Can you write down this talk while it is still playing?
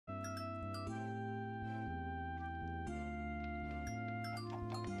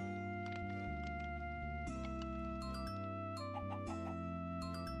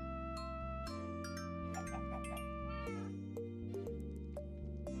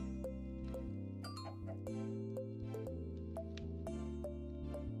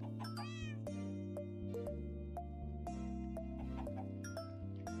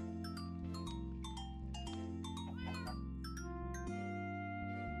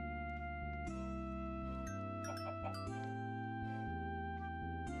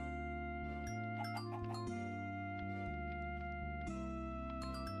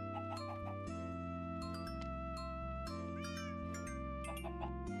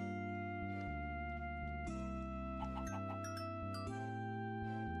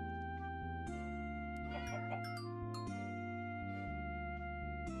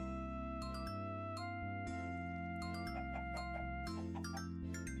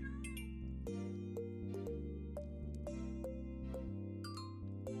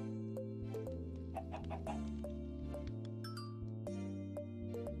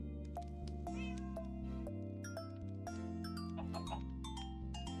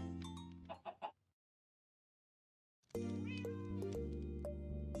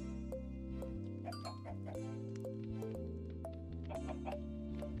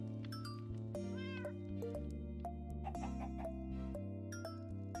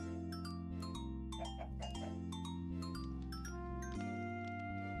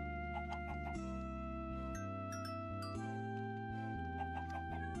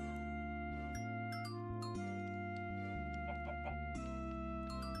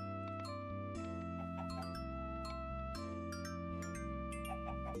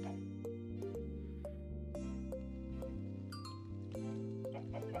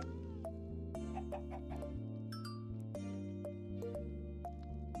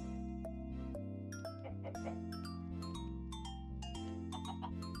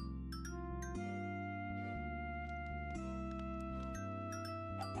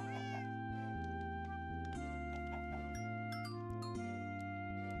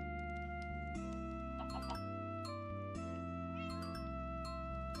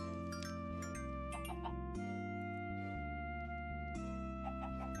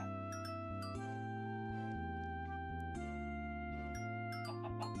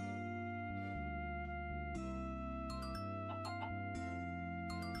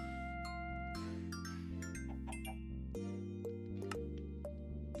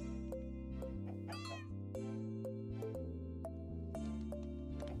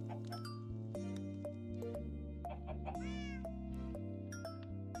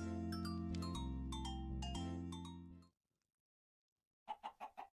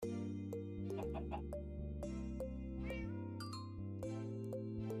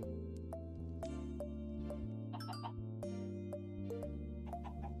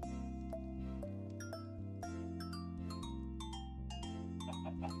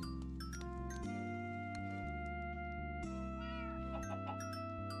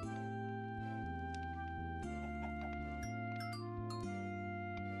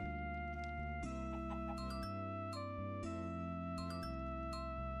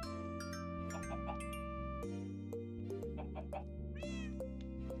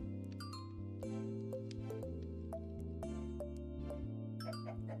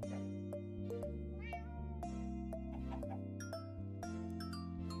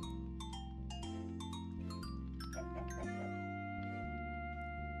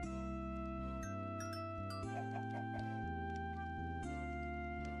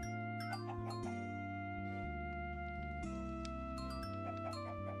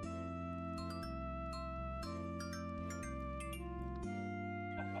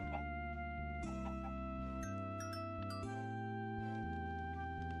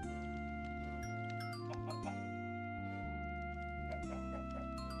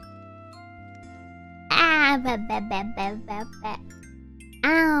Hi.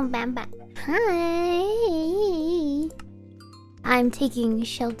 I'm taking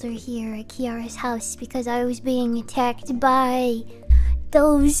shelter here at Kiara's house because I was being attacked by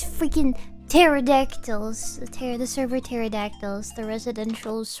those freaking pterodactyls. The server pterodactyls. The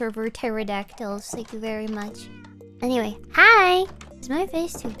residential server pterodactyls. Thank you very much. Anyway, hi! Is my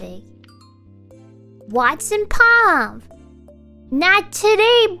face too big? Watson Pop! Not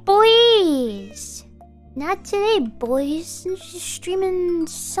today, boys! Not today, boys. She's streaming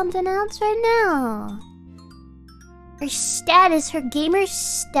something else right now. Her status, her gamer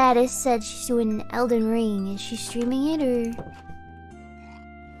status said she's doing Elden Ring. Is she streaming it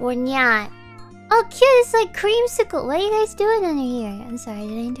or not? Oh, cute! It's like creamsicle. What are you guys doing under here? I'm sorry,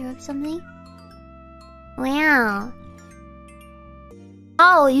 did I interrupt something? Wow.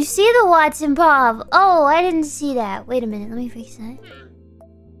 Oh, you see the Watson Pop. Oh, I didn't see that. Wait a minute, let me fix that.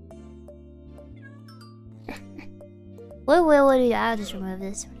 what do you... I'll just remove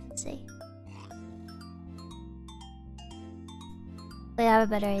this. What does it say? Wait, I have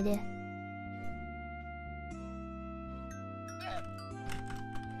a better idea.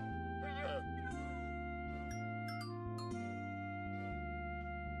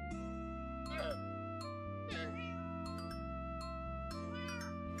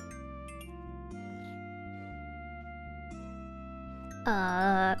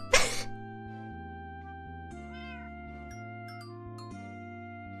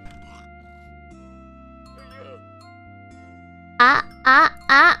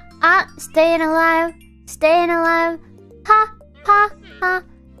 Staying alive. Staying alive. Ha, ha, ha.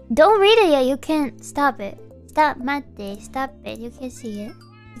 Don't read it yet. You can't. Stop it. Stop, Mate. Stop it. You can't see it.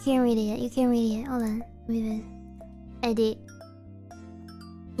 You can't read it yet. You can't read it yet. Hold on. Leave it. Edit.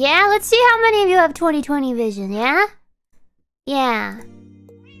 Yeah, let's see how many of you have 20/20 vision, yeah? Yeah.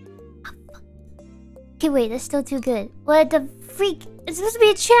 Okay, wait. That's still too good. What the freak? It's supposed to be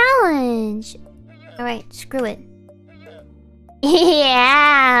a challenge. Alright, screw it.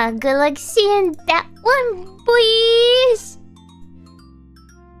 Yeah, good luck seeing that one, boys.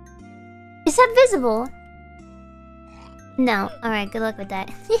 Is that visible? No. Alright, good luck with that.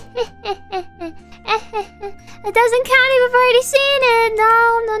 It doesn't count if I've already seen it. No.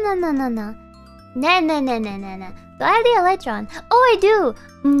 Do I have the Electron? Oh, I do.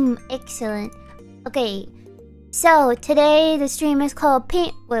 Excellent. Okay. So, today the stream is called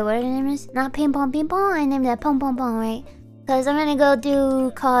Wait, what the name is? Not Ping Pong Ping Pong. I named that Pong Pong Pong, right? Because I'm gonna go do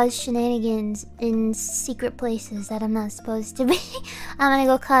cause shenanigans in secret places that I'm not supposed to be. I'm gonna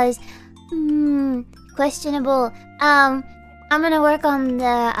go cause... questionable. I'm gonna work on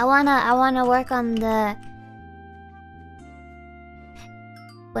the... I wanna work on the...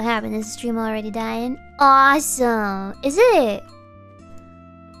 What happened? Is the stream already dying? Awesome! Is it?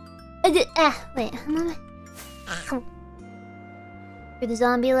 Wait. Through the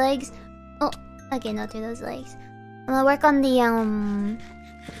zombie legs? Oh, okay, not through those legs. I'm gonna work on the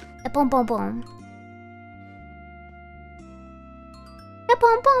pom pom pom. The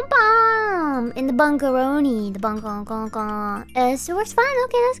pom pom pom! In the bunkeroni. The bunker. So it works fine.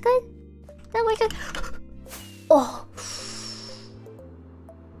 Okay, that's good. That works good. Oh.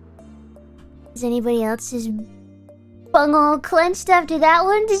 Is anybody else's bungle clenched after that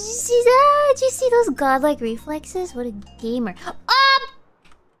one? Did you see that? Did you see those godlike reflexes? What a gamer.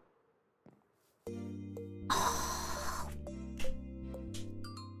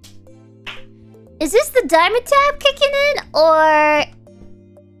 Is this the diamond tab kicking in? Or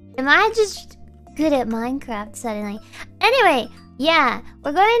am I just good at Minecraft suddenly? Anyway, yeah,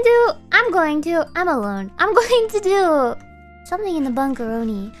 I'm alone. I'm going to do something in the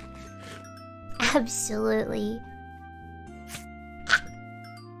bunkeroni. Absolutely.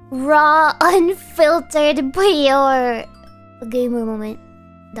 Raw, unfiltered, pure gamer moment.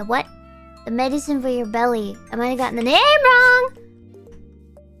 The what? The medicine for your belly. I might have gotten the name wrong.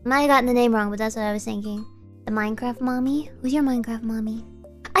 But that's what I was thinking. The Minecraft mommy? Who's your Minecraft mommy?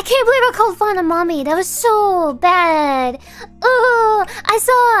 I can't believe I called fun a mommy. That was so bad. Oh,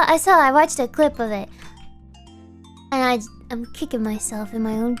 I watched a clip of it. And I'm kicking myself in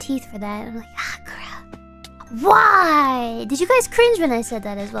my own teeth for that. I'm like, crap. Why? Did you guys cringe when I said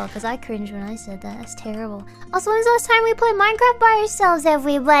that as well? Because I cringed when I said that. That's terrible. Also, when's the last time we played Minecraft by ourselves,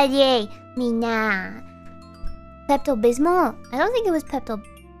 everybody? Me nah. Pepto-Bismol? I don't think it was Pepto...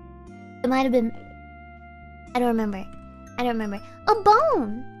 It might have been... I don't remember. A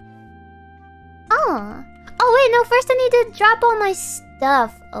bone! Oh. Oh, wait, no. First I need to drop all my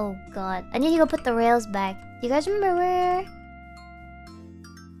stuff. Oh, God. I need to go put the rails back. Do you guys remember where...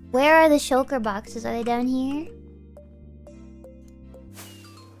 Where are the shulker boxes? Are they down here?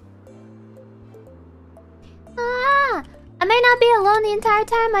 I may not be alone the entire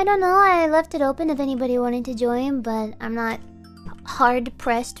time. I don't know. I left it open if anybody wanted to join, but I'm not hard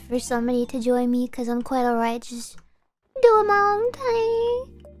pressed for somebody to join me because I'm quite alright just doing my own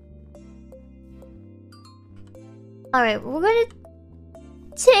thing. Alright, we're gonna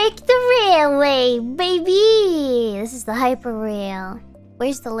take the railway, baby! This is the hyperrail.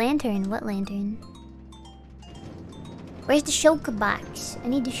 Where's the lantern? What lantern? Where's the shulker box? I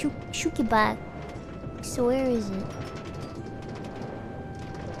need the shuki box. So where is it?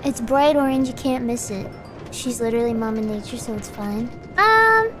 It's bright orange, you can't miss it. She's literally Mama Nature, so it's fine.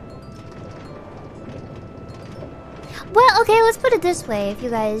 Well, okay, let's put it this way. If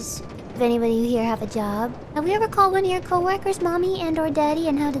anybody here have a job, have we ever called one of your coworkers mommy and or daddy,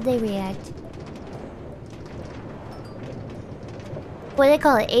 and how did they react? What do they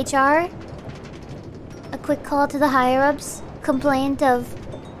call it? HR? A quick call to the higher-ups? Complaint of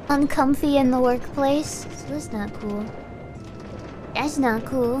uncomfy in the workplace? So that's not cool. That's not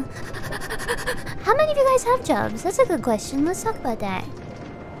cool. How many of you guys have jobs? That's a good question. Let's talk about that.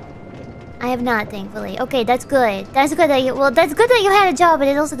 I have not, thankfully. Okay, that's good. That's good that you... Well, that's good that you had a job, but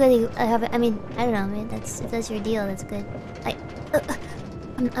it's also good that you have... I mean, I don't know, man. If that's your deal, that's good.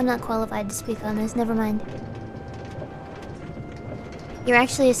 I'm not qualified to speak on this. Never mind. You're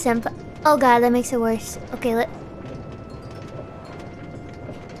actually a senpai... Oh god, that makes it worse. Okay,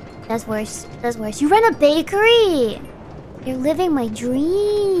 That's worse. That's worse. You run a bakery! You're living my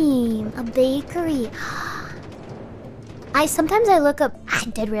dream. A bakery. Sometimes I look up...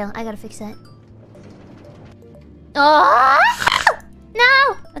 dead rail. I gotta fix that. Oh!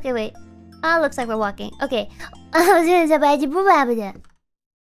 No! Okay, wait. Looks like we're walking. Okay. Dang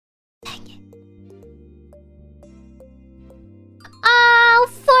it. Oh,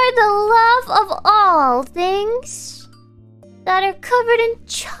 for the love of all things that are covered in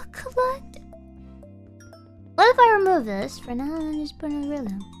chocolate. What if I remove this for now and just put it on the rail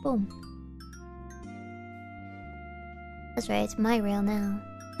now? Boom. That's right, it's my rail now.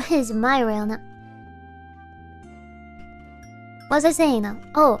 It's my rail now. What was I saying though?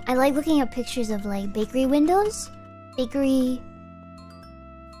 Oh, I like looking at pictures of like bakery windows. Bakery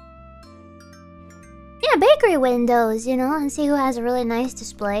windows, you know, and see who has a really nice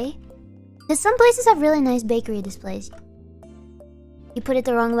display. Because some places have really nice bakery displays. You put it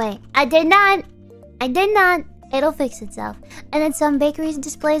the wrong way. I did not! It'll fix itself. And then some bakeries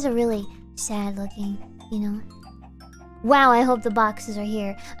displays are really sad looking, you know. Wow, I hope the boxes are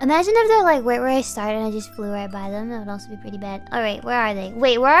here. Imagine if they're like where I started and I just flew right by them. That would also be pretty bad. Alright, where are they?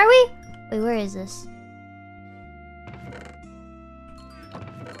 Wait, where are we? Wait, where is this?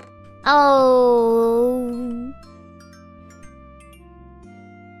 Oh.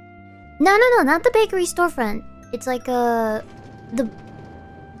 No, not the bakery storefront. It's like the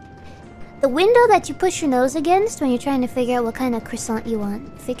window that you push your nose against when you're trying to figure out what kind of croissant you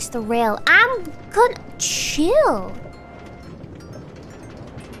want. Fix the rail. I'm gonna chill.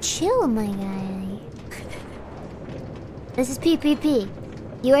 Chill, my guy. This is PPP.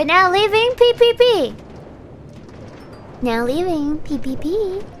 You are now leaving PPP. Now leaving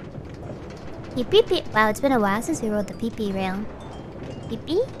PPP. PPP. Wow, it's been a while since we rode the PP rail.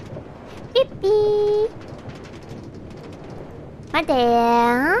 PP? PP. Hi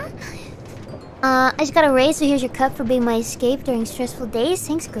there. I just got a raise, so here's your cup for being my escape during stressful days.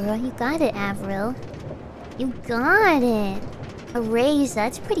 Thanks, Gura. You got it, Avril. You got it. A raise,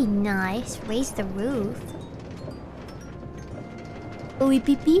 that's pretty nice. Raise the roof. Oui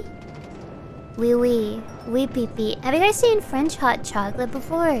pee pee? Oui pee pee. Have you guys seen French hot chocolate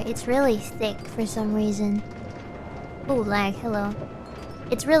before? It's really thick for some reason. Oh, lag, hello.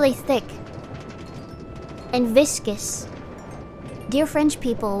 It's really thick. And viscous. Dear French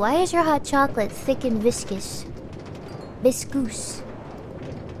people, why is your hot chocolate thick and viscous? Viscous.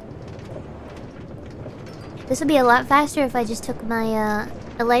 This would be a lot faster if I just took my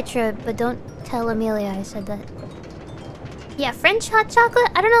Elytra, but don't tell Amelia I said that. Yeah, French hot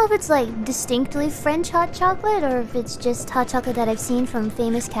chocolate? I don't know if it's like distinctly French hot chocolate or if it's just hot chocolate that I've seen from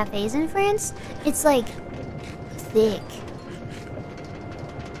famous cafes in France. It's like thick.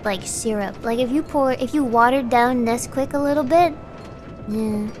 Like syrup. Like if you watered down Nesquik a little bit.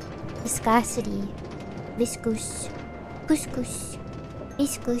 Yeah. Viscosity. Viscous. Couscous.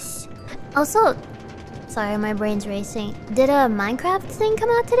 Viscous. Also, sorry, my brain's racing. Did a Minecraft thing come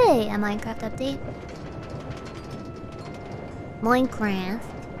out today? A Minecraft update? Minecraft.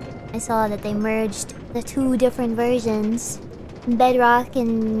 I saw that they merged the two different versions. Bedrock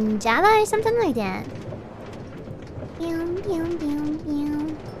and Java or something like that. Pew, pew, pew,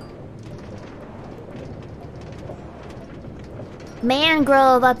 pew.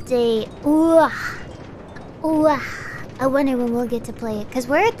 Mangrove update. Ooh. Ooh. I wonder when we'll get to play it. Because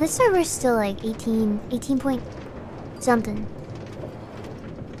this server's still like 18 point something.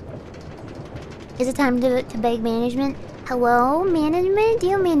 Is it time to beg management? Hello, management?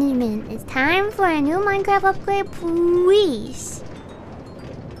 Dear management, it's time for a new Minecraft upgrade, please.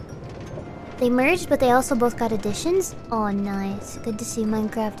 They merged, but they also both got additions. Oh, nice. Good to see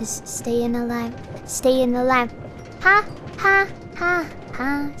Minecraft is staying alive. Staying alive. Ha, ha, ha,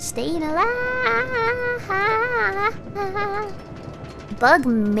 ha. Staying alive. Bug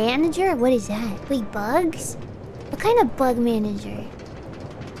manager? What is that? Wait, bugs? What kind of bug manager?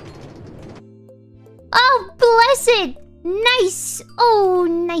 Oh, blessed! Nice! Oh,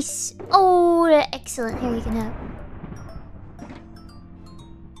 nice! Oh, excellent. Here, you can have.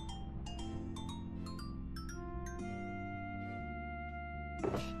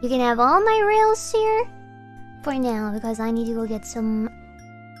 You can have all my rails here for now, because I need to go get some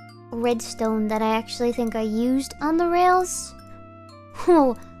redstone that I actually think I used on the rails.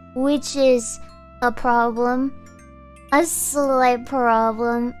 Which is a problem. A slight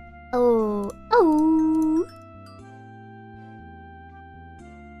problem. Oh.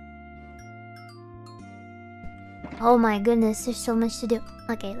 Oh my goodness, there's so much to do.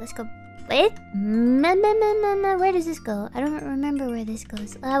 Okay, let's go. Wait. Where does this go? I don't remember where this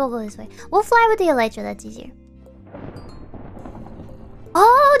goes. I will go this way. We'll fly with the elytra, that's easier.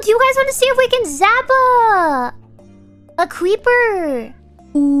 Oh, do you guys want to see if we can zap a creeper?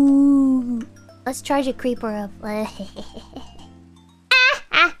 Ooh. Let's charge a creeper up. While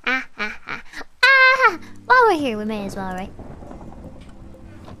we're here, we may as well, right?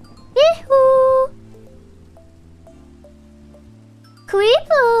 Yee-hoo!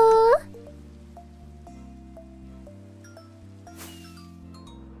 Creeper!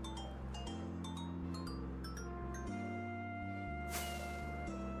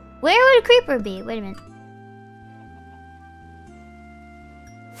 Where would a creeper be? Wait a minute.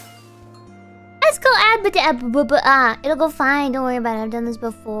 Let's go add it'll go fine, don't worry about it. I've done this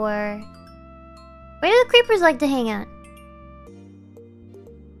before. Where do the creepers like to hang out?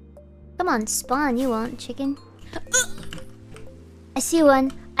 Come on, spawn, you won't, chicken. I see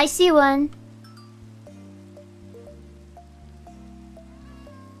one. I see one.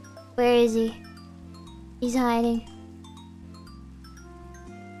 Where is he? He's hiding.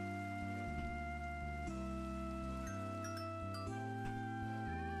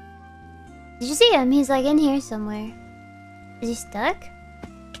 Did you see him? He's like in here somewhere. Is he stuck?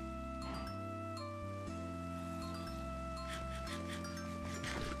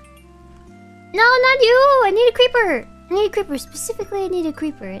 No, not you! I need a creeper! I need a creeper. Specifically, I need a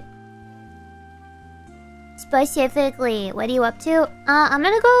creeper. Specifically, what are you up to? I'm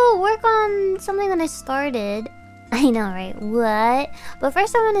gonna go work on something that I started. I know, right? What? But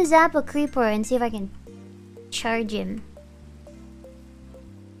first I'm gonna zap a creeper and see if I can charge him.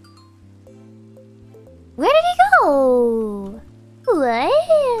 Where did he go?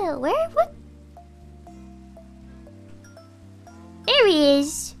 What? Where? What? There he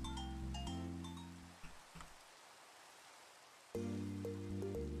is.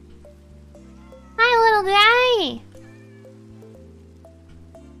 Hi, little guy.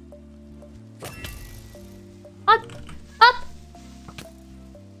 Up, up.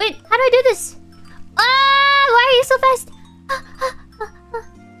 Wait, how do I do this? Why are you so fast?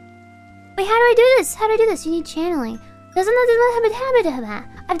 Wait, how do I do this? How do I do this? You need channeling. Doesn't that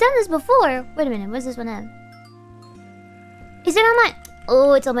I've done this before. Wait a minute, what does this one have? Is it on my...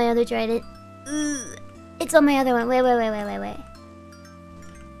 Oh, it's on my other trident. It's on my other one. Wait.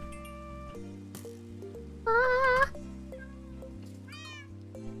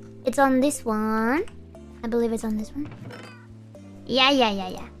 It's on this one. I believe it's on this one. Yeah.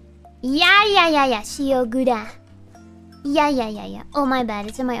 Shio Gura. Yeah. Oh, my bad.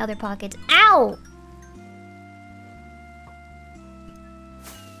 It's in my other pocket. Ow!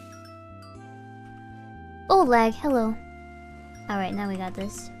 Oh, lag. Hello. Alright, now we got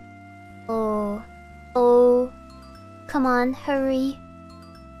this. Oh. Come on, hurry.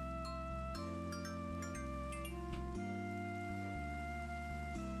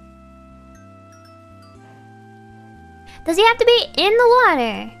 Does he have to be in the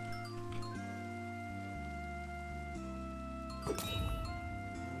water?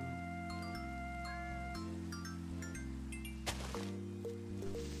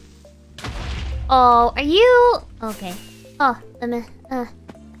 Oh, are you... Okay. Oh,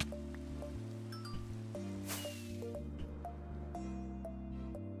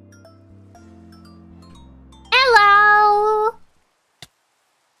 Hello!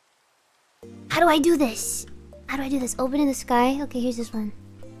 How do I do this? Open in the sky? Okay, here's this one.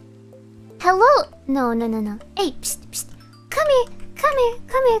 Hello? No. Hey, psst. Come here,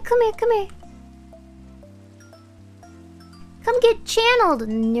 come here, come here, come here. Come get channeled,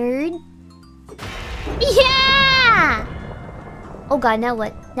 nerd. Yeah! Oh god, now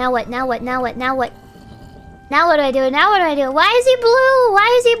what? Now what? Now what? Now what? Now what? Now what do I do? Now what do I do? Why is he blue? Why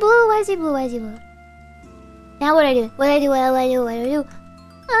is he blue? Why is he blue? Why is he blue? Now what do I do? What do I do? What do I do? What do I do?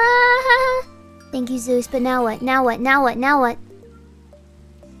 Ah! Thank you, Zeus. But now what? Now what? Now what? Now what?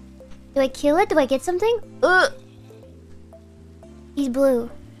 Do I kill it? Do I get something? Ugh! He's blue.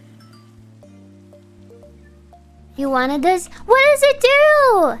 You wanted this? What does it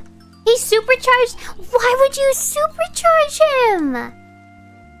do? He's supercharged. Why would you supercharge him?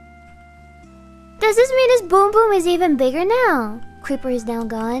 Does this mean his boom boom is even bigger now? Creeper is now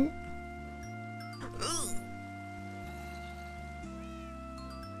gone.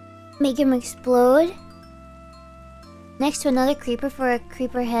 Make him explode. Next to another creeper for a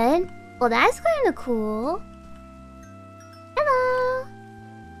creeper head. Well, that's kind of cool. Hello.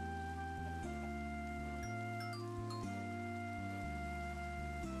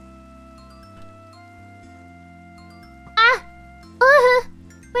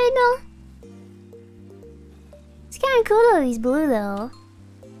 Wait, no. It's kind of cool though, he's blue though.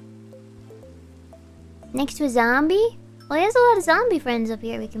 Next to a zombie? Well, he has a lot of zombie friends up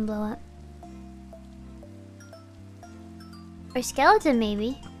here we can blow up. Or skeleton,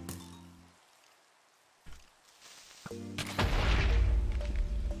 maybe.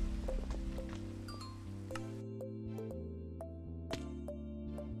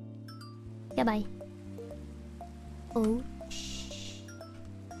 Goodbye. Oh.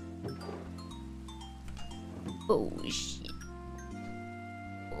 Oh shit.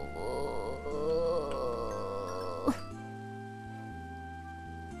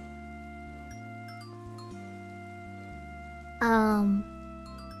 Oh.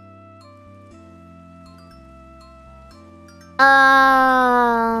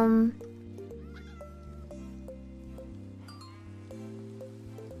 Um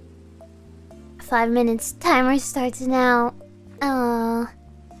 5 minutes. Timer starts now.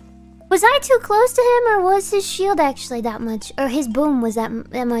 Was I too close to him, or was his shield actually that much? Or his boom was that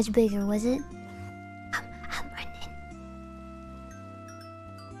much bigger, was it? I'm running.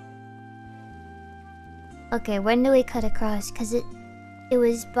 Okay, when do we cut across? Because it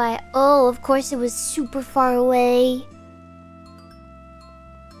was by... Oh, of course it was super far away.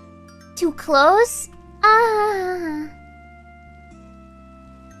 Too close? Ah...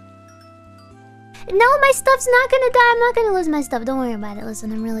 No, my stuff's not gonna die. I'm not gonna lose my stuff. Don't worry about it.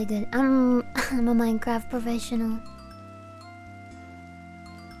 Listen, I'm really good. I'm a Minecraft professional.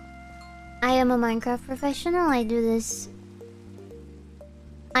 I am a Minecraft professional. I do this.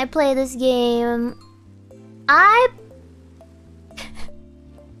 I play this game.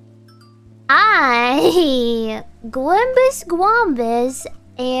 Gwambus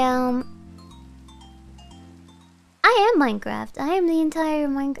am... I am Minecraft. I am the entire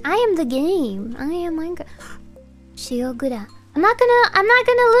Minecraft. I am the game. I am Minecraft. Shio Gura. I'm not gonna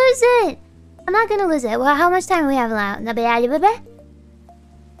lose it. I'm not gonna lose it. Well, how much time do we have left?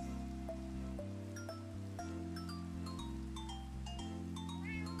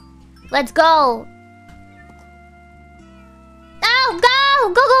 Let's go. Oh,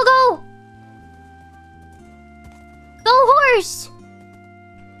 go! Go, go, go! Go, horse!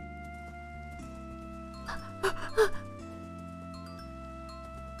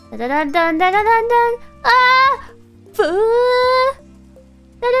 Dun dun dun dun dun dun dun. Ah! Dun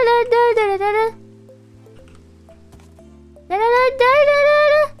dun dun dun dun dun dun. Dun dun dun dun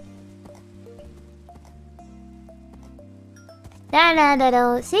dun dun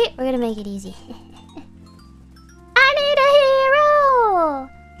dun. See, we're gonna make it easy. I need a hero.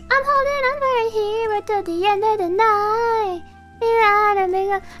 I'm holding on for a hero till the end of the night. He's gotta make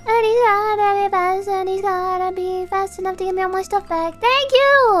up, and he's gotta be fast, and he's gotta be fast enough to get me all my stuff back. Thank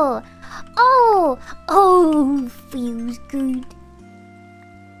you! Oh, feels good.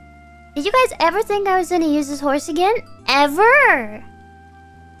 Did you guys ever think I was gonna use this horse again? Ever?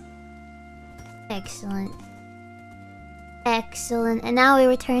 Excellent. Excellent. And now we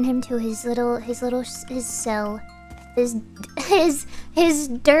return him to his cell. His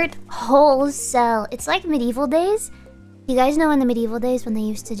dirt hole cell. It's like medieval days. You guys know in the medieval days when they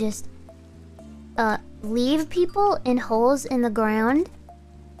used to just leave people in holes in the ground?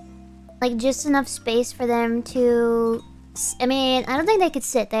 Like just enough space for them to... I mean, I don't think they could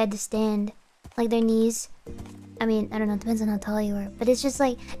sit. They had to stand. Like their knees. I mean, I don't know. It depends on how tall you were. But it's just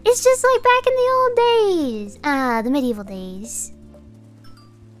like back in the old days. Ah, the medieval days.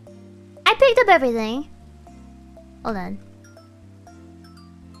 I picked up everything. Hold on.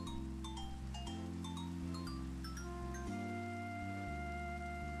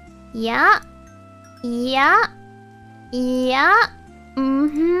 Yeah. Yeah. Yeah.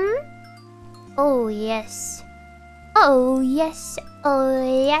 Oh, yes. Oh, yes.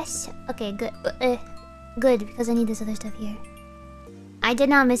 Oh, yes. Okay, good. Good, because I need this other stuff here. I did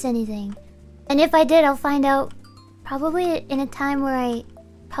not miss anything. And if I did, I'll find out probably in a time where I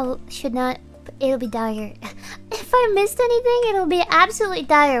probably should not. It'll be dire. If I missed anything, it'll be absolutely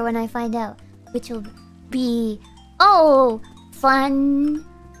dire when I find out. Which will be... Oh, fun.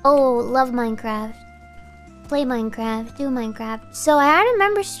 Oh, love Minecraft. Play Minecraft, do Minecraft. So I had a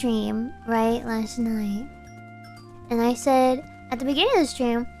member stream, right, last night. And I said, at the beginning of the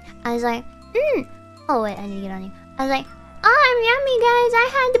stream, I was like, Oh wait, I need to get on you. I was like, oh, I'm yummy, guys. I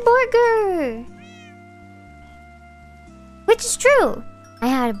had the burger. Which is true. I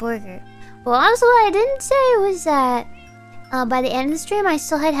had a burger. Well, also what I didn't say was that by the end of the stream, I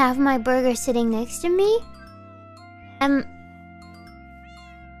still had half of my burger sitting next to me.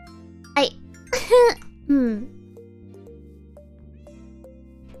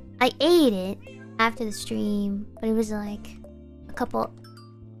 I ate it after the stream, but it was like a couple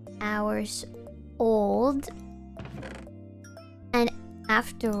hours old. And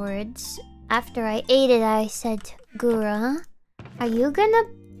afterwards, after I ate it, I said to Gura, are you gonna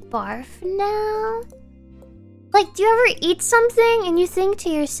barf now? Like, do you ever eat something and you think to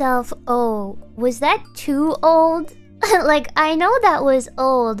yourself, oh, was that too old? Like, I know that was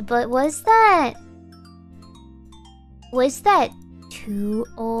old, but was that too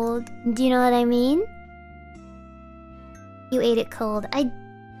old? Do you know what I mean? You ate it cold. I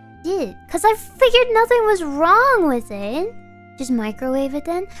did, because I figured nothing was wrong with it. Just microwave it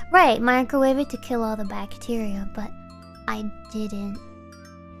then? Right, microwave it to kill all the bacteria, but I didn't.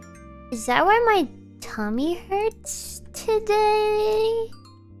 Is that why my tummy hurts today?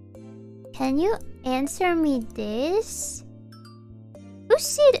 Can you answer me this? Whose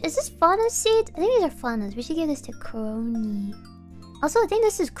seed? Is this Fauna's seed? I think these are Fauna's. We should give this to Crony. Also, I think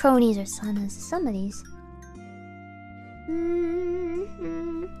this is Crony's or Sana's. Somebody's.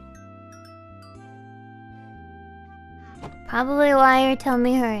 Probably why your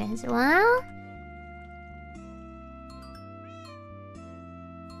tummy hurts. Well,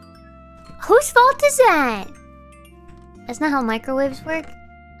 whose fault is that? That's not how microwaves work.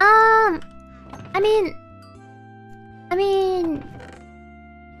 I mean,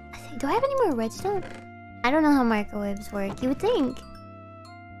 do I have any more redstone? I don't know how microwaves work. You would think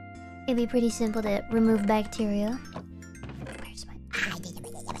it'd be pretty simple to remove bacteria. Where's my...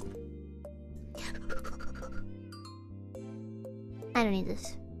 I don't need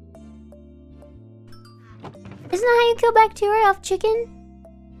this. Isn't that how you kill bacteria off chicken?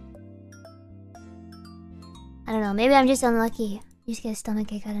 I don't know, maybe I'm just unlucky. You just get a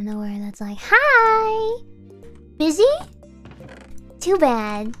stomachache out of nowhere that's like, hi! Busy? Too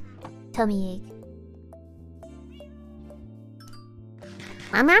bad. Tummy ache.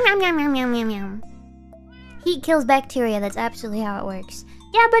 Heat kills bacteria, that's absolutely how it works.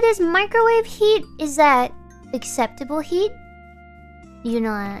 Yeah, but is microwave heat, is that acceptable heat? You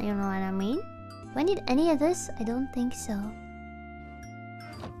know what I mean? Do I need any of this? I don't think so.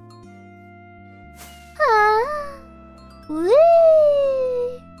 Whee!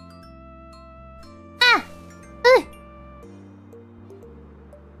 Ah!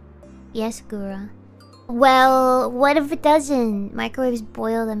 Yes, Gura. Well, what if it doesn't? Microwaves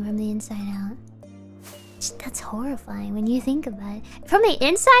boil them from the inside out. That's horrifying when you think about it. From the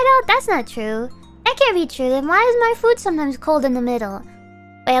inside out? That's not true. That can't be true. Then why is my food sometimes cold in the middle?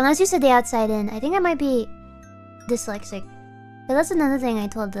 Wait, unless you said the outside in. I think I might be dyslexic. But that's another thing I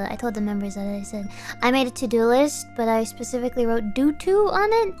told the members that I said. I made a to-do list, but I specifically wrote do to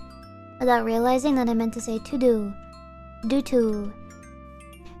on it without realizing that I meant to say to do. Do to.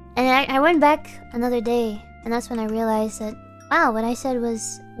 And I went back another day, and that's when I realized that, wow, what I said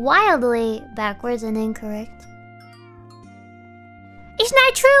was wildly backwards and incorrect. It's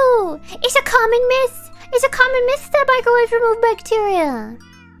not true! It's a common myth! It's a common myth that microwaves remove bacteria!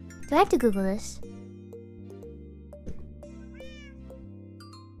 Do I have to Google this?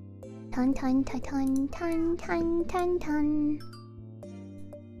 Ton ton ton ton ton ton ton ton.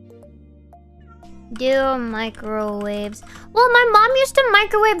 Do microwaves. Well, my mom used to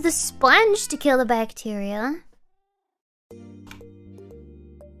microwave the sponge to kill the bacteria.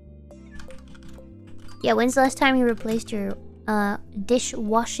 Yeah, when's the last time you replaced your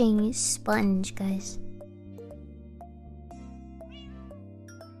dishwashing sponge, guys?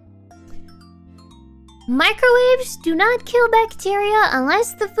 Microwaves do not kill bacteria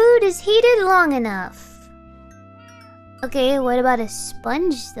unless the food is heated long enough. Okay, what about a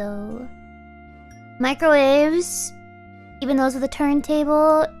sponge though? Microwaves, even those with a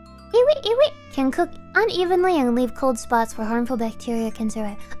turntable, Iwi can cook unevenly and leave cold spots where harmful bacteria can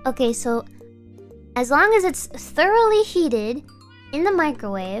survive. Okay, so as long as it's thoroughly heated in the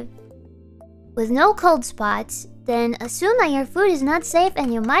microwave with no cold spots, then assume that your food is not safe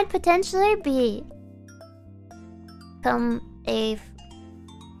and you might potentially become a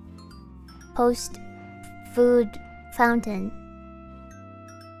post-food fountain.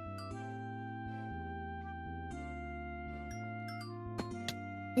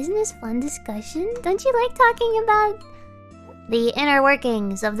 Isn't this fun discussion? Don't you like talking about the inner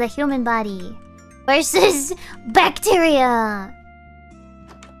workings of the human body versus bacteria?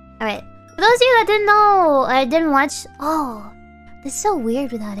 Alright, for those of you that didn't know, I didn't watch... Oh, this is so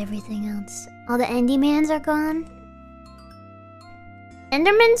weird without everything else. All the Endymans are gone.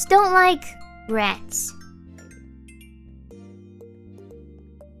 Endermans don't like rats.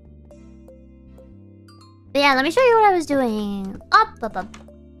 But yeah, let me show you what I was doing. Up.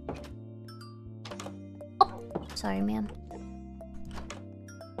 Sorry, ma'am.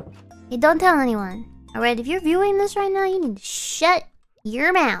 Hey, don't tell anyone. Alright, if you're viewing this right now, you need to shut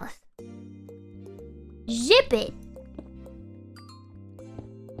your mouth. Zip it.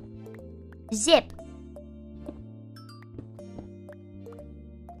 Zip.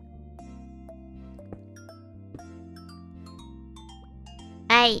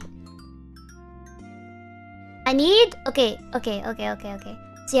 I need... Okay.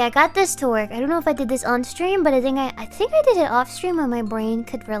 See, I got this to work. I don't know if I did this on stream, but I think I did it off stream when my brain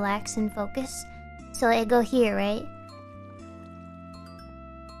could relax and focus. So I go here, right?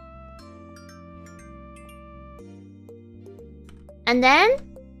 And then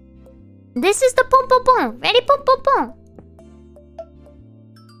this is the pom pom pom. Ready, pom pom pom.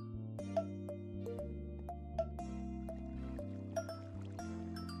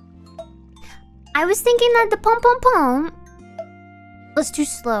 I was thinking that the pom pom pom was too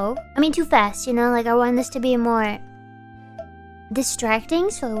slow. I mean, too fast, you know? Like, I wanted this to be more distracting,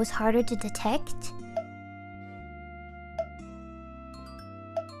 so it was harder to detect.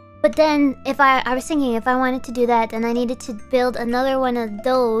 But then, I was thinking if I wanted to do that, then I needed to build another one of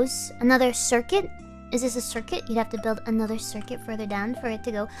those. Another circuit. Is this a circuit? You'd have to build another circuit further down for it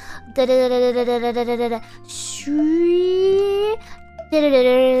to go...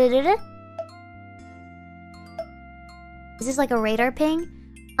 Is this like a radar ping?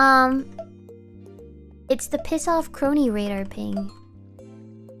 It's the piss off crony radar ping.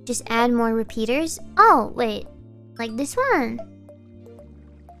 Just add more repeaters. Oh, wait. Like this one.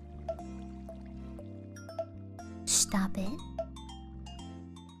 Stop it.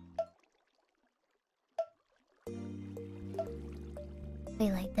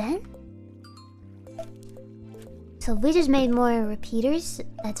 Wait, like that? So if we just made more repeaters,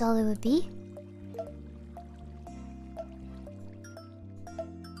 that's all it would be?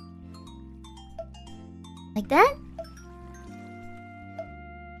 Like that?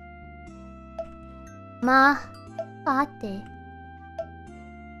 Ma fate.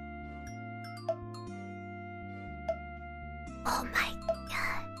 Oh my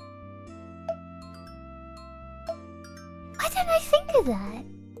god. Why didn't I think of that?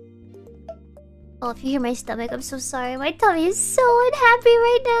 Oh, if you hear my stomach, I'm so sorry. My tummy is so unhappy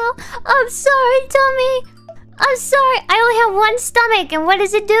right now. I'm sorry, tummy. I'm sorry. I only have one stomach, and what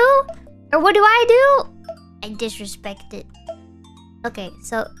does it do? Or what do I do? I disrespect it. Okay,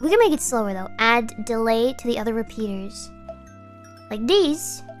 so we can make it slower though. Add delay to the other repeaters. Like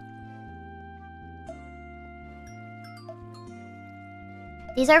these.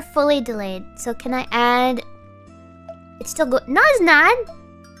 These are fully delayed. So can I add... It's still go... No, it's not!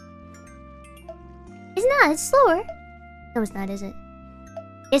 It's not, it's slower. No, it's not, is it?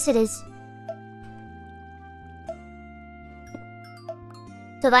 Yes, it is.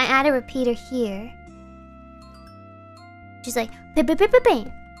 So if I add a repeater here... Just like... Bing, bing, bing, bing,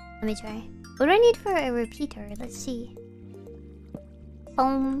 bing. Let me try. What do I need for a repeater? Let's see.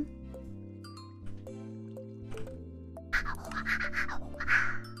 Boom.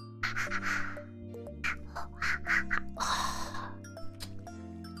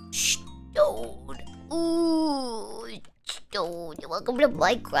 Stone. Ooh, stone. Welcome to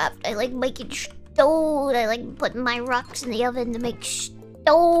Minecraft. I like making stone. I like putting my rocks in the oven to make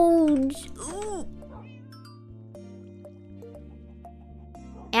stones. Ooh.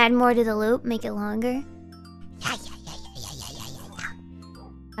 Add more to the loop, make it longer. Yeah.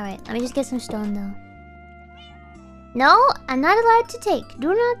 Alright, let me just get some stone though. No, I'm not allowed to take.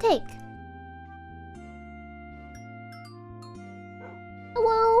 Do not take.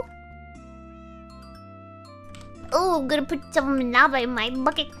 Hello. Oh, I'm gonna put some lava in my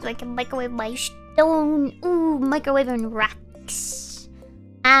bucket so I can microwave my stone. Ooh, microwaving rocks.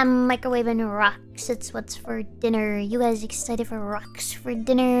 I'm microwaving rocks. It's what's for dinner. You guys excited for rocks for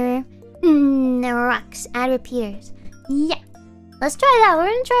dinner? Rocks. Add repeaters. Yeah. Let's try that. We're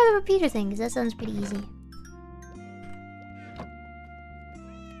gonna try the repeater thing because that sounds pretty easy.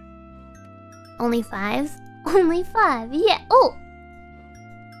 Only 5? Only 5. Yeah. Oh!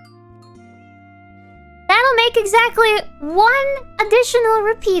 That'll make exactly 1 additional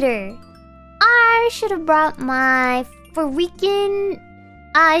repeater. I should have brought my freaking...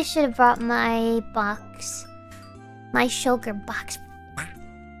 I should have brought my box. My shulker box.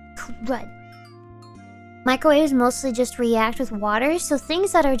 Crud. Microwaves mostly just react with water, so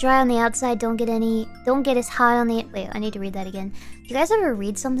things that are dry on the outside don't get as hot on the... Wait, I need to read that again. Do you guys ever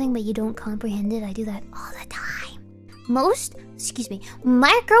read something but you don't comprehend it? I do that all the time.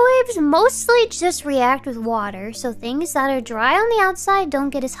 Microwaves mostly just react with water, so things that are dry on the outside don't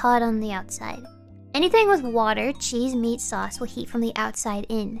get as hot on the outside. Anything with water, cheese, meat, sauce will heat from the outside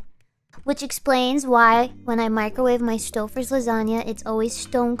in. Which explains why, when I microwave my Stouffer's lasagna, it's always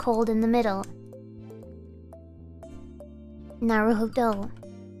stone cold in the middle. Naruhodo.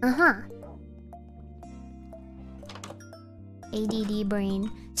 ADD brain.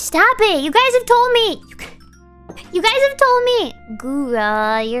 Stop it! You guys have told me! You guys have told me!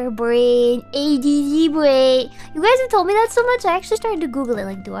 Gura, your brain. ADD brain. You guys have told me that so much, I actually started to Google it.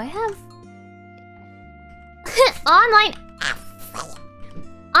 Like, do I have... Online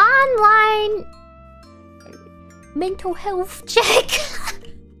mental health check.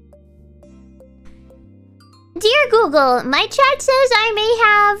 Dear Google, my chat says I may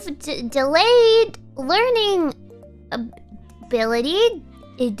have delayed learning ability.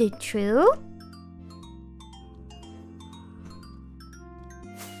 Is it true?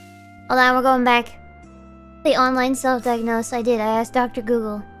 Hold on, we're going back. The online self-diagnose. I did. I asked Dr.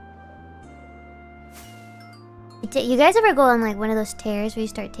 Google. You guys ever go on like one of those tears where you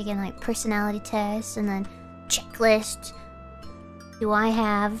start taking like personality tests and then checklist? Do I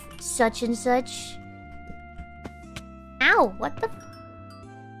have such and such? Ow, what the?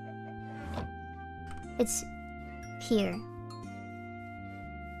 It's here.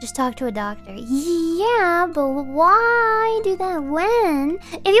 Just talk to a doctor. Yeah, but why do that when?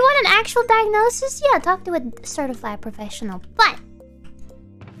 If you want an actual diagnosis, yeah, talk to a certified professional. But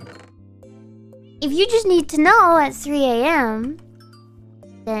if you just need to know at 3 AM,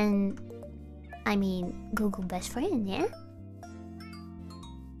 then, I mean, Google best friend, yeah?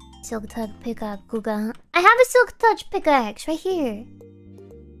 Silk Touch pickaxe, Google. I have a Silk Touch pickaxe right here.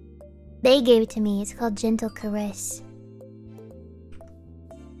 They gave it to me. It's called Gentle Caress.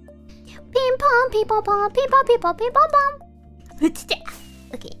 Ping pong, ping pong pong, ping pong, ping pong, ping pong pong.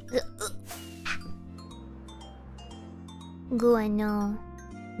 Okay. Gura, no.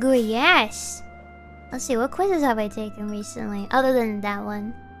 Gura, yes. Let's see, what quizzes have I taken recently? Other than that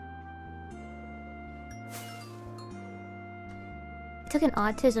one. I took an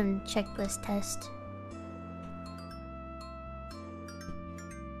autism checklist test.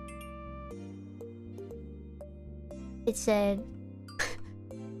 It said...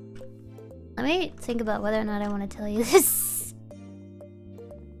 Let me think about whether or not I want to tell you this.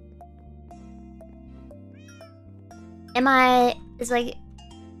 It's like...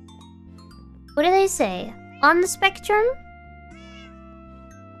 What do they say? On the spectrum?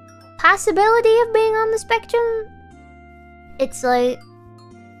 Possibility of being on the spectrum? It's like...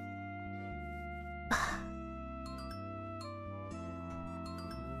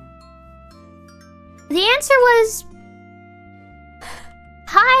 The answer was...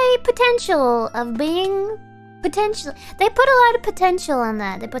 high potential of being... potential. They put a lot of potential on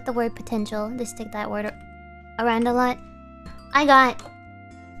that. They put the word potential. They stick that word around a lot. I got...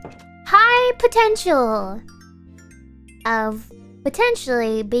 high potential of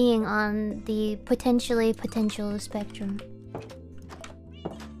potentially being on the potential spectrum.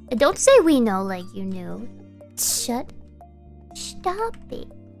 Don't say we know like you knew. Stop it.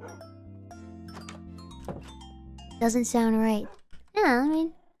 Doesn't sound right. Yeah, I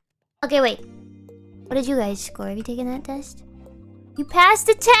mean... Okay, wait. What did you guys score? Have you taken that test? You passed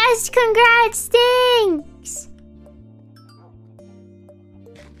the test! Congrats! Thanks!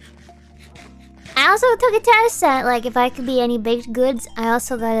 I also took a test that, like, if I could be any baked goods. I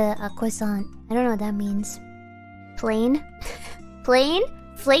also got a croissant. I don't know what that means. Plain? Plain?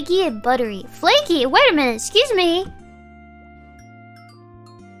 Flaky and buttery. Flaky? Wait a minute, excuse me!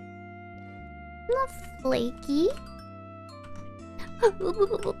 Not flaky.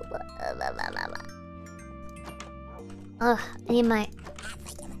 Ugh, I need my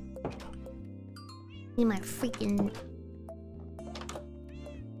freaking...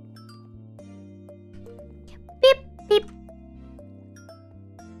 Beep, beep.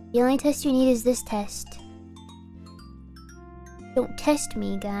 The only test you need is this test. Don't test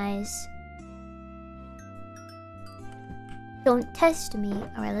me, guys. Don't test me.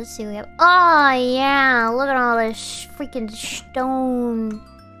 Alright, let's see what we have. Oh, yeah. Look at all this freaking stone.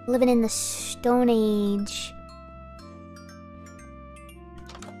 Living in the Stone Age.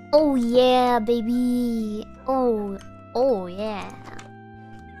 Oh, yeah, baby. Oh, yeah.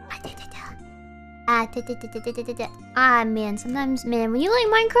 Ah, man. Sometimes, man, when you like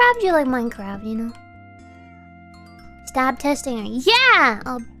Minecraft, you like Minecraft, you know? Stop testing her. Yeah!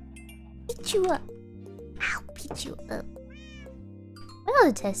 I'll beat you up. I'll beat you up. What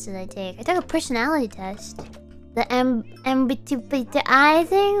other test did I take? I took a personality test. The MBTI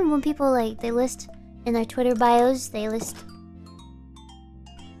thing, when people like, they list in their Twitter bios, they list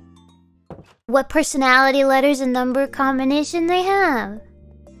what personality letters and number combination they have.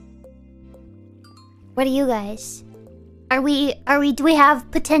 What are you guys? Do we have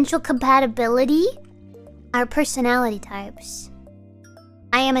potential compatibility? Our personality types.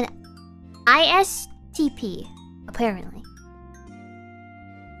 I am an ISTP, apparently.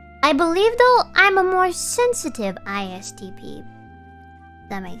 I believe, though, I'm a more sensitive ISTP.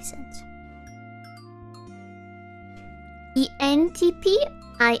 That makes sense. ENTP,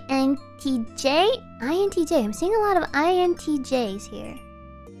 INTJ, INTJ. I'm seeing a lot of INTJs here.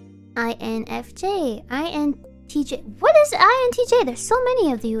 INFJ, INTJ. What is INTJ? There's so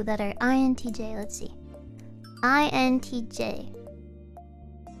many of you that are INTJ. Let's see. INTJ.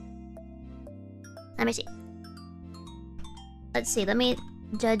 Let me see. Let's see. Let me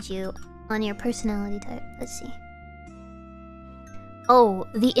judge you on your personality type. Let's see. Oh,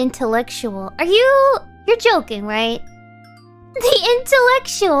 the intellectual. You're joking, right? The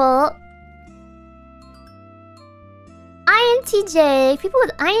intellectual. INTJ. People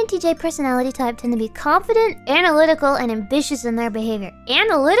with INTJ personality type tend to be confident, analytical, and ambitious in their behavior.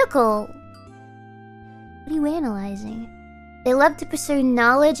 Analytical? What are you analyzing? They love to pursue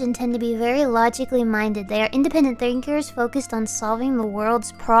knowledge and tend to be very logically minded. They are independent thinkers focused on solving the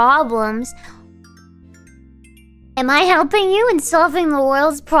world's problems. Am I helping you in solving the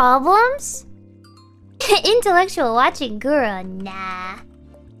world's problems? Intellectual watching Gura? Nah.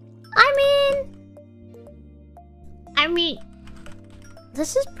 I mean...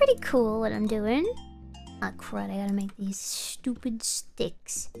 This is pretty cool what I'm doing. Ah, crud, I gotta make these stupid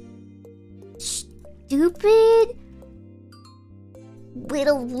sticks. Stupid...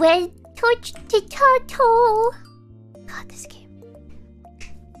 little red touch potato. God, this game.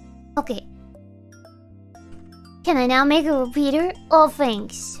 Okay. Can I now make a repeater? Oh,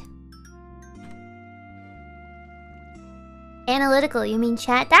 thanks. Analytical, you mean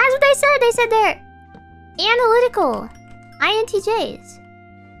chat? That's what they said! They said they're analytical. INTJs.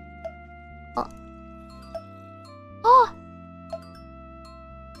 Oh. Oh!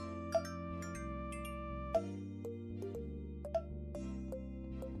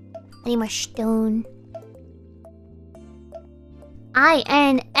 I need more stone.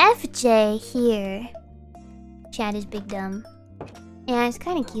 INFJ here. Chat is big dumb. Yeah, it's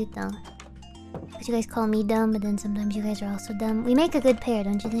kind of cute though. Because you guys call me dumb, but then sometimes you guys are also dumb. We make a good pair,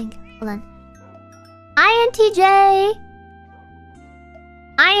 don't you think? Hold on. INTJ!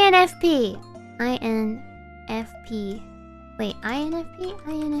 INFP. INFP. Wait, INFP?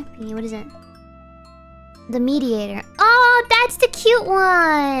 INFP. What is it? The mediator. Oh, that's the cute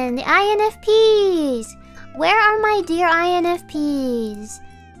one! The INFPs! Where are my dear INFPs?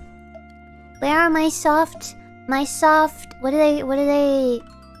 Where are my soft... what are they?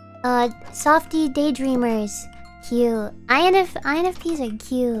 Softy daydreamers. Cute. INFPs are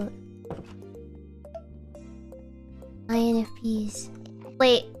cute. INFPs.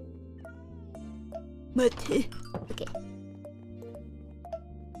 Wait. Okay.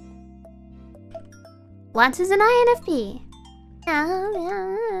 Watson's an INFP. Yeah,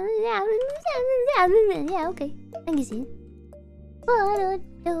 okay. I can see it.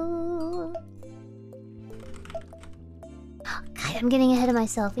 God, I'm getting ahead of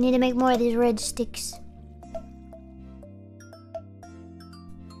myself. We need to make more of these red sticks.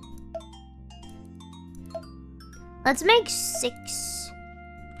 Let's make 6.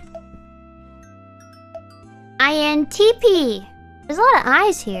 INTP. There's a lot of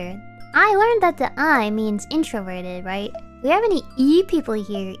I's here. I learned that the I means introverted, right? Do we have any E people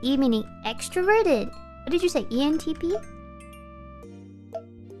here? E meaning extroverted. What did you say? ENTP?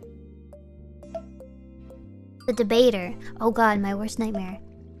 The debater. Oh god, my worst nightmare.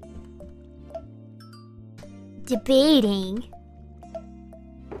 Debating.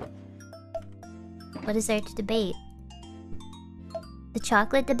 What is there to debate? The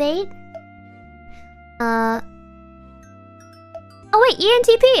chocolate debate? Oh wait,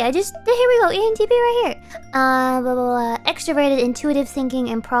 ENTP. Here we go. ENTP right here. Blah, blah, blah. Extroverted, intuitive thinking,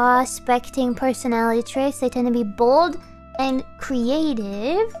 and prospecting personality traits. They tend to be bold and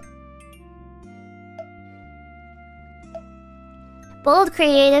creative. Bold,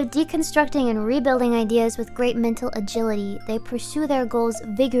 creative, deconstructing and rebuilding ideas with great mental agility. They pursue their goals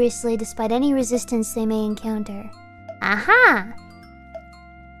vigorously despite any resistance they may encounter. Aha!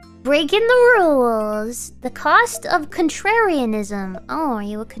 Breaking the rules. The cost of contrarianism. Oh, are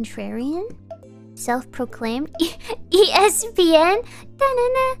you a contrarian? Self-proclaimed? ESPN?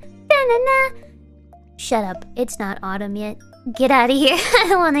 Da-na-na, da-na-na. Shut up. It's not autumn yet. Get out of here. I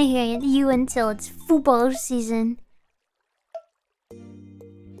don't want to hear you until it's football season.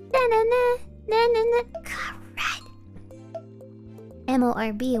 Na-na-na, na-na-na. God, right.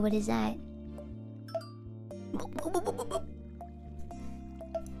 M-O-R-B, what is that?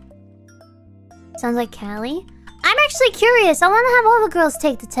 Sounds like Callie. I'm actually curious. I want to have all the girls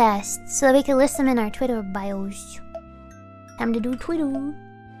take the test so that we can list them in our Twitter bios. Time to do Twitter. What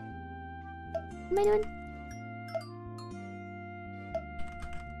am I doing?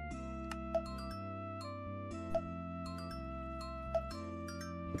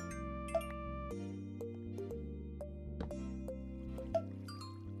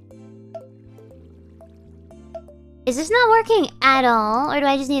 Is this not working at all, or do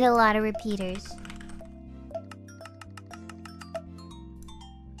I just need a lot of repeaters?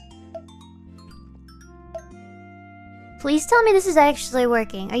 Please tell me this is actually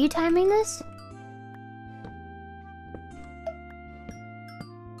working. Are you timing this?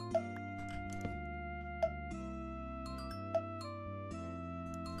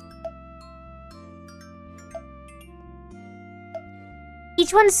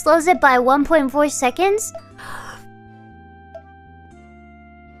 Each one slows it by 1.4 seconds?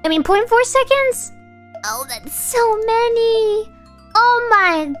 I mean, 0.4 seconds? Oh, that's so many! Oh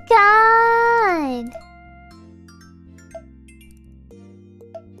my god!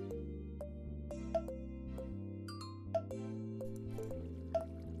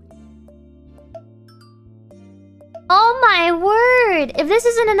 Oh my word! If this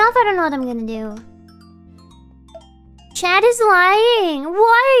isn't enough, I don't know what I'm gonna do. Chad is lying!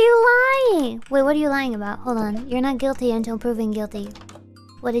 Why are you lying? Wait, what are you lying about? Hold on. You're not guilty until proven guilty.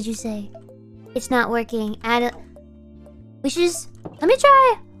 What did you say? It's not working. Add a... We should just... Let me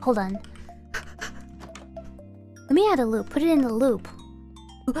try... Hold on. Let me add a loop. Put it in the loop.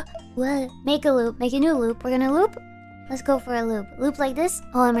 What? Make a loop. Make a new loop. We're gonna loop? Let's go for a loop. Loop like this?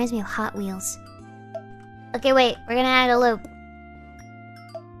 Oh, it reminds me of Hot Wheels. Okay, wait. We're gonna add a loop.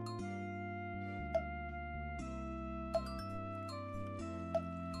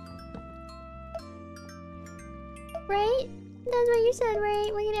 Right? That's what you said, right?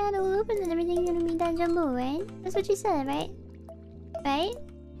 We're gonna add a loop and then everything's gonna be done jumbo, right? That's what you said, right? Right?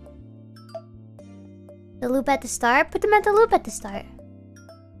 The loop at the start? Put them at the loop at the start.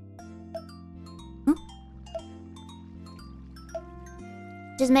 Hmm?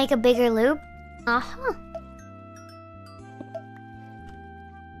 Just make a bigger loop? Uh-huh.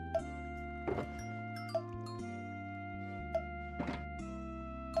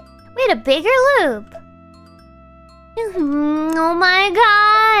 Wait, a bigger loop? Oh my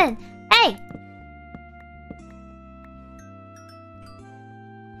god! Hey!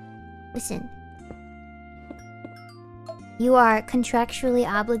 Listen. You are contractually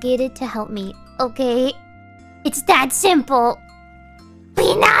obligated to help me, okay? It's that simple!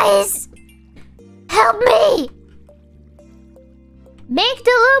 Be nice! Help me! Make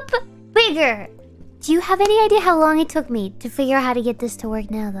the loop bigger! Do you have any idea how long it took me to figure out how to get this to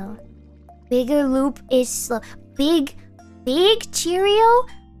work now, though? Bigger loop is slow. Big Cheerio?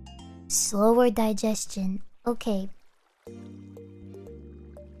 Slower digestion. Okay.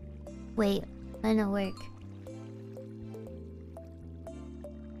 Wait, I know work.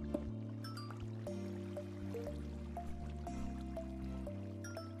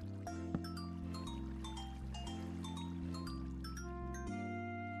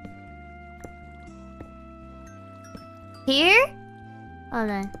 Here? Hold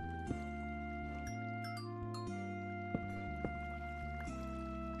on.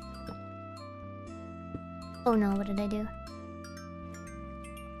 Oh no, what did I do?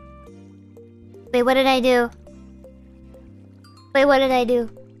 Wait, what did I do? Wait, what did I do?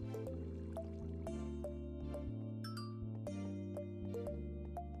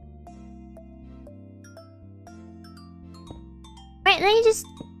 Right, let me just...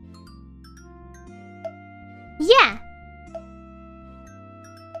 Yeah!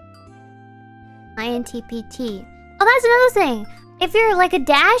 INTPT. Oh, that's another thing! If you're like a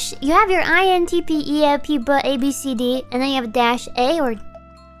dash, you have your INTPEFP but ABCD, and then you have a dash A or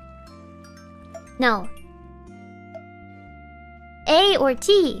no. A or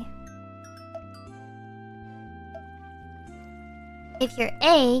T. If you're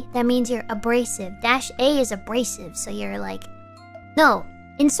A, that means you're abrasive. Dash A is abrasive, so you're like... No,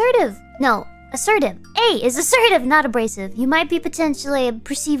 insertive. No, assertive. A is assertive, not abrasive. You might be potentially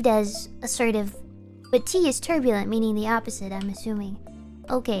perceived as assertive, but T is turbulent, meaning the opposite, I'm assuming.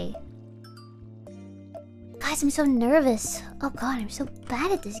 Okay. Guys, I'm so nervous. Oh god, I'm so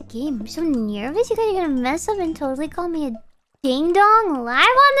bad at this game. I'm so nervous. You guys are gonna mess up and totally call me a ding-dong live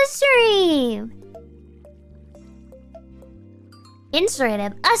on the stream.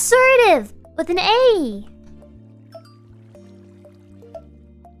 Insertive. Assertive! With an A!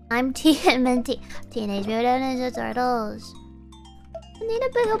 I'm TMNT. Teenage Mutant Ninja Turtles. I need a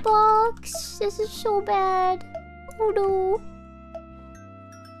bigger box. This is so bad. Oh no.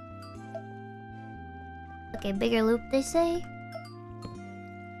 Okay, bigger loop they say.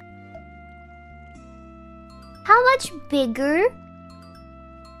 How much bigger?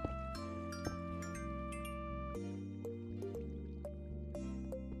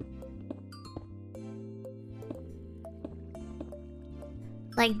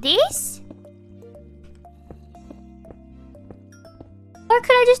 Like this? Or could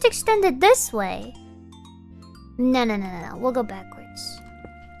I just extend it this way? No. We'll go backwards.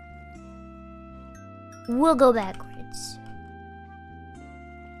 We'll go backwards.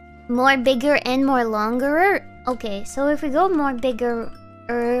 More bigger and more longer? Okay, so if we go more bigger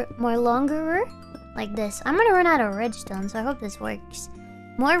more longer like this. I'm gonna run out of redstone, so I hope this works.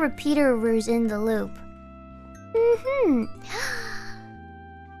 More repeaters in the loop.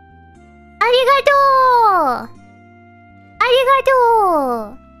 Arigato!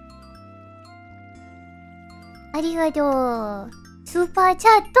 Arigato! Arigato! Super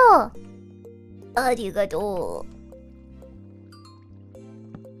chat! Arigato!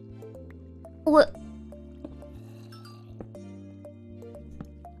 What?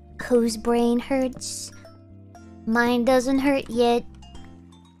 Whose brain hurts? Mine doesn't hurt yet.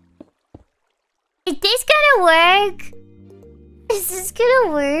 Is this gonna work? Is this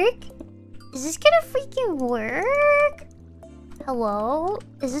gonna work? Is this gonna freaking work? Hello?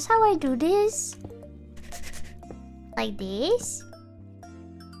 Is this how I do this? Like this?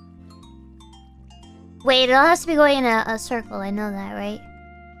 Wait, it all has to be going in a circle. I know that, right?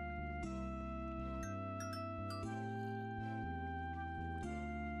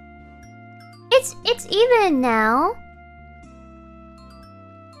 It's even now.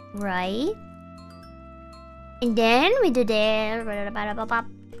 Right? And then we do that.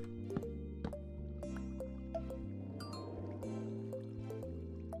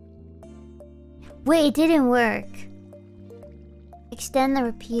 Wait, it didn't work. Extend the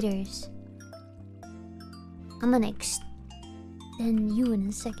repeaters. I'm gonna extend you in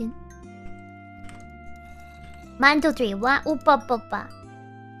a second. 1, 2, 3. 1, opa.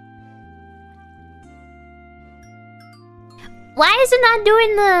 Why is it not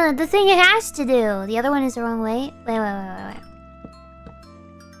doing the thing it has to do? The other one is the wrong way. Wait.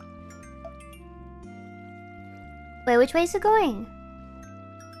 Wait, which way is it going?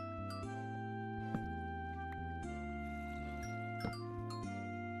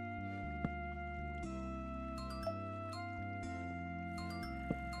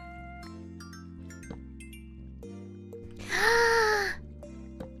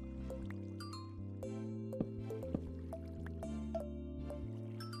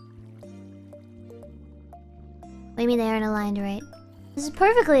 What do you mean they aren't aligned right? This is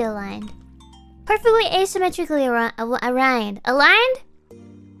perfectly aligned. Perfectly asymmetrically aligned. Aligned?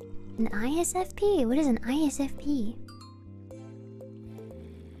 An ISFP? What is an ISFP?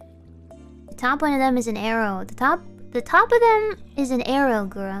 The top one of them is an arrow. The top of them is an arrow,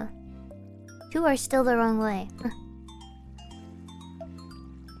 Gura. 2 are still the wrong way.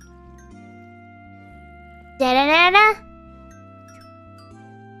 Da-da-da-da!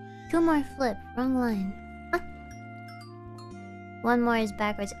 2 more flip. Wrong line. 1 more is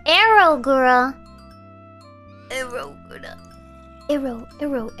backwards. Arrow, Gura! Arrow, Gura.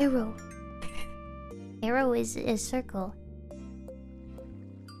 Arrow. Arrow is a circle.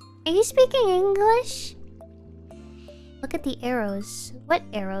 Are you speaking English? Look at the arrows. What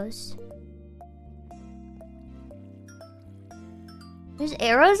arrows? There's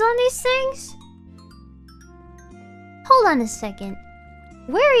arrows on these things? Hold on a second.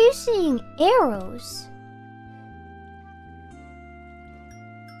 Where are you seeing arrows?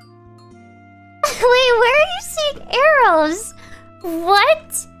 Wait, where are you seeing arrows? What?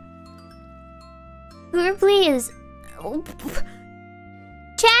 Gura, please.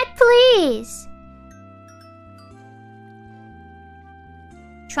 Chat, please.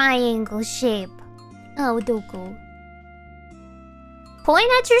 Triangle shape. Oh, Doku.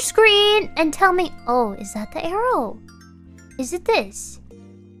 Point at your screen and tell me. Oh, is that the arrow? Is it this?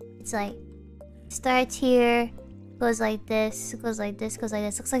 It's like starts here, goes like this, goes like this, goes like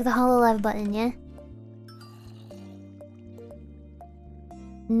this. Looks like the hololive button, yeah?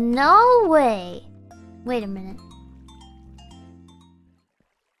 No way. Wait a minute.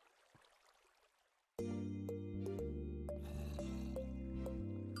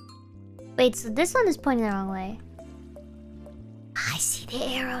 Wait, so this one is pointing the wrong way. I see the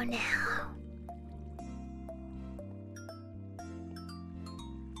arrow now.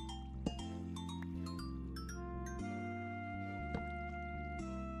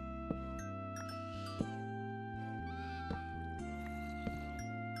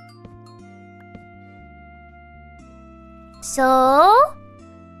 So?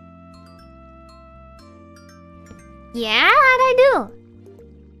 Yeah, how'd I do?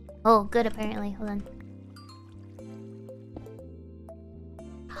 Oh, good apparently. Hold on.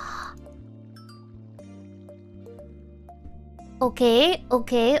 Okay,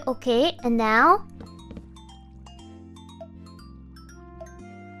 okay, okay. And now?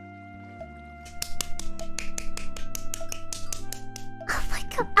 Oh my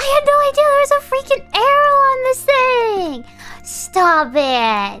god. I had no idea there was a freaking arrow on this thing! Stop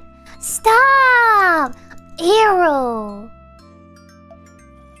it! Stop! Arrow!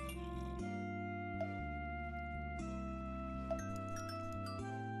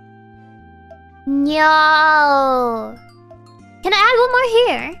 No! Can I add one more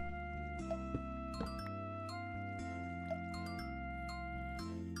here?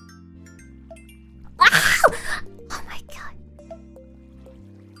 Ow! Oh my god.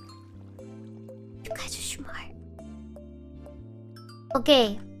 You guys are smart.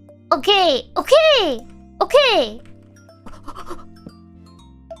 Okay. Okay. Okay. Okay.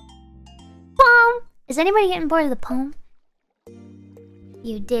 Poem. Is anybody getting bored of the poem?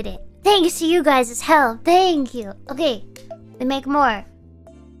 You did it. Thanks to you guys' help. Thank you. Okay. We make more.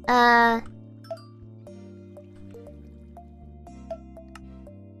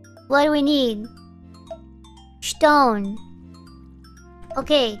 What do we need? Stone.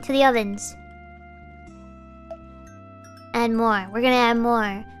 Okay, to the ovens. Add more. We're gonna add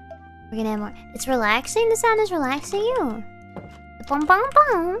more. We're gonna add more. It's relaxing? The sound is relaxing you. Boom, boom,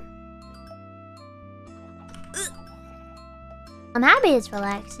 boom. I'm happy it's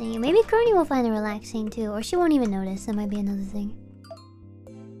relaxing. Maybe Crony will find it relaxing too. Or she won't even notice. That might be another thing.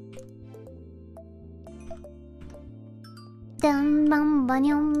 Dum bum bum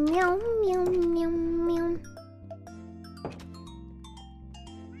yum yum yum yum yum.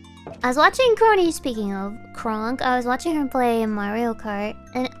 I was watching Crony, speaking of Kronk, I was watching her play Mario Kart,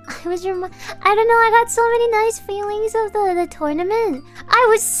 and I was I don't know, I got so many nice feelings of the tournament. I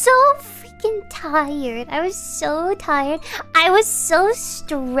was so freaking tired. I was so tired. I was so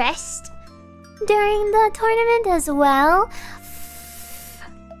stressed during the tournament as well.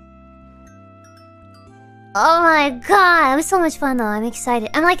 Oh my god, it was so much fun though. I'm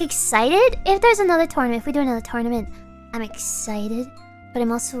excited. I'm like excited if there's another tournament. If we do another tournament, I'm excited, but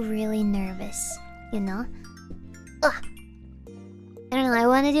I'm also really nervous, you know? Ugh. I don't know, I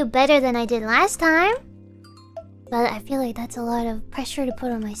want to do better than I did last time. But I feel like that's a lot of pressure to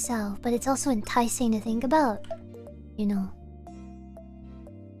put on myself. But it's also enticing to think about. You know.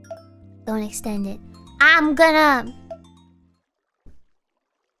 Don't extend it. I'm gonna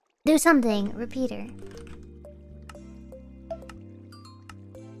do something. Repeater.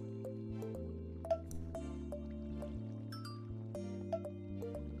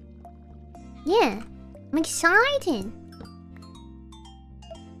 Yeah. I'm excited.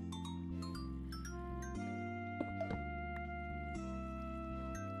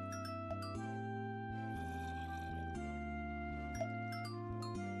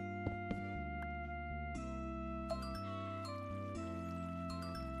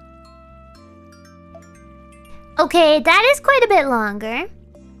 Okay, that is quite a bit longer.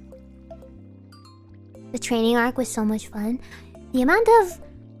 The training arc was so much fun. The amount of...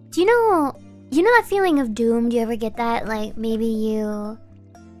 Do you know that feeling of doom? Do you ever get that? Like, maybe you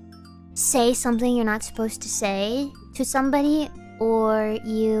say something you're not supposed to say to somebody, or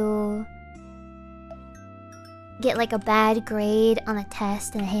you get like a bad grade on a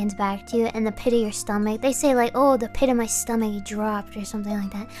test and it hands back to you, and the pit of your stomach, they say like, oh, the pit of my stomach dropped or something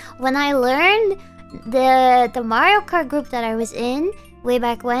like that. When I learned the Mario Kart group that I was in way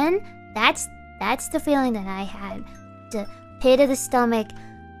back when, that's the feeling that I had. The pit of the stomach.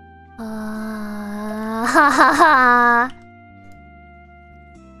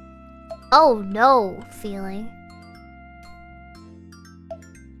 oh no feeling.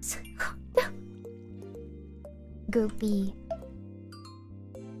 Goopy.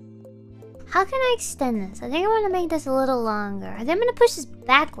 How can I extend this? I think I want to make this a little longer. I think I'm gonna push this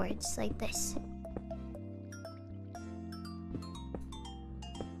backwards like this.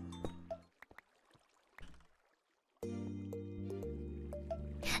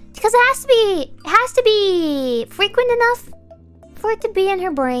 Because it has to be frequent enough for it to be in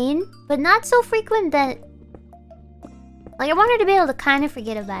her brain, but not so frequent that, like, I want her to be able to kind of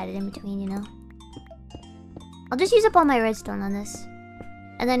forget about it in between, you know? I'll just use up all my redstone on this,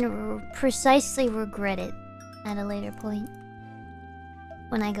 and then precisely regret it at a later point.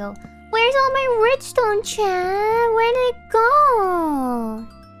 When I go, where's all my redstone, chat? Where'd it go?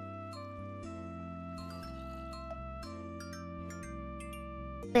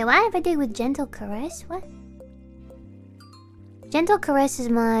 Wait, what if I dig with gentle caress? What? Gentle caress is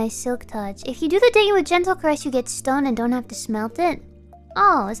my silk touch. If you do the digging with gentle caress, you get stone and don't have to smelt it.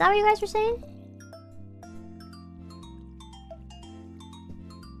 Oh, is that what you guys were saying?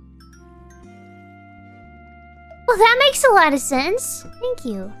 Well, that makes a lot of sense. Thank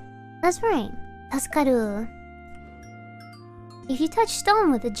you. That's right. Tasukaru. If you touch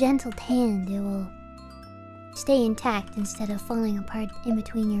stone with a gentle hand, it will stay intact instead of falling apart in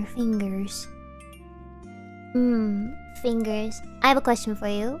between your fingers. Fingers. I have a question for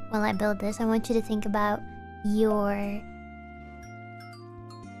you while I build this. I want you to think about your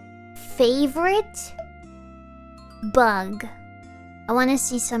favorite bug. I want to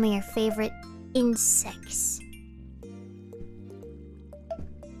see some of your favorite insects.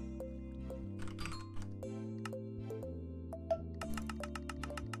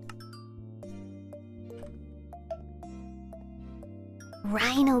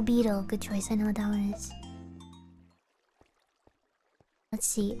 Rhino beetle. Good choice. I know what that one is. Let's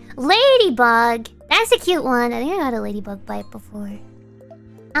see. Ladybug! That's a cute one. I think I got a ladybug bite before.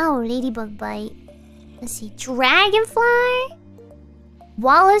 Oh, ladybug bite. Let's see. Dragonfly?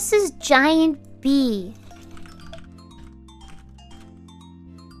 Wallace's giant bee.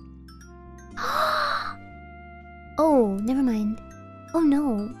 Oh, never mind. Oh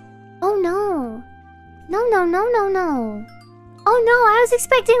no. Oh no. No, no, no, no, no. Oh no, I was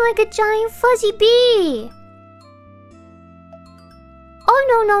expecting like a giant fuzzy bee. Oh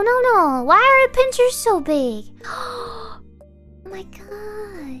no, no, no, no. Why are the pinchers so big? Oh my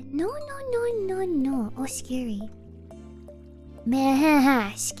god. No, no, no, no, no. Oh, scary.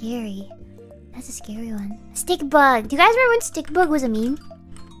 Man, scary. That's a scary one. Stick bug. Do you guys remember when stick bug was a meme?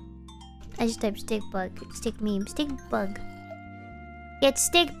 I just typed stick bug. Stick meme. Stick bug. Get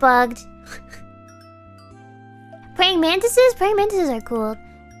stick bugged. Praying mantises? Praying mantises are cool.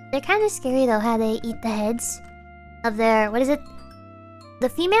 They're kind of scary though, how they eat the heads of their... What is it? The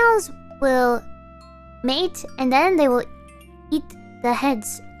females will mate and then they will eat the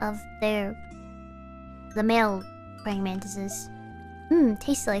heads of the male praying mantises.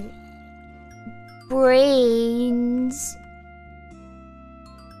 Tastes like brains.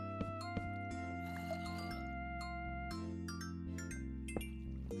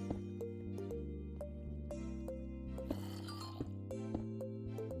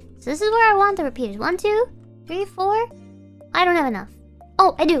 So this is where I want the repeaters. 1, 2, 3, 4. I don't have enough.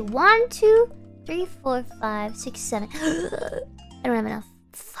 Oh, I do. 1, 2, 3, 4, 5, 6, 7. I don't have enough.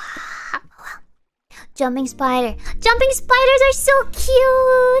 Jumping spider. Jumping spiders are so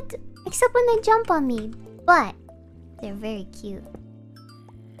cute! Except when they jump on me. But they're very cute.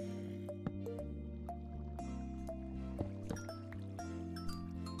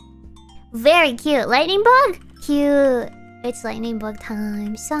 Very cute. Lightning bug? Cute. It's lightning bug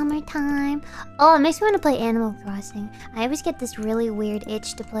time. Summertime. Oh, it makes me want to play Animal Crossing. I always get this really weird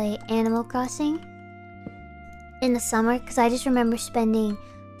itch to play Animal Crossing in the summer because I just remember spending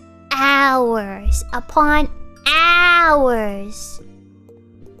hours upon hours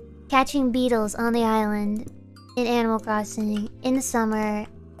catching beetles on the island in Animal Crossing in the summer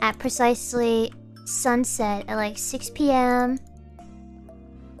at precisely sunset at like 6 p.m.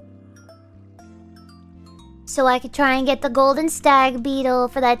 so I could try and get the golden stag beetle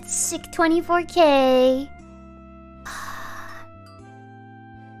for that sick 24k.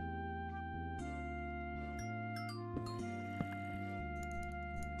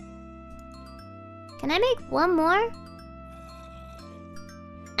 Can I make one more?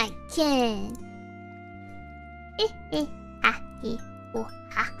 I can.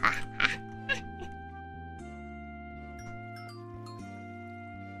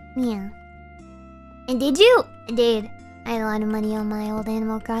 Yeah. And did you? I did. I had a lot of money on my old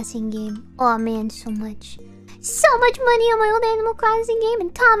Animal Crossing game. Oh man, so much. So much money on my old Animal Crossing game.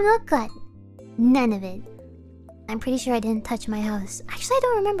 And Tom Nook got None of it. I'm pretty sure I didn't touch my house. Actually, I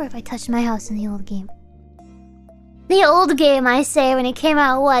don't remember if I touched my house in the old game. The old game, I say, when it came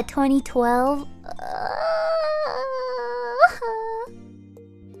out, what, 2012?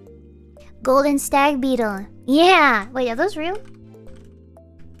 Golden stag beetle. Yeah! Wait, are those real?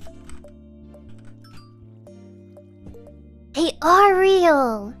 They are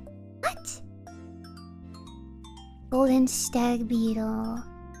real! What? Golden stag beetle.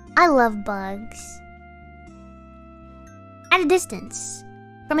 I love bugs. At a distance.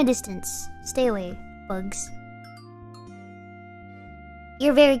 From a distance. Stay away, bugs.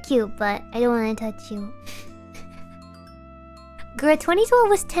 You're very cute, but I don't want to touch you. Gura, 2012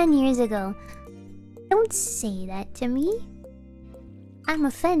 was 10 years ago. Don't say that to me. I'm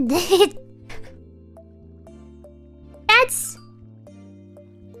offended. That's...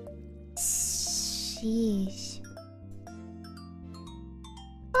 Sheesh.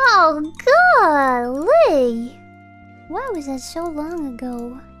 Oh, golly! Why was that so long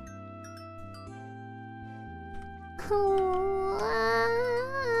ago? Oh,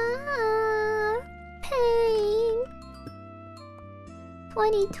 pain.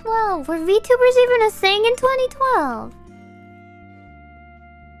 2012. Were VTubers even a thing in 2012?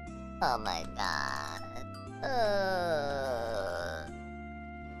 Oh my god.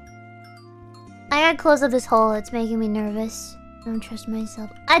 I gotta close up this hole. It's making me nervous. I don't trust myself.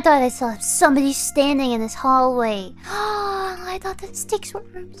 I thought I saw somebody standing in this hallway. I thought the sticks were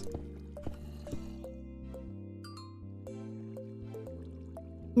rooms.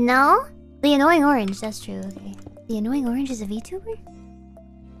 No? The annoying orange, that's true, okay. The annoying orange is a VTuber?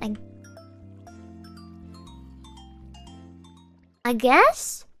 I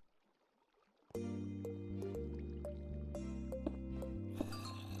guess?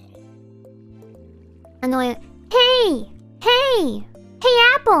 Annoying. Hey! Hey! Hey,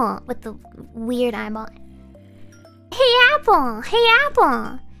 Apple! With the weird eyeball. Hey, Apple! Hey,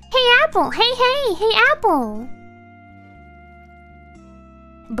 Apple! Hey, Apple! Hey, hey! Hey, Apple!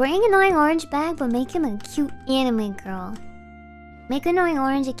 Bring annoying orange back, but make him a cute anime girl. Make annoying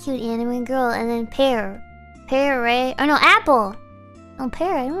orange a cute anime girl, and then pear. Pear, right? Oh no, apple! Oh,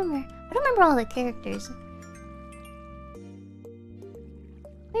 pear, I don't remember all the characters.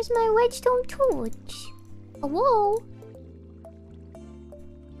 Where's my redstone torch? Hello?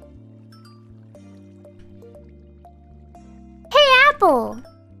 Hey, Apple!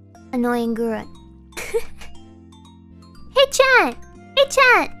 Annoying Gura. Hey, chat! Hey,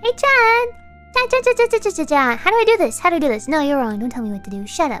 chat! Hey, chat! Chat! How do I do this? How do I do this? No, you're wrong. Don't tell me what to do.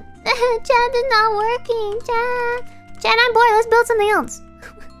 Shut up. Chat is not working. Chat, I'm bored. Let's build something else.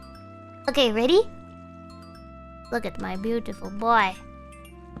 Okay, ready? Look at my beautiful boy.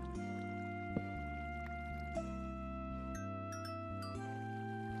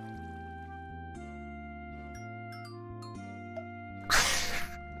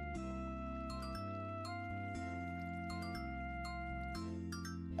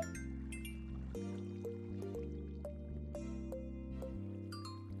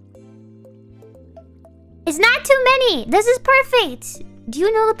 It's not too many! This is perfect! Do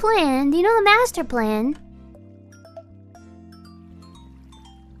you know the plan? Do you know the master plan?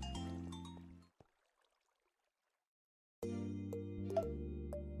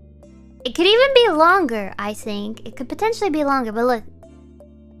 It could even be longer, I think. It could potentially be longer, but look.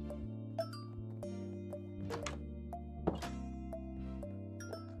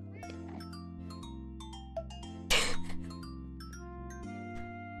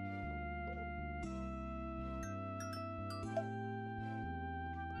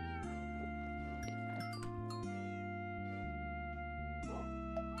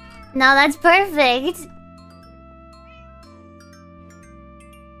 Now that's perfect.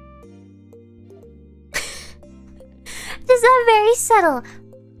 This is very subtle.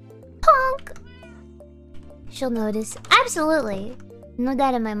 Punk. She'll notice. Absolutely. No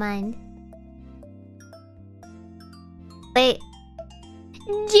doubt in my mind. Wait.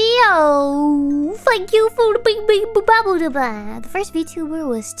 Geo! Thank you for the big bubble. The first VTuber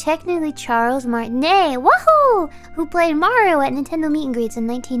was technically Charles Martinet, woohoo! Who played Mario at Nintendo meet and greets in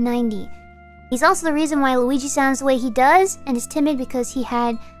 1990. He's also the reason why Luigi sounds the way he does and is timid, because he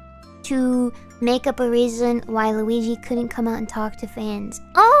had to make up a reason why Luigi couldn't come out and talk to fans.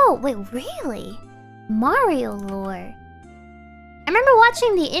 Oh, wait, really? Mario lore. I remember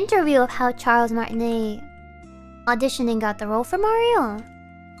watching the interview of how Charles Martinet auditioned and got the role for Mario.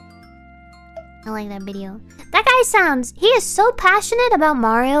 I like that video. That guy sounds... He is so passionate about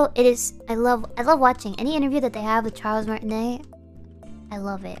Mario. It is... I love watching any interview that they have with Charles Martinet. I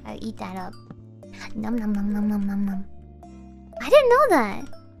love it. I eat that up. Nom nom nom nom nom nom nom. I didn't know that.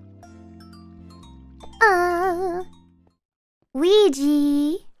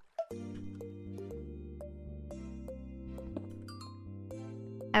 Ouija.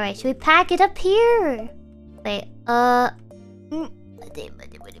 Alright, should we pack it up here? Wait, Ah,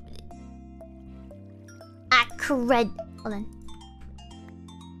 crud. Hold on.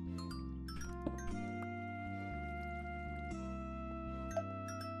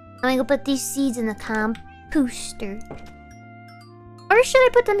 I'm gonna go put these seeds in the composter. Or should I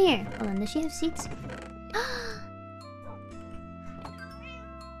put them here? Hold on, does she have seeds?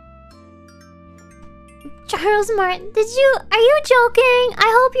 Charles Martin, are you joking? I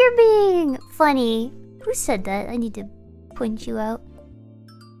hope you're being funny. Who said that? I need to point you out.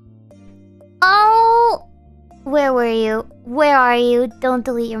 Oh! Where were you? Where are you? Don't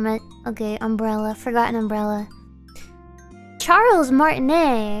delete your okay, umbrella. Forgotten umbrella. Charles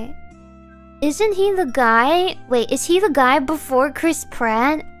Martinet. Isn't he the guy? Wait, is he the guy before Chris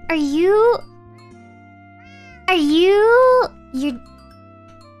Pratt? Are you... You're...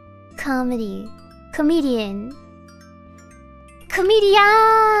 Comedian.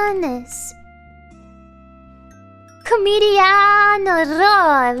 Comedianes.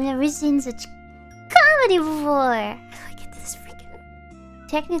 I've never seen such comedy before. How do I get this freaking...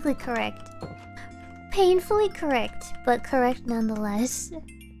 Technically correct. Painfully correct, but correct nonetheless.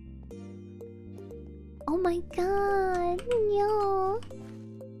 Oh my god, yo.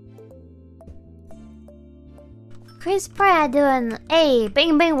 Chris Pratt doing, hey,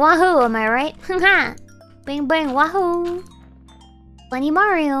 bang bang wahoo, am I right? Haha. Bang bang wahoo. Funny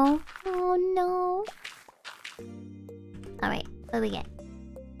Mario. Oh no. Alright, what do we get?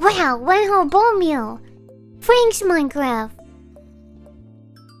 Wow, one whole bone meal. Thanks, Minecraft.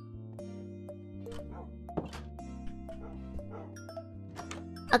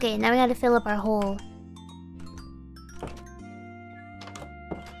 Okay, now we gotta fill up our hole.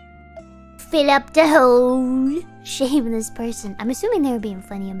 Fill up the hole. Shame this person. I'm assuming they were being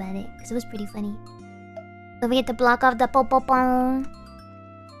funny about it, because it was pretty funny. Don't forget to block off the po-po-pong.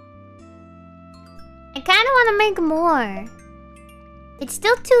 I kind of want to make more. It's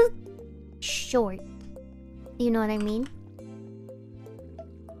still too short. You know what I mean?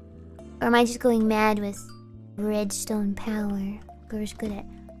 Or am I just going mad with redstone power? Gura's good at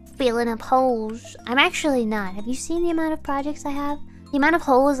filling up holes. I'm actually not. Have you seen the amount of projects I have? The amount of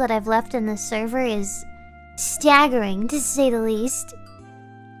holes that I've left in this server is staggering, to say the least.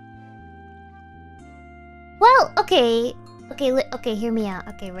 Well, okay. Okay, hear me out.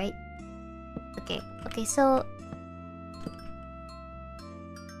 Okay, right? Okay, so...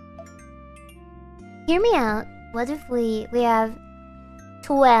 Hear me out. What if we have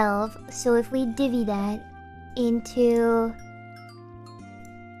 12, so if we divvy that into...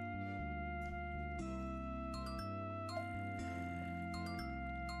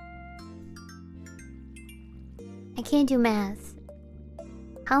 I can't do math.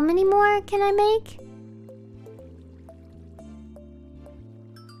 How many more can I make?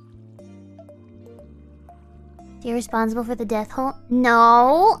 You're responsible for the death hole?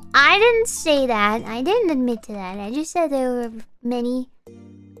 No, I didn't say that. I didn't admit to that. I just said there were many...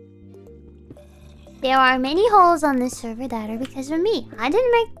 There are many holes on this server that are because of me. I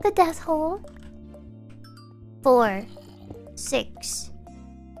didn't make the death hole. 4, 6,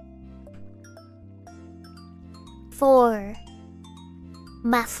 4.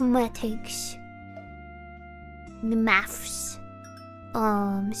 Mathematics. The maths. Oh,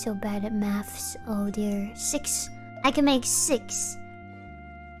 I'm so bad at maths. Oh dear. 6. I can make 6.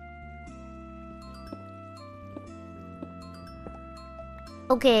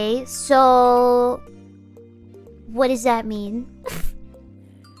 Okay, so... What does that mean?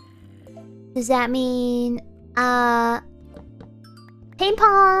 Does that mean... Ping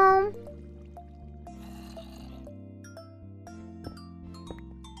pong!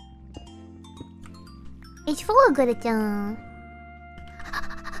 It's full of good at them.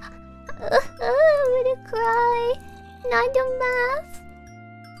 I'm gonna cry. Not the math.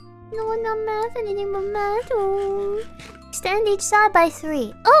 No, not math. Anything but math. Oh. Stand each side by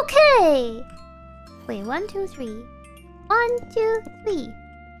 3. Okay. Wait, 1, 2, 3. 1, 2, 3.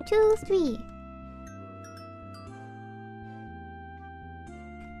 2, 3.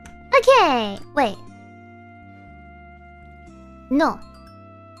 Okay. Wait. No.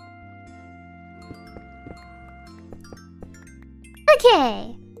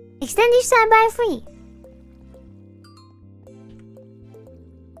 Okay. Extend each side by 3.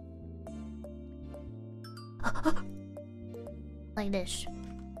 Like this.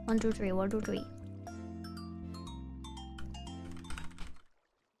 1, 2, 3. 1, 2, 3.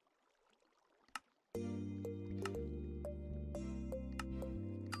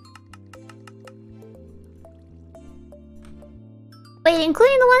 Wait,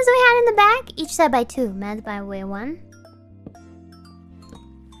 including the ones that we had in the back? Each side by 2, manned by way 1.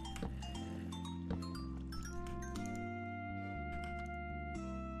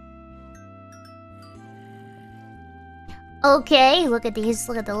 Okay, look at these.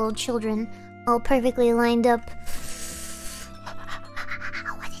 Look at the little children. All perfectly lined up.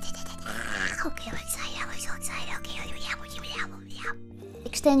 Okay, I'm excited. I'm so excited. Okay,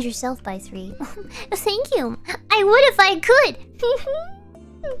 extend yourself by 3. Thank you. I would if I could.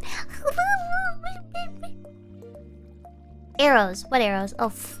 Arrows. What arrows?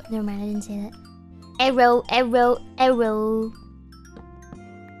 Oh, never mind. I didn't say that. Arrow, arrow, arrow.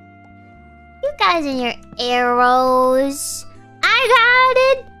 You guys and your arrows. I got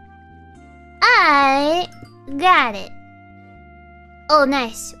it. I got it. Oh,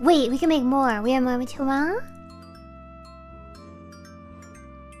 nice. Wait, we can make more. We have more material.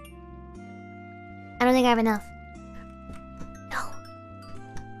 I don't think I have enough. No.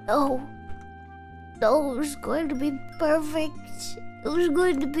 No. No, it was going to be perfect. It was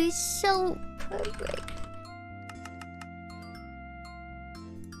going to be so perfect.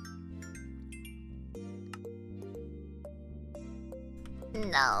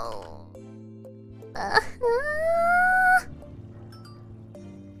 No.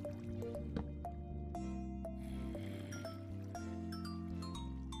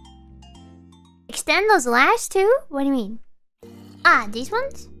 Extend those last 2? What do you mean? Ah, these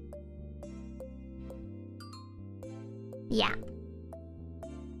ones? Yeah.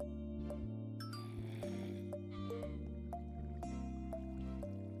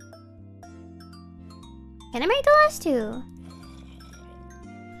 Can I make the last 2?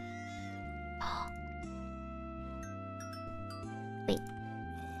 Wait.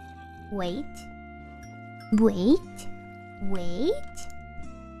 Wait. Wait. Wait.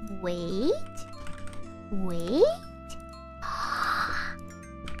 Wait. Wait.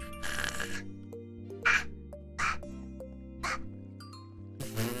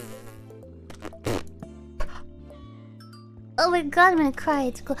 Oh my god, I'm gonna cry.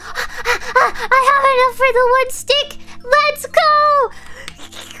 It's cool. I have enough for the 1 stick! Let's go!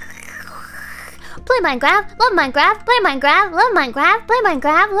 Play Minecraft, love Minecraft, play Minecraft, love Minecraft, play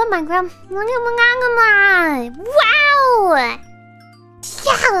Minecraft, love Minecraft. Wow!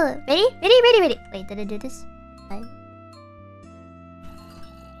 Yeah! Ready? Ready, ready, ready. Wait, did I do this?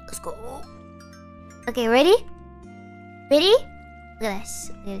 Let's go. Okay, ready? Ready? Look at this.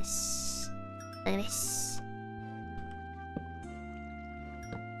 Look at this. Look at this.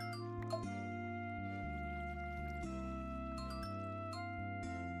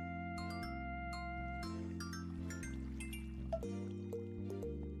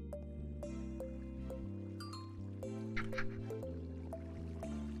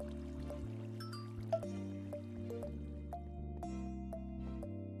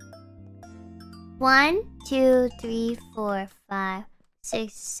 One, 2, 3, 4, 5,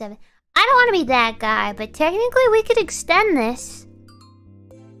 6, 7. I don't want to be that guy, but technically we could extend this.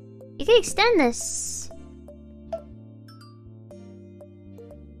 You could extend this.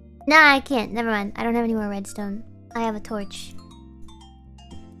 Nah, I can't. Never mind. I don't have any more redstone. I have a torch.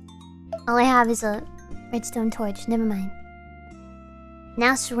 All I have is a redstone torch. Never mind.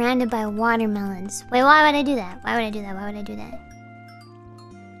 Now surrounded by watermelons. Wait, why would I do that? Why would I do that? Why would I do that?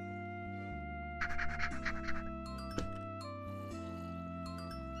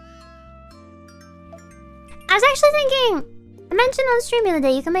 I was actually thinking, I mentioned on stream the other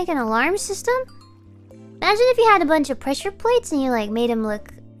day, you can make an alarm system. Imagine if you had a bunch of pressure plates and you like made them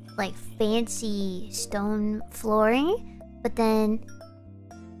look like fancy stone flooring. But then,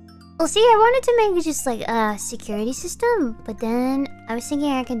 well, see, I wanted to make just like a security system. But then I was thinking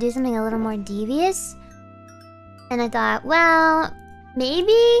I could do something a little more devious. And I thought, well,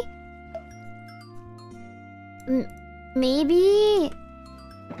 maybe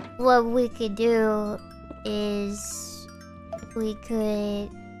what we could do is we could...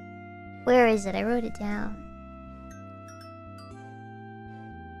 Where is it? I wrote it down.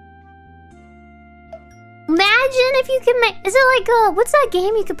 Imagine if you can make... Is it like what's that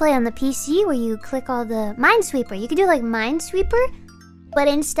game you could play on the PC where you click all the... Minesweeper. You could do like Minesweeper, but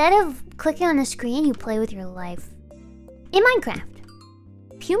instead of clicking on the screen, you play with your life. In Minecraft.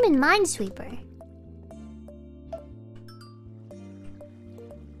 Human Minesweeper.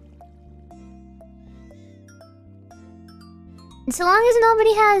 And so long as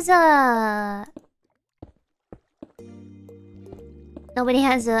nobody has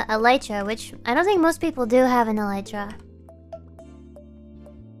a elytra, which I don't think most people do have an elytra.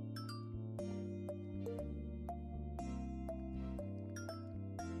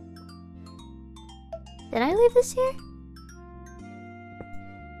 Did I leave this here?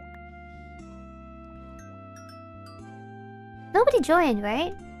 Nobody joined,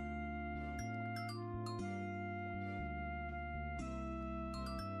 right?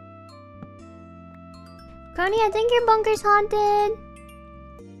 Crony, I think your bunker's haunted.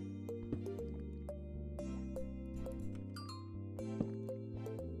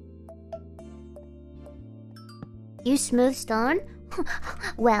 You smooth stone?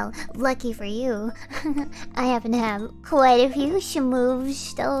 Well, lucky for you. I happen to have quite a few smooth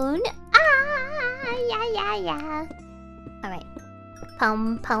stone. Ah, yeah. Alright.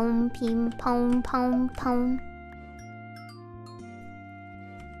 Pom pom pim pom pom pom.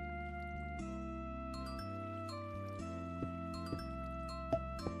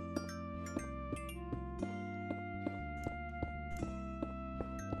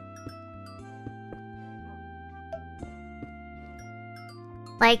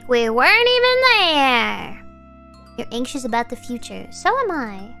 Like we weren't even there! You're anxious about the future. So am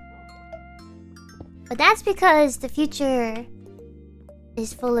I. But that's because the future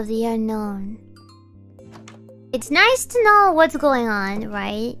is full of the unknown. It's nice to know what's going on,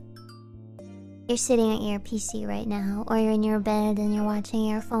 right? You're sitting at your PC right now, or you're in your bed and you're watching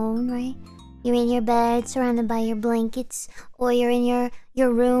your phone, right? You're in your bed surrounded by your blankets, or you're in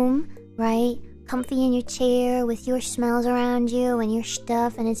your room, right? Comfy in your chair with your smells around you and your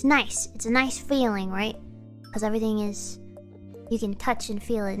stuff, and it's nice. It's a nice feeling, right? Because everything is... you can touch and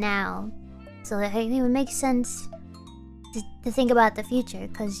feel it now. So it would make sense to think about the future,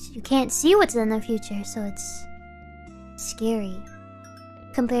 because you can't see what's in the future, so it's scary.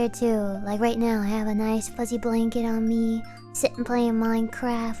 Compared to, like right now, I have a nice fuzzy blanket on me, sitting playing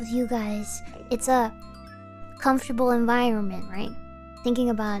Minecraft with you guys. It's a comfortable environment, right? Thinking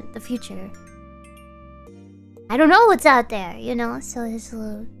about the future. I don't know what's out there, you know, so it's a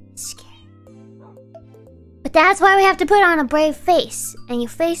little scary. But that's why we have to put on a brave face, and you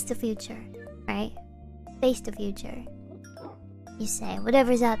face the future, right? Face the future. You say,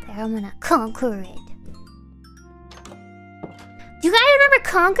 whatever's out there, I'm gonna conquer it. Do you guys remember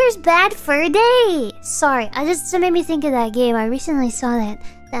Conker's Bad Fur Day? Sorry, it made me think of that game. I recently saw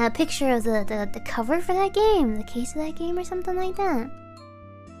that picture of the cover for that game, the case of that game or something like that.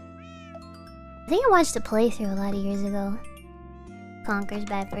 I think I watched a playthrough a lot of years ago. Conker's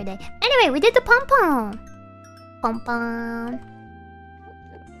Bad Fur Day. Anyway, we did the pom-pom. Pom-pom.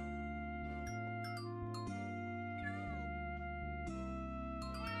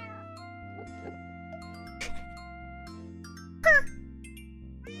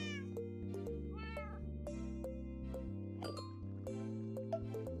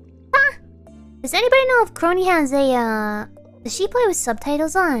 Does anybody know if Crony has a, does she play with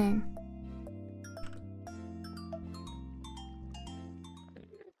subtitles on?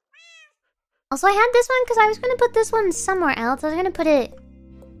 Also, I had this one because I was gonna put this one somewhere else. I was gonna put it...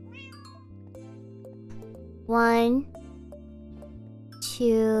 1,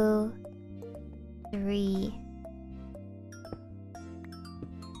 2, 3.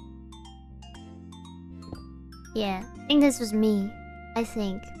 Yeah, I think this was me. I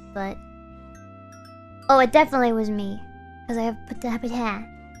think, but... oh, it definitely was me. Because I have put the habitat.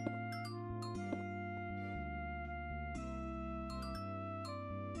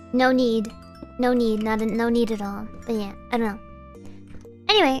 No need. No need. No need at all. But yeah, I don't know.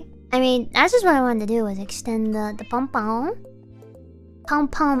 Anyway, I mean, that's just what I wanted to do, was extend the pom-pom.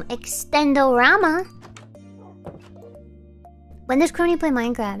 Pom-pom extendorama. When does Crony play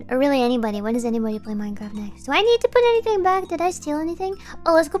Minecraft? Or really anybody? When does anybody play Minecraft next? Do I need to put anything back? Did I steal anything?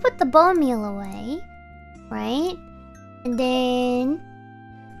 Oh, let's go put the bone meal away. Right? And then...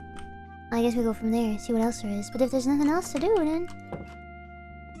 I guess we go from there, see what else there is. But if there's nothing else to do, then...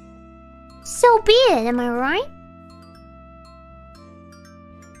 so be it, am I right?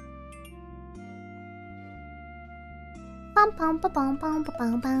 Pom pom pa pom pom pa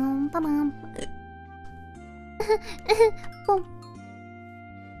pom pom pa pom. Boom.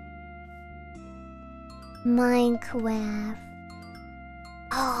 Minecraft.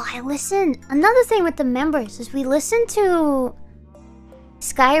 Oh, I listened. Another thing with the members is we listened to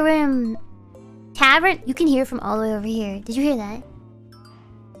Skyrim Tavern. You can hear from all the way over here. Did you hear that?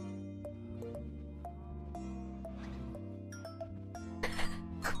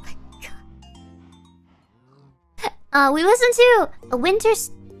 Oh my god. We listened to A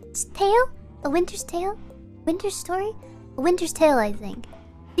Winter's Tale? A Winter's Tale? Winter's Story? A Winter's Tale, I think.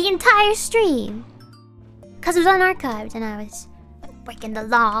 The entire stream. Because it was unarchived and I was breaking the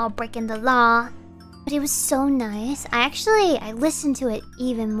law. But it was so nice. I listened to it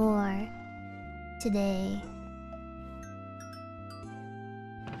even more today.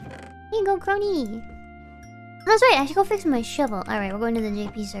 Here you go, Crony. That's right, I should go fix my shovel. Alright, we're going to the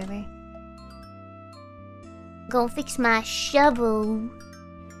JP server. Go fix my shovel.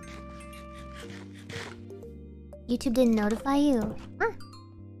 YouTube didn't notify you. Huh.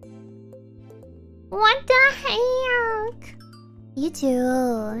 What the heck?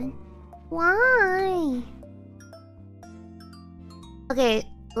 YouTube. Why? Okay,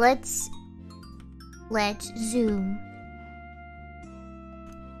 let's zoom.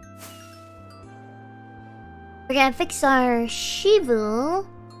 We're gonna fix our shovel.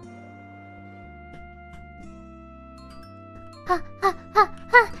 Ha ha ha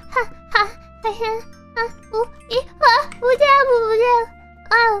ha ha ha ha.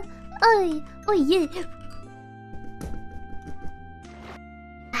 Oh yeah.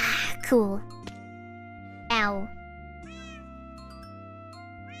 Ah, cool. Ow.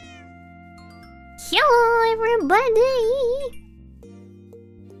 Hello, everybody.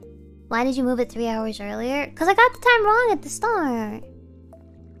 Why did you move it 3 hours earlier? Because I got the time wrong at the start.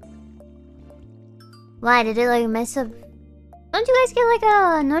 Why did it like mess up? Don't you guys get like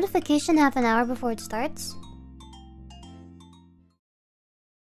a notification half an hour before it starts?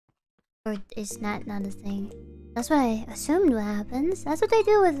 Or is that not a thing? That's what I assumed what happens. That's what they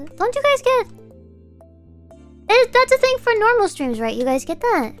do with... Don't you guys get... That's a thing for normal streams, right? You guys get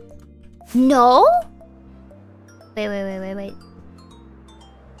that? No? Wait.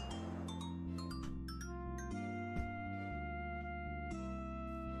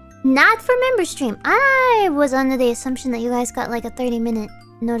 Not for member stream. I was under the assumption that you guys got like a 30-minute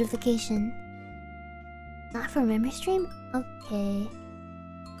notification. Not for member stream? Okay.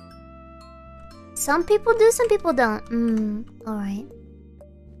 Some people do, some people don't. Alright.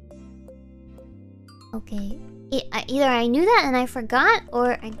 Okay. Either I knew that and I forgot,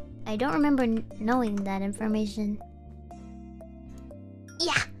 or I don't remember knowing that information.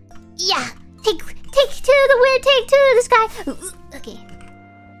 Yeah! Take to the wind, take to the sky! Okay.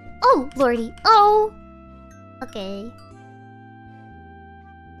 Oh, lordy. Oh! Okay.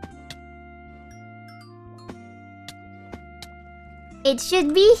 It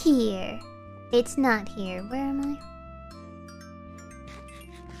should be here. It's not here. Where am I?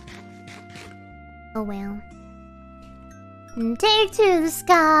 Oh well. Take to the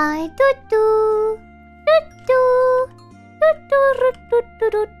sky. Doo doo. Doo doo.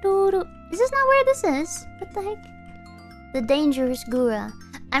 Is this not where this is? What the heck? The dangerous Gura.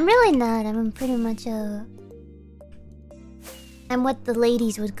 I'm really not. I'm pretty much a... I'm what the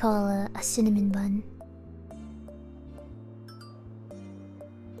ladies would call a cinnamon bun.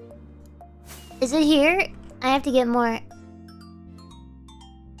 Is it here? I have to get more...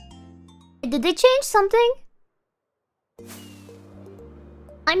 Did they change something?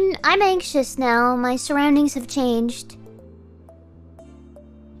 I'm anxious now. My surroundings have changed.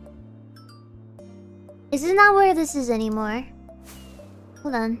 Is this not where this is anymore?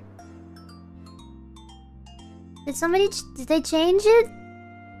 Hold on. Did they change it?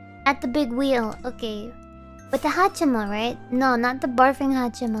 At the big wheel. Okay. With the Hachima, right? No, not the barfing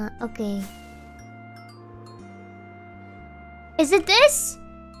Hachima. Okay. Is it this?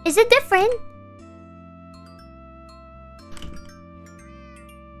 Is it different?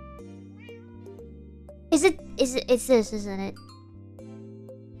 It's this, isn't it?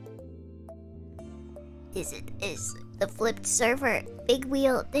 Is the flipped server big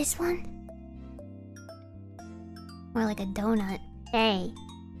wheel this one? More like a donut. Hey.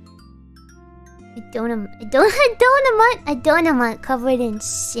 A donut covered in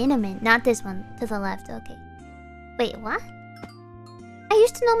cinnamon. Not this one, to the left, okay. Wait, what? I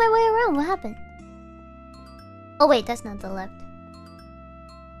used to know my way around, what happened? Oh wait, that's not the left.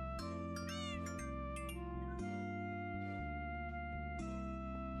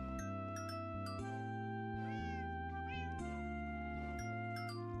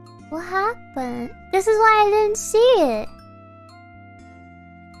 What happened? This is why I didn't see it.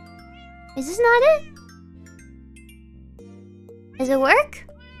 Is this not it? Does it work?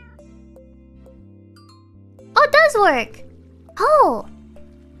 Oh, it does work! Oh!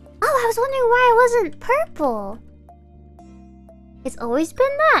 Oh, I was wondering why it wasn't purple. It's always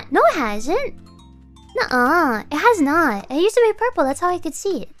been that. No, it hasn't. Nuh-uh. It has not. It used to be purple. That's how I could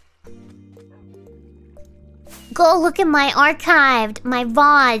see it. Go look at my archived, my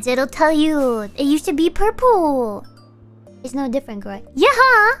VODs. It'll tell you. It used to be purple. It's no different, Gura.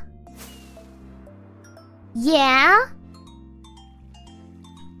 Yeah! Yeah?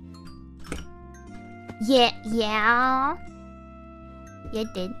 Yeah. Yeah,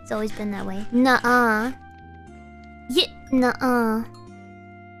 it did. It's always been that way. Nuh-uh. Yeah, nuh-uh.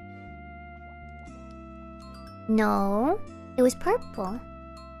 No. It was purple.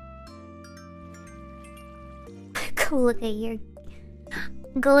 Go look at your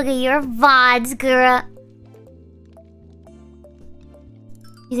VODs, Gura.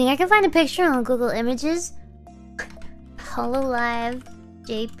 You think I can find a picture on Google Images? Hololive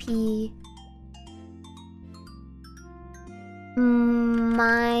JP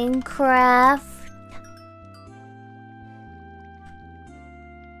Minecraft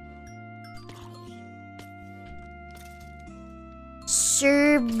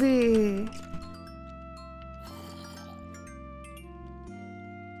server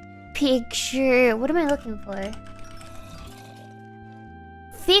picture. What am I looking for?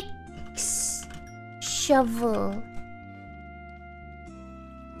 Fix shovel.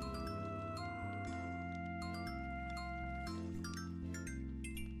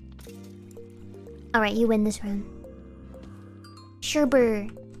 Alright, you win this round. Sherbert.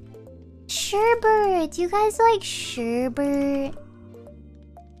 Sherbert! Do you guys like sherbert?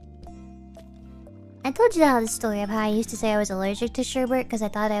 I told you how the story of how I used to say I was allergic to sherbet because I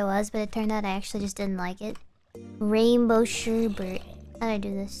thought I was, but it turned out I actually just didn't like it. Rainbow sherbet. How do I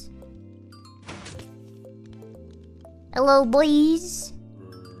do this? Hello, boys!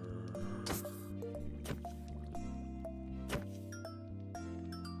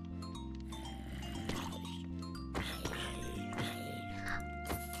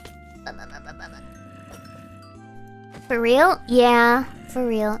 For real? Yeah, for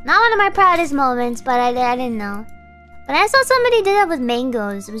real. Not one of my proudest moments, but I didn't know. But I saw somebody did that with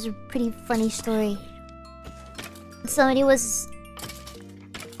mangoes. It was a pretty funny story. Somebody was...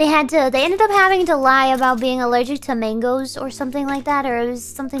 They ended up having to lie about being allergic to mangoes or something like that. Or it was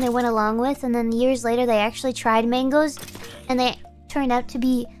something they went along with. And then years later, they actually tried mangoes. And they turned out to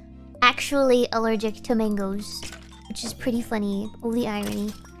be actually allergic to mangoes. Which is pretty funny. Oh, the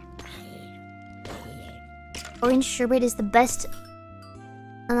irony. Orange sherbet is the best...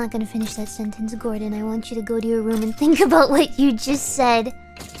 I'm not gonna finish that sentence, Gordon. I want you to go to your room and think about what you just said.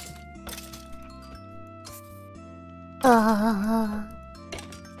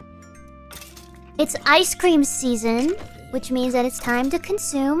 It's ice cream season, which means that it's time to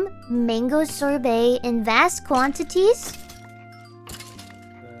consume mango sorbet in vast quantities.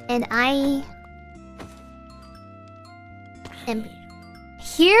 And I am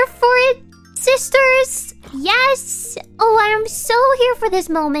here for it, sisters! Yes! Oh, I'm so here for this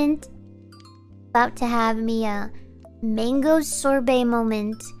moment. About to have me a mango sorbet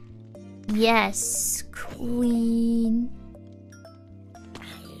moment. Yes, queen.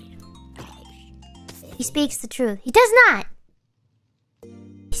 He speaks the truth. He does not!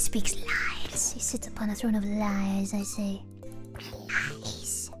 He speaks lies. He sits upon a throne of lies, I say.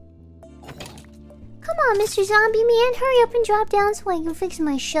 Lies. Come on, Mr. Zombie Man. Hurry up and drop down so I can fix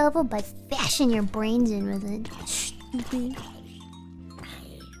my shovel by bashing your brains in with it. Stupid.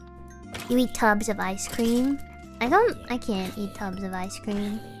 You eat tubs of ice cream? I can't eat tubs of ice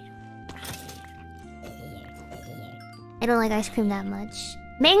cream. I don't like ice cream that much.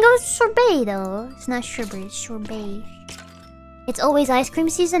 Mango sorbet, though. It's not sherbet, it's sorbet. It's always ice cream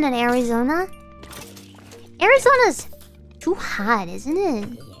season in Arizona. Arizona's too hot, isn't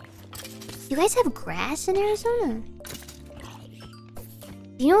it? You guys have grass in Arizona?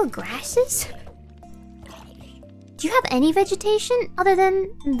 Do you know what grass is? Do you have any vegetation other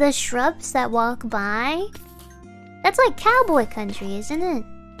than the shrubs that walk by? That's like cowboy country, isn't it?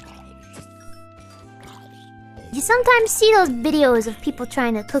 You sometimes see those videos of people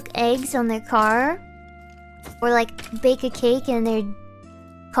trying to cook eggs on their car. Or like bake a cake in their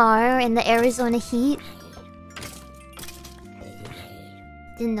car in the Arizona heat.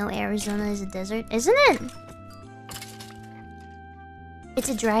 Didn't know Arizona is a desert, isn't it? It's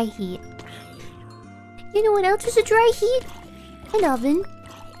a dry heat. You know what else is a dry heat? An oven.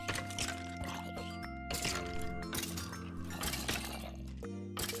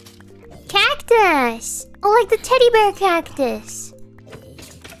 Cactus! Oh, like the teddy bear cactus.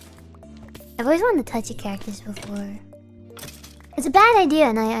 I've always wanted to touch a cactus before. It's a bad idea,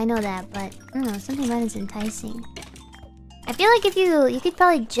 and I know that, but I don't know, something about it's enticing. I feel like if you could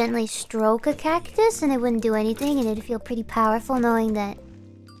probably gently stroke a cactus and it wouldn't do anything, and it'd feel pretty powerful knowing that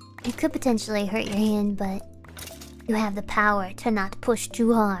you could potentially hurt your hand, but you have the power to not push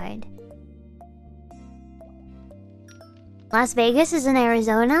too hard. Las Vegas is in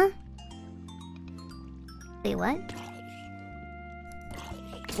Arizona? Wait, what?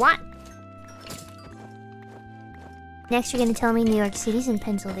 What? Next, you're gonna tell me New York City's in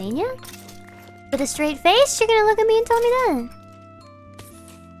Pennsylvania? With a straight face, you're gonna look at me and tell me that?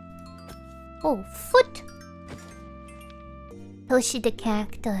 Oh, foot! Push the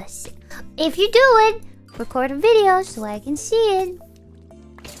cactus. If you do it, record a video so I can see it.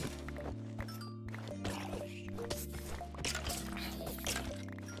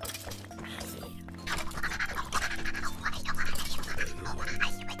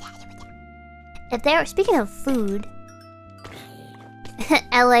 if they're speaking of food,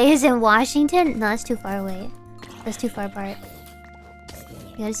 LA is in Washington. No, that's too far away. That's too far apart.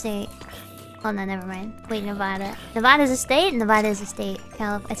 You gotta say. Oh no, never mind. Wait, Nevada. Nevada's a state. Nevada is a state.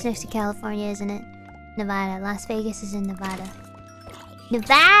 It's next to California, isn't it? Nevada. Las Vegas is in Nevada.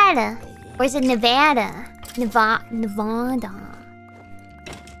 Nevada. Or is it Nevada? Nevada.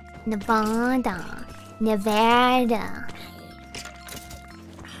 Nevada. Nevada.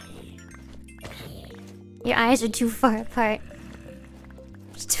 Your eyes are too far apart.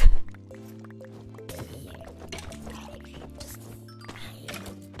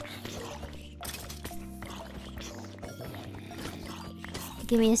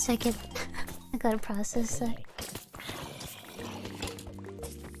 Give me a second. I gotta process that.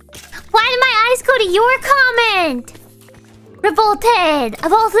 Why did my eyes go to your comment? Revolted!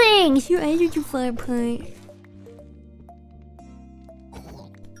 Of all things! Your eyes are too far apart.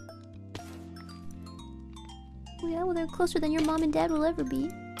 Oh yeah, well they're closer than your mom and dad will ever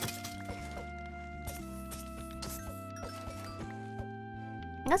be.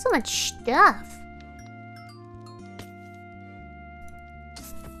 I got so much stuff.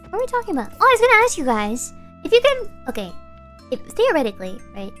 What are we talking about? Oh, I was gonna ask you guys. If you could... Okay. If, theoretically,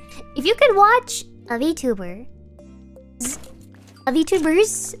 right? If you could watch a VTuber... A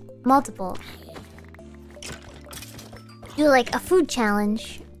VTubers... Multiple... Do like a food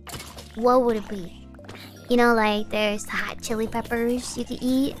challenge... What would it be? You know, like there's hot chili peppers you could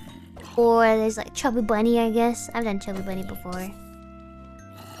eat. Or there's like Chubby Bunny, I guess. I've done Chubby Bunny before.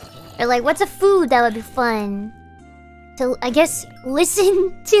 Or like, what's a food that would be fun? To, I guess,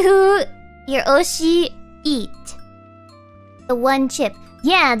 listen to your Oshi eat. The one chip.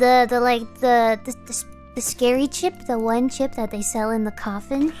 Yeah, the scary chip. The one chip that they sell in the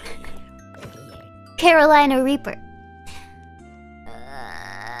coffin. Carolina Reaper.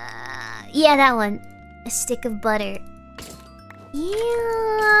 Yeah, that one. A stick of butter.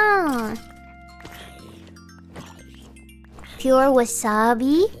 Yeah. Pure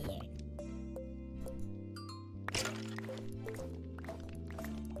wasabi.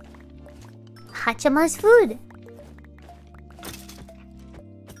 Hachama's food.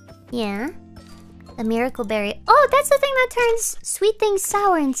 Yeah. The miracle berry. Oh, that's the thing that turns sweet things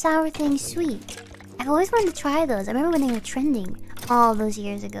sour and sour things sweet. I've always wanted to try those. I remember when they were trending all those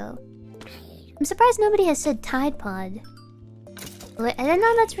years ago. I'm surprised nobody has said Tide Pod. I don't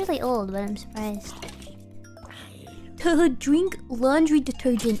know that's really old, but I'm surprised. Drink laundry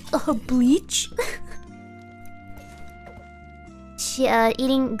detergent. Bleach?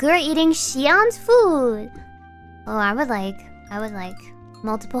 Gura eating Xian's food. Oh, I would like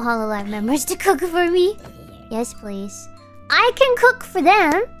multiple hololive members to cook for me. Yes, please. I can cook for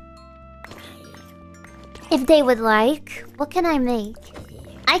them. If they would like. What can I make?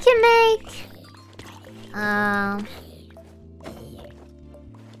 I can make...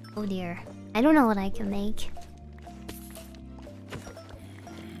 Oh dear. I don't know what I can make.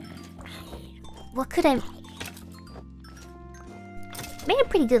 What could I... Made a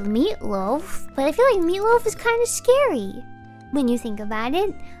pretty good meatloaf, but I feel like meatloaf is kind of scary when you think about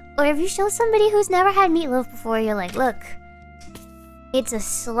it. Or if you show somebody who's never had meatloaf before, you're like, look, it's a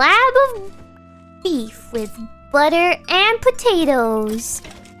slab of beef with butter and potatoes.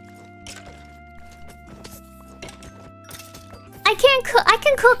 I can't cook. I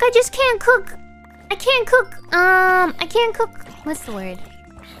can cook. I just can't cook. I can't cook. I can't cook. What's the word?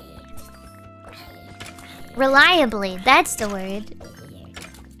 Reliably. That's the word.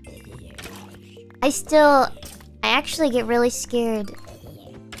 I actually get really scared.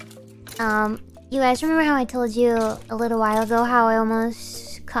 You guys remember how I told you a little while ago how I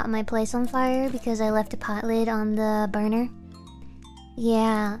almost caught my place on fire because I left a pot lid on the burner?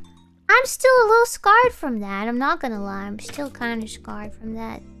 Yeah. I'm still a little scarred from that, I'm not gonna lie. I'm still kind of scarred from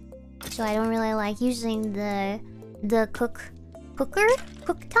that. So I don't really like using the cooktop.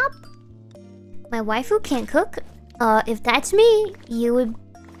 My waifu can't cook. If that's me, you would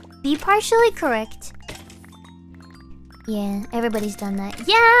be partially correct. Yeah, everybody's done that.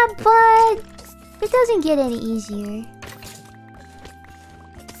 Yeah, but it doesn't get any easier.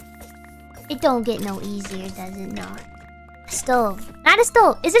 It don't get no easier, does it not? Stove. Not a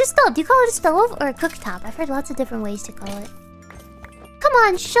stove. Is it a stove? Do you call it a stove or a cooktop? I've heard lots of different ways to call it. Come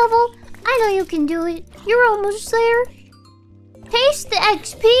on, shovel. I know you can do it. You're almost there. Taste the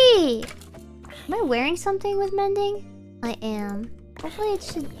XP. Am I wearing something with mending? I am. Hopefully it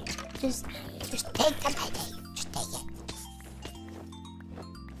should just take the mending. Just take it.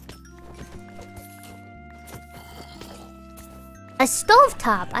 A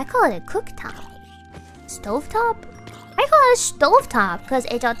stovetop. I call it a cooktop. Stovetop? I call it a stovetop because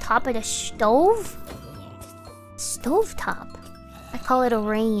it's on top of the stove. Stovetop. I call it a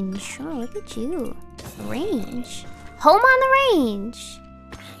range. Oh, look at you. Range. Home on the range.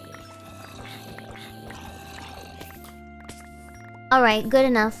 Alright, good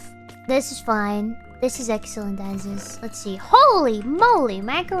enough. This is fine. This is excellent as is. Let's see. Holy moly,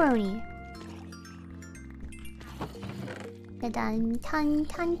 macaroni. Dun dun dun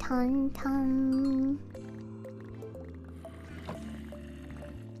dun dun.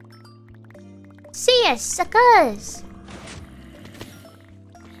 See ya, suckers!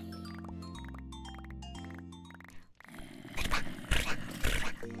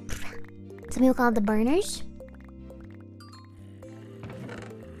 Some people call it the burners.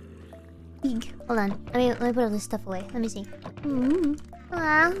 Hold on. Let me put all this stuff away. Let me see.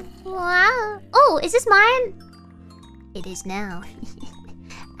 Oh, is this mine? It is now.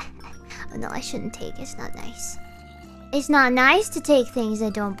 Oh no, I shouldn't take. It's not nice. It's not nice to take things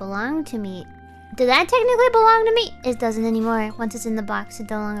that don't belong to me. Did that technically belong to me? It doesn't anymore. Once it's in the box, it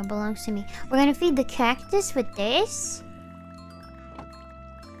no longer belongs to me. We're gonna feed the cactus with this.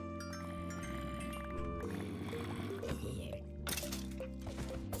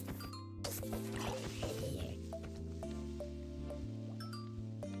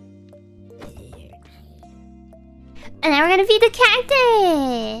 And then we're gonna feed the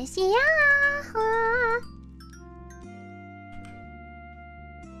cactus! Yeah!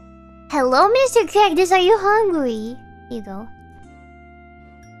 Hello, Mr. Cactus, are you hungry? Here you go.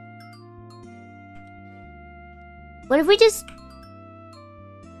 What if we just...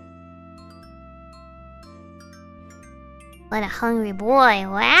 What a hungry boy,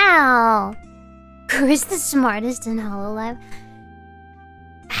 wow! Who's the smartest in Hololive?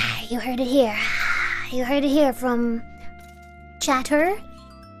 You heard it here. You heard it here from... Chatter?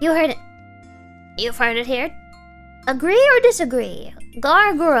 You heard it... You've heard it here? Agree or disagree?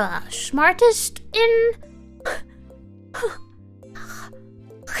 Gawr Gura, smartest in...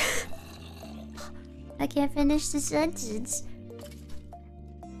 I can't finish the sentence.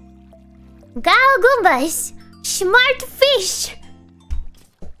 Gawr Goombas, smart fish!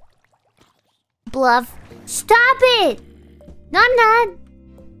 Bluff. Stop it! No, I'm not.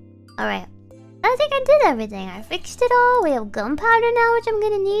 Alright. I think I did everything. I fixed it all. We have gunpowder now, which I'm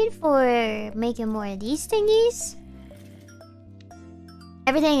gonna need for making more of these thingies.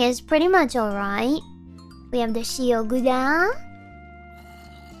 Everything is pretty much alright. We have the Gura.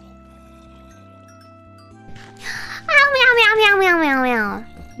 Meow, meow, meow, meow, meow, meow.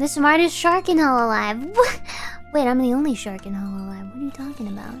 The smartest shark in Hololive. Wait, I'm the only shark in Hololive. What are you talking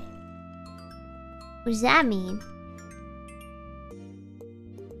about? What does that mean?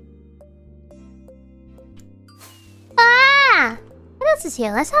 Ah! What else is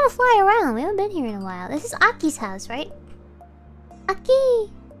here? Let's have a fly around. We haven't been here in a while. This is Aki's house, right?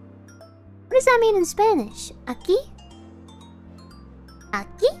 Aki! What does that mean in Spanish? Aki?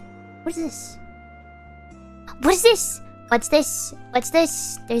 Aki? What is this? What is this? What's this? What's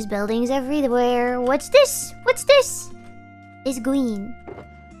this? There's buildings everywhere. What's this? What's this? It's green.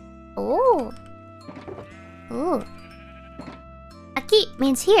 Oh. Oh. Aquí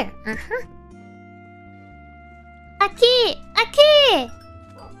means here. Uh-huh. Aquí! Aquí!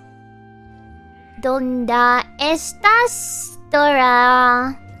 ¿Dónde estás,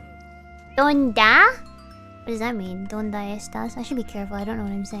 Dora? ¿Dónde? What does that mean? ¿Dónde estás? I should be careful. I don't know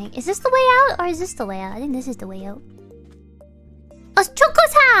what I'm saying. Is this the way out or is this the way out? I think this is the way out. Oh, it's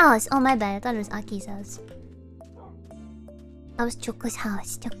Choco's house! Oh, my bad. I thought it was Aki's house. That was Choco's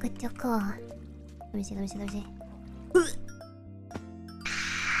house. Choco. Let me see.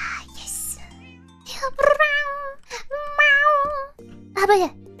 Ah, yes. Ah, but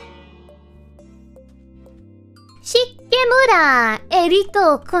yeah. Shikemura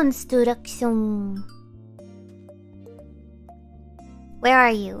Erito Construction. Where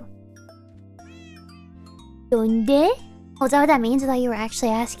are you? ¿Dónde? Oh, is that what that means? I thought you were actually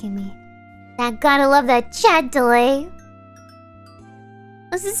asking me. I gotta love that chat delay.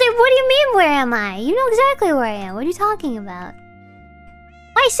 I was gonna say, what do you mean, where am I? You know exactly where I am. What are you talking about?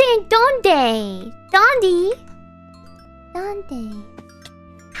 Why are you saying donde? Donde?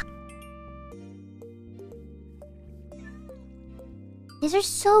 These are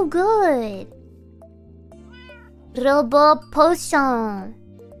so good. Robo potion.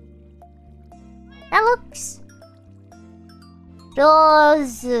 That looks...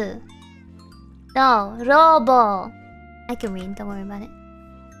 Rose. No, robo. I can read, don't worry about it.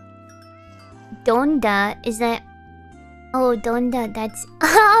 Donda, is that... Oh, Donda, that's...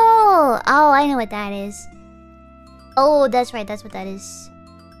 Oh, I know what that is. Oh, that's right, that's what that is.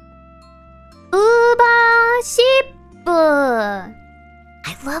 Uba sheep. Ugh.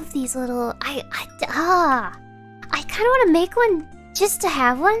 I love these little. I kind of want to make one just to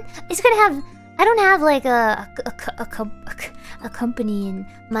have one. It's gonna have. I don't have like a company in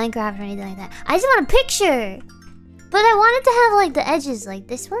Minecraft or anything like that. I just want a picture. But I wanted to have like the edges like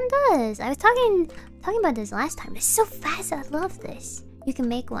this one does. I was talking about this last time. It's so fast. I love this. You can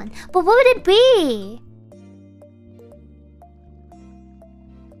make one. But what would it be?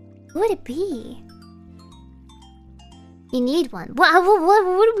 What would it be? You need one. What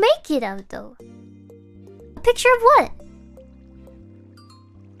would make it out though? A picture of what?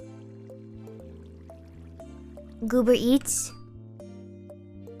 Goober eats.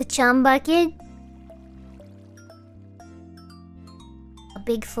 The chum bucket. A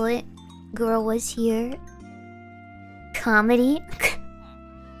Bigfoot. Girl was here. Comedy.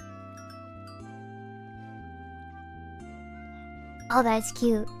 Oh, that's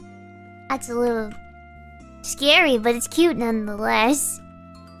cute. That's a little scary, but it's cute nonetheless.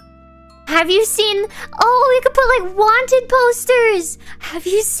 Have you seen... Oh, we could put like wanted posters! Have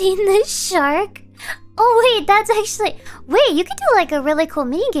you seen this shark? Oh wait, that's actually... Wait, you could do like a really cool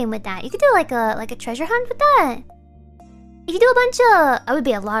mini game with that. You could do like a treasure hunt with that. You could do a bunch of... It would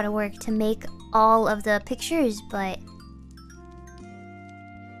be a lot of work to make all of the pictures, but...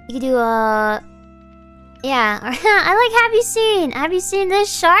 You could do a... Yeah, I like have you seen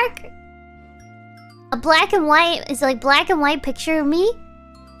this shark? A black and white, it's like black and white picture of me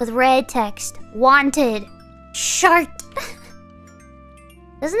with red text. Wanted. Shark.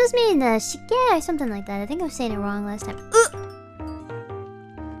 Doesn't this mean yeah, or something like that? I think I was saying it wrong last time.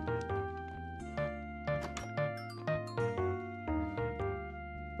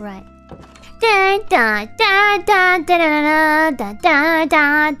 Right. Dun dun dun dun dun dun dun dun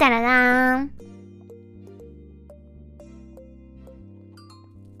dun dun dun.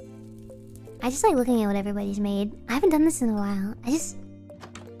 I just like looking at what everybody's made. I haven't done this in a while. I just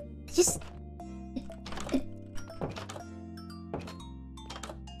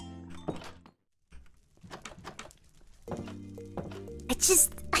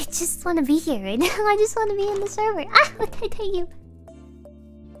want to be here right now. I just want to be in the server. Ah, what did I tell you?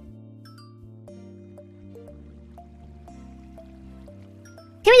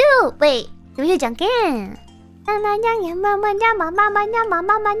 Can we do? Wait, can we do Junkin?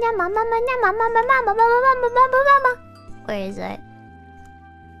 Where is that?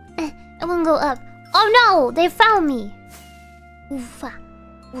 I won't go up. Oh no! They found me! Oofa.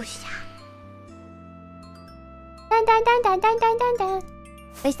 Oosha. Dun dun dun dun dun dun dun dun.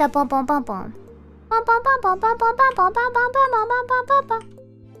 Where's that bum bum bum bum? Bum bum bum bum bum bum bum bum bum bum bum bum bum bum bum.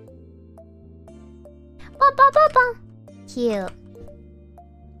 Bum bum bum bum. Cute.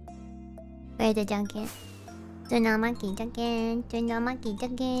 Where's the junkin? I know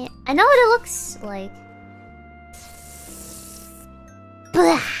what it looks like.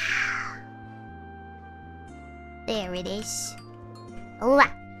 Blah. There it is. Wah.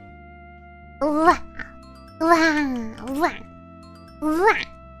 Wah. Wah. Wah. Wah.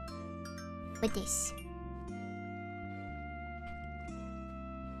 With this.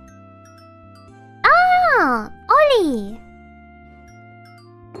 Ah! Ollie!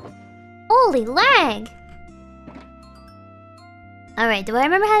 Holy lag! Alright, do I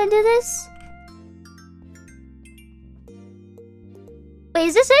remember how to do this? Wait,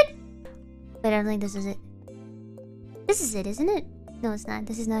 is this it? Wait, I don't think this is it. This is it, isn't it? No, it's not.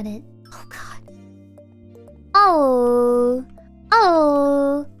 This is not it. Oh, God. Oh.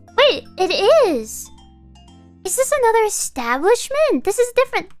 Oh. Wait, it is. Is this another establishment? This is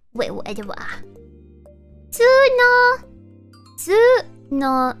different. Wait, what?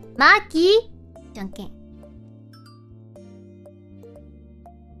 Maki. Junkin.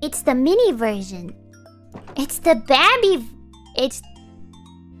 It's the mini version. It's the babby. It's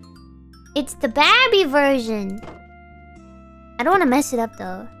the babby version. I don't want to mess it up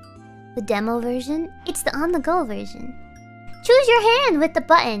though. The demo version. It's the on-the-go version. Choose your hand with the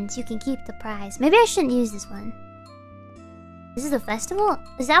buttons. You can keep the prize. Maybe I shouldn't use this one. This is the festival?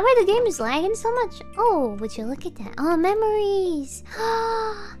 Is that why the game is lagging so much? Oh, would you look at that? Oh, memories.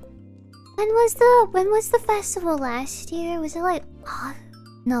 When was the festival last year? Was it like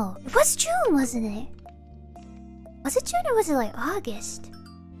no, it was June, wasn't it? Was it June or was it like August?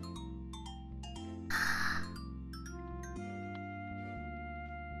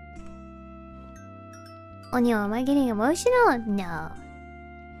 Oh no, am I getting emotional? No.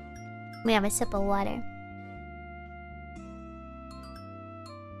 Let me have a sip of water.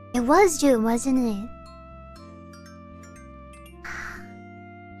 It was June, wasn't it?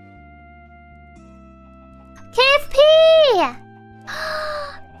 KFP!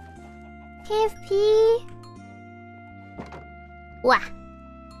 KFP! Wah!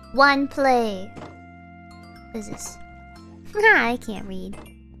 One play. What is this? I can't read.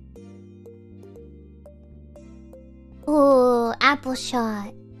 Ooh, apple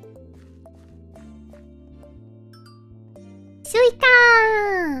shot.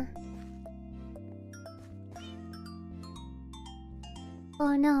 Suika!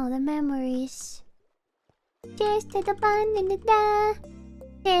 Oh no, the memories. Just to the bun in the da.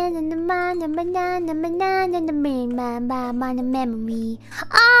 And the banana, memory.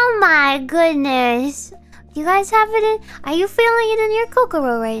 Oh my goodness. You guys have it in? Are you feeling it in your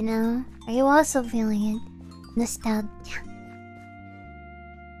Kokoro right now? Are you also feeling it? Nostalgia.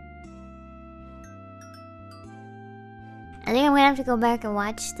 I think I'm gonna have to go back and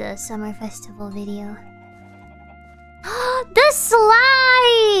watch the summer festival video. The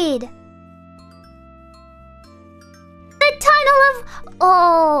slide! The tunnel of...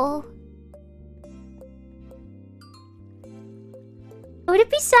 Oh. Would it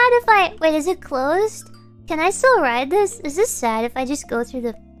be sad if I... Wait, is it closed? Can I still ride this? Is this sad if I just go through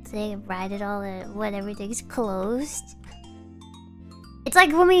the thing and ride it all when everything's closed? It's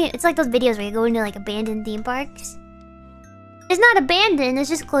like when we... It's like those videos where you go into like abandoned theme parks. It's not abandoned, it's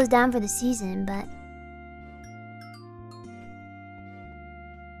just closed down for the season, but...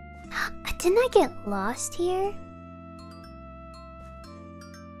 Didn't I get lost here?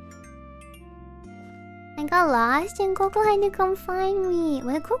 I got lost and Coco had to come find me.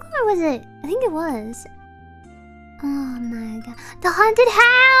 Was it Coco or was it? I think it was. Oh my god. The haunted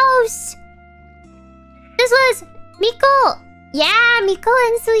house! This was Miko! Yeah, Miko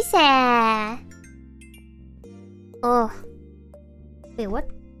and Suise. Oh. Wait, what?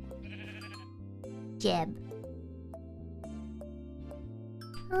 Jeb.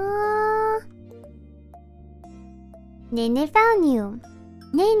 Nene found you.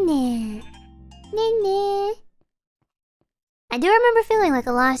 Nene. Nene. I do remember feeling like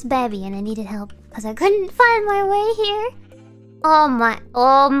a lost baby and I needed help because I couldn't find my way here. Oh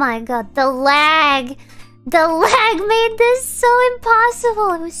my god, the lag. The lag made this so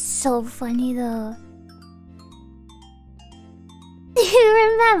impossible. It was so funny though. Do you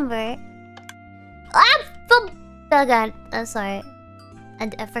remember? Oh god, I'm sorry.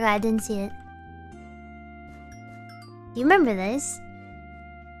 I forgot I didn't see it. Do you remember this?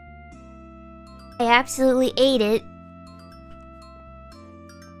 I absolutely ate it.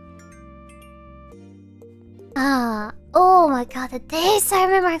 Oh my god, the days I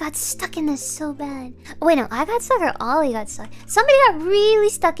remember I got stuck in this so bad. Oh, wait, no, I got stuck or Ollie got stuck. Somebody got really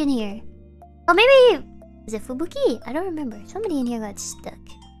stuck in here. Oh, maybe... Is it Fubuki? I don't remember. Somebody in here got stuck.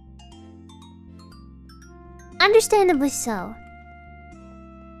 Understandably so.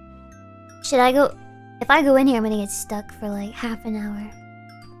 Should I go... If I go in here, I'm gonna get stuck for like half an hour.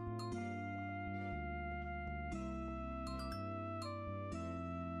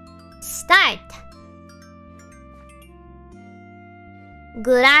 Start!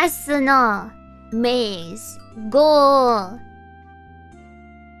 Glass no maze. Go!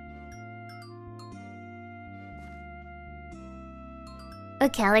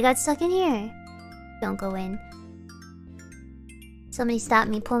 Okay, I got stuck in here. Don't go in. Somebody stop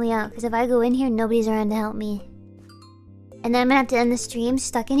me, pull me out, because if I go in here, nobody's around to help me. And then I'm gonna have to end the stream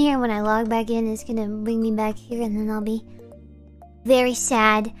stuck in here. When I log back in, it's gonna bring me back here, and then I'll be very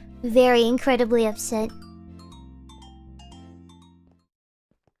sad, very incredibly upset.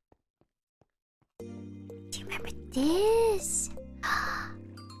 Do you remember this?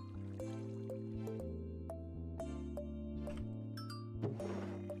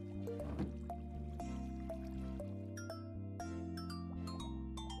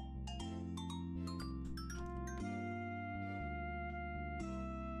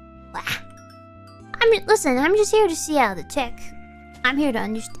 Listen, I'm just here to see out the tech. I'm here to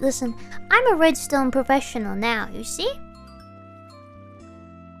understand. Listen, I'm a redstone professional now, you see?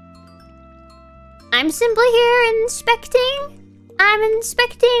 I'm simply here inspecting. I'm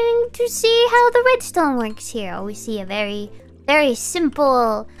inspecting to see how the redstone works here. Oh, we see a very, very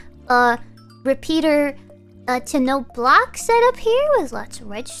simple, repeater to no block setup here with lots of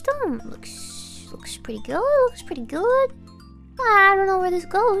redstone. Looks pretty good. Looks pretty good. I don't know where this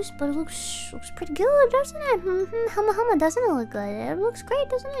goes, but it looks pretty good, doesn't it? Huma, doesn't it look good? It looks great,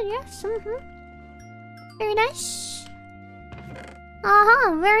 doesn't it? Yes. Very nice.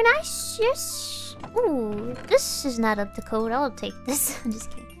 Very nice. Yes. Ooh, this is not up to code. I'll take this. I'm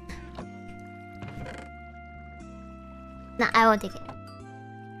just kidding. No, I won't take it.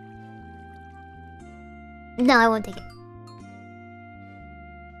 No, I won't take it.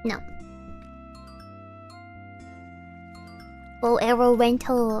 No. Full arrow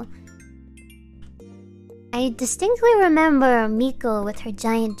rental. I distinctly remember Miko with her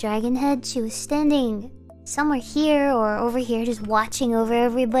giant dragon head. She was standing somewhere here or over here, just watching over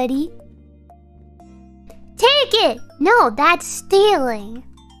everybody. Take it! No, that's stealing.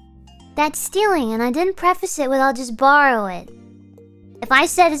 That's stealing, and I didn't preface it with I'll just borrow it. If I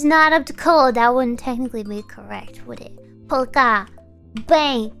said it's not up to code, that wouldn't technically be correct, would it? Polka.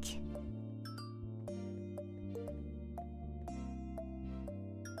 Bank.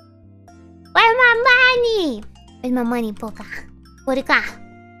 Where's my money? Where's my money, Polka? Polka.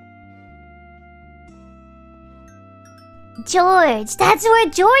 George. That's where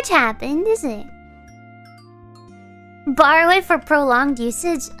George happened, isn't it? Borrow it for prolonged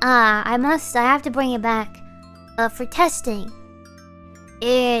usage? I have to bring it back. For testing.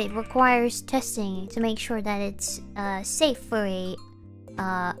 It requires testing to make sure that it's safe for a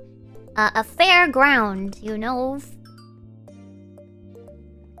fair ground, you know.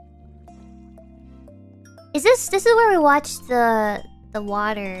 Is this is where we watched the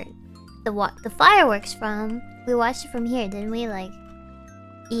fireworks from? We watched it from here, didn't we? Like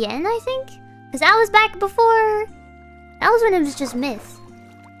EN, I think? Cause that was back before. That was when it was just Myth.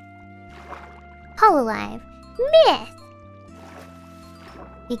 Hololive. Myth!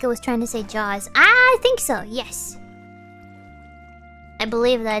 Mika was trying to say Jaws. I think so, yes. I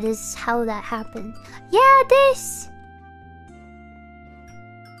believe that is how that happened. Yeah, this!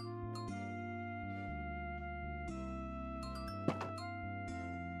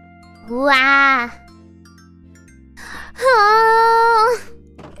 Wow! Oh!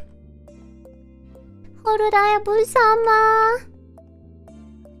 Hololive-sama!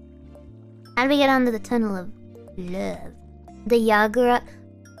 How do we get onto the tunnel of love? The Gura.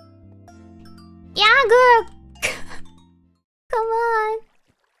 Gura! Come on.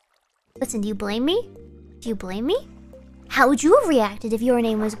 Listen, do you blame me? Do you blame me? How would you have reacted if your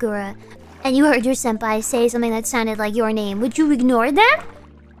name was Gura and you heard your senpai say something that sounded like your name? Would you ignore them?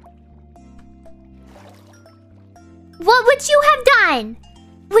 What would you have done?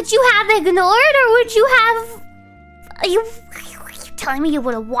 Would you have ignored, or would you have... Are you telling me you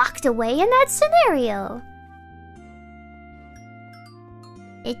would have walked away in that scenario?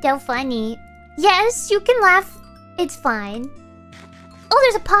 It's so funny. Yes, you can laugh. It's fine. Oh,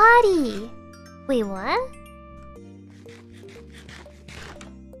 there's a potty. Wait, what?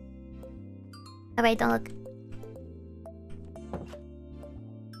 Alright, don't look.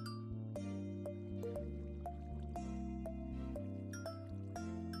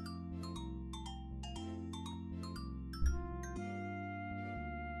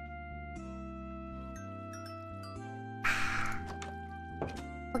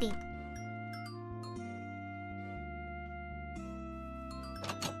 Okay.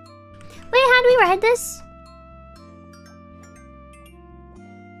 Wait, how do we ride this?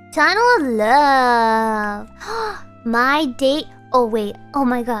 Tunnel of Love. My date. Oh, wait. Oh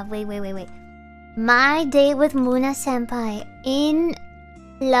my god. Wait. My date with Muna Senpai in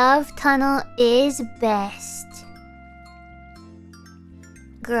Love Tunnel is best.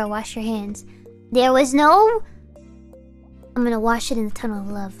 Girl, wash your hands. There was no... I'm gonna wash it in the Tunnel of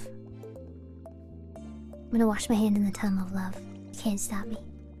Love. I'm gonna wash my hand in the Tunnel of Love. You can't stop me.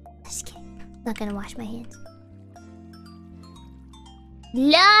 Just kidding. I'm not gonna wash my hands.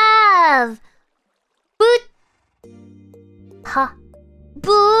 Love! Boot... Ha.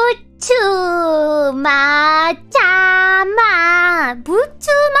 Butu matama.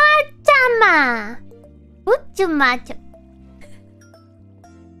 Butu matama. Butu matama.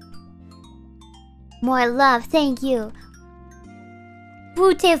 More love, thank you.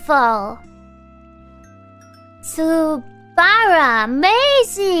 Beautiful. Subara,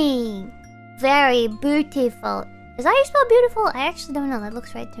 amazing. Very beautiful. Is that how you spell beautiful? I actually don't know. That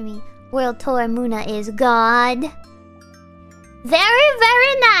looks right to me. World Tour Muna is God. Very,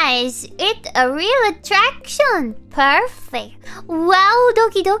 very nice. It's a real attraction. Perfect. Wow,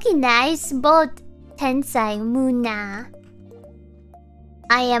 doki doki nice. Both Tensai Muna.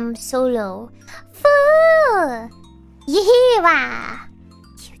 I am solo. Foo! Yeewa!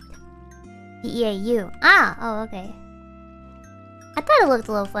 Cute. Yeah, you. Ah, oh, okay. I thought it looked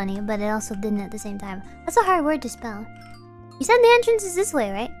a little funny, but it also didn't at the same time. That's a hard word to spell. You said the entrance is this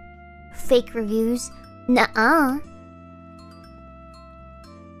way, right? Fake reviews. Nuh-uh.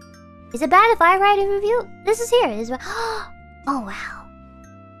 Is it bad if I write a review? This is here. This is... Oh, wow.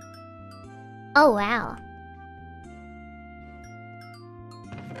 Oh, wow.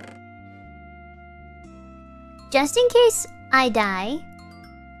 Just in case I die,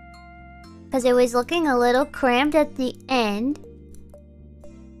 because it was looking a little cramped at the end,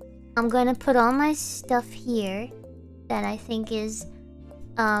 I'm gonna put all my stuff here that I think is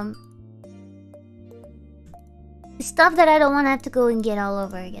Stuff that I don't want to have to go and get all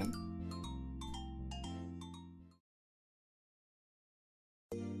over again.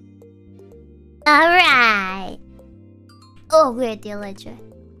 Alright. Oh, we're at the Elytra.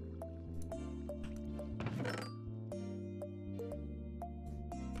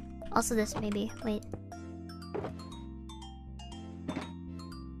 Also this, maybe. Wait.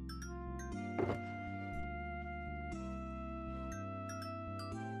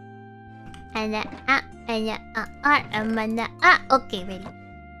 And okay, ready.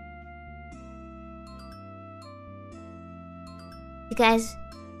 You guys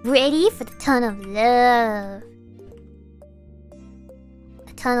ready for the ton of love?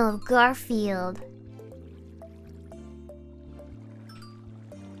 A tunnel of Garfield.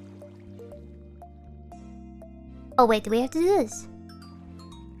 Oh wait, do we have to do this? Do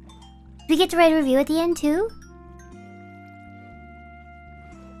we get to write a review at the end too?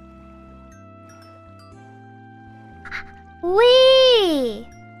 Wee!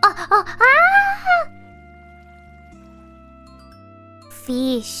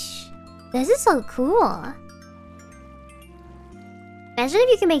 Fish. This is so cool. Imagine if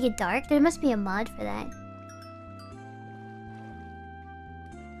you can make it dark. There must be a mod for that.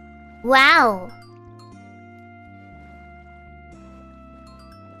 Wow.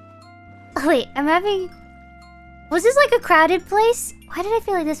 Oh, wait, I'm having... Was this like a crowded place? Why did I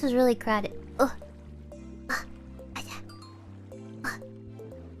feel like this was really crowded? Oh.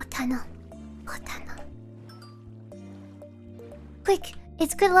 Tunnel. Oh, tunnel. Quick,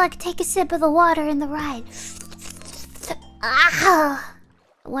 it's good luck. Take a sip of the water in the ride. Ah!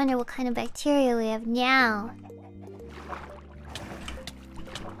 I wonder what kind of bacteria we have now.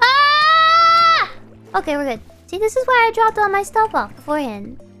 Ah! Okay, we're good. See, this is why I dropped all my stuff off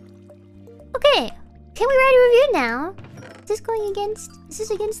beforehand. Okay, can we write a review now? Is this going against... Is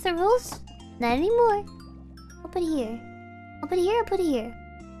this against the rules? Not anymore. I'll put it here. I'll put it here, I'll put it here.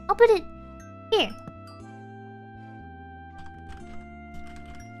 I'll put it here.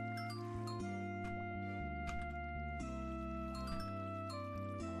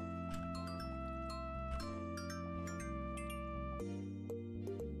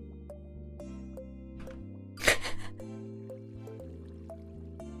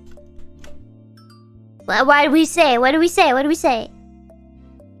 Why do we say? What do we say? What do we say?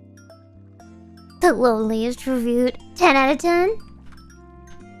 The loneliest reviewed. 10 out of 10?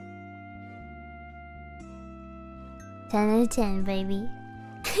 10 out of 10, baby.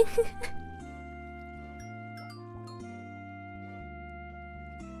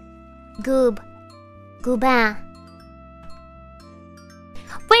 Goob. Gooba.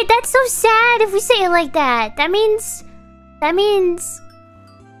 Wait, that's so sad if we say it like that. That means...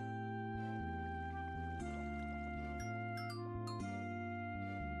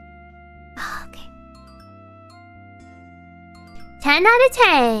 Oh, okay. 10 out of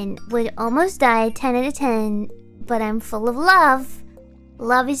 10. Would almost die. 10 out of 10. But I'm full of love.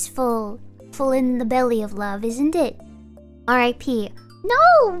 Love is full. Full in the belly of love, isn't it? R.I.P.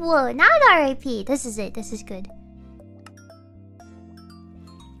 No! Not R.I.P. This is it. This is good.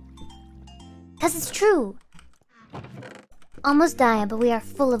 Because it's true. Almost die, but we are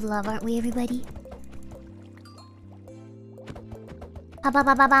full of love, aren't we, everybody?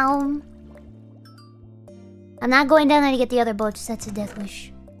 Ba-ba-ba-ba-boom. I'm not going down there to get the other boats. That's a death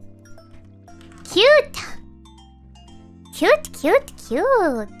wish. Cute! Cute, cute,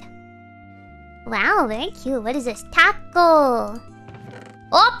 cute. Wow, very cute. What is this? Taco.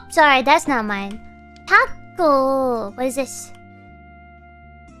 Oh, sorry, that's not mine. Taco. What is this?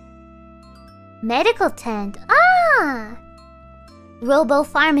 Medical tent. Ah! Robo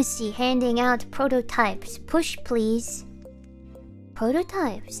pharmacy handing out prototypes. Push, please.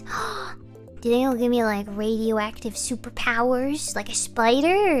 Prototypes. Do you think it'll give me like radioactive superpowers? Like a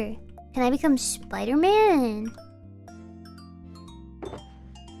spider? Can I become Spider-Man?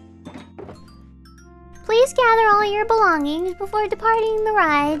 Please gather all your belongings before departing the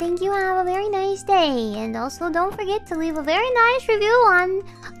ride. Thank you. Have a very nice day. And also don't forget to leave a very nice review on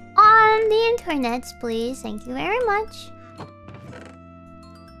the internets, please. Thank you very much.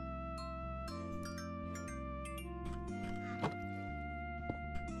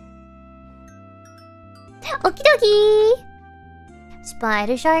 Okie dokie.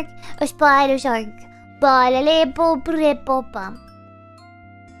 Spider shark. A spider shark. Ba-la-le-po-bre-po-pam.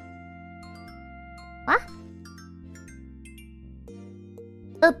 What?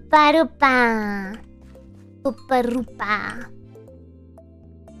 Oopa-roopa. Oopa-roopa.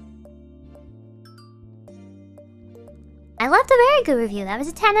 I left a very good review. That was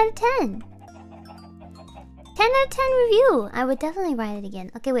a 10 out of 10. 10 out of 10 review. I would definitely write it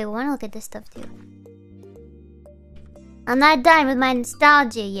again. Okay, wait. We want to look at this stuff too. I'm not done with my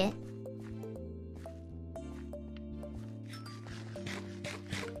nostalgia yet.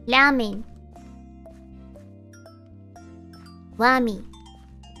 Ramen. Wami.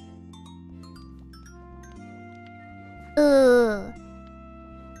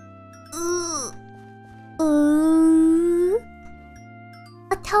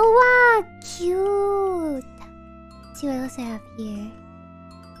 Ottawa! Cute! Let's see what else I have here.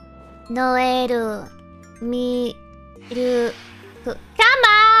 Noeru. Miru. Come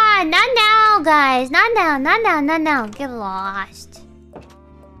on! Not now, guys! Not now, not now, not now. Get lost.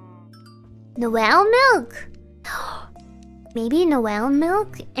 Noel milk? Maybe Noel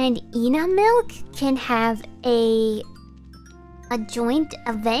milk and Ina milk can have a joint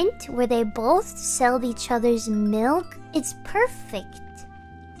event where they both sell each other's milk. It's perfect.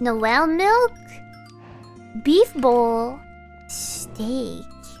 Noel milk, beef bowl, steak.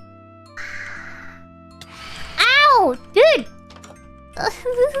 Ow! Dude!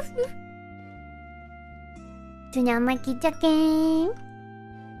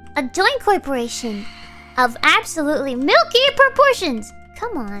 A joint corporation of absolutely milky proportions.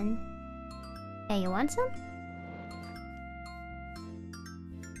 Come on. Hey, you want some?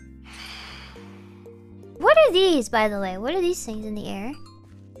 What are these, by the way? What are these things in the air?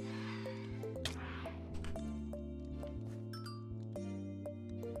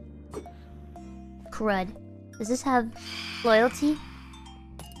 Crud. Does this have loyalty?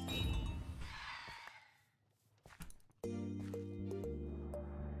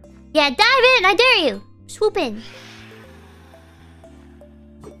 Yeah, dive in! I dare you! Swoop in.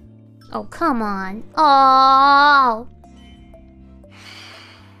 Oh, come on. Oh.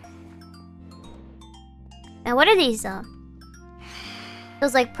 Now, what are these, though?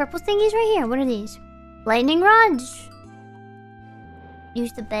 Those, like, purple thingies right here. What are these? Lightning rods.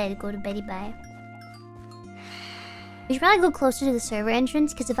 Use the bed. Go to beddy bye. We should probably go closer to the server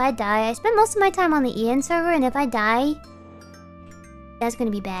entrance, because if I die... I spend most of my time on the EN server, and if I die... that's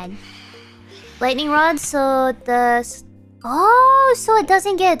gonna be bad. Lightning rod, so the... oh, so it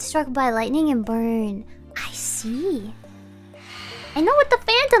doesn't get struck by lightning and burn. I see. I know what the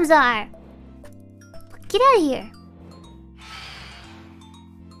phantoms are. Get out of here.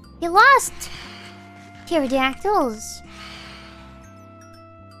 Get lost. Pterodactyls.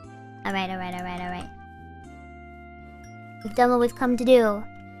 Alright, alright, alright, alright. We've done what we've come to do.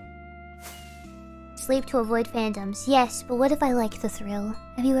 Sleep to avoid phantoms. Yes, but what if I like the thrill?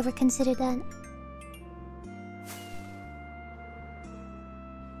 Have you ever considered that?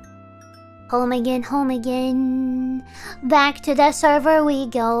 Home again, home again. Back to the server we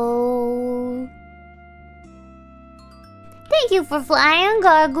go. Thank you for flying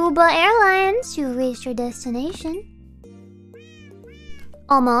Garguba Airlines. You reached your destination.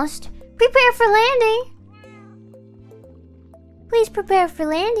 Almost. Prepare for landing. Please prepare for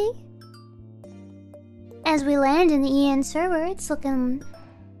landing. As we land in the EN server, it's looking...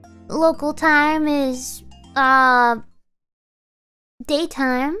 local time is...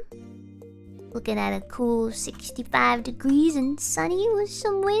 daytime. Looking at a cool 65 degrees and sunny with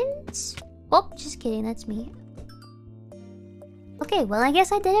some winds. Oh, just kidding, that's me. Okay, well, I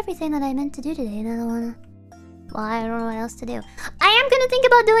guess I did everything that I meant to do today, and I don't wanna... well, I don't know what else to do. I am gonna think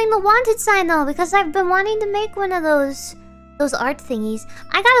about doing the wanted sign, though, because I've been wanting to make one of those art thingies.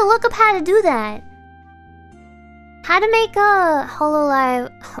 I gotta look up how to do that. How to make a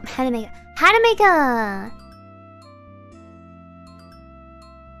hololive... how to make a...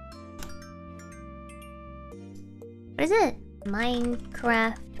 what is it?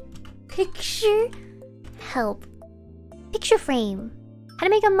 Minecraft picture help. Picture frame. How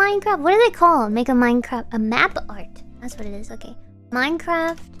to make a Minecraft... what do they call it? Make a Minecraft... a map art. That's what it is, okay.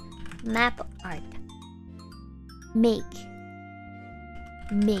 Minecraft map art. Make.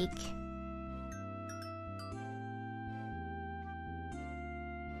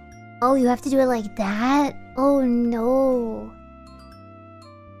 Oh, you have to do it like that? Oh no.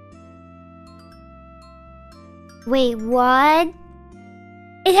 Wait, what?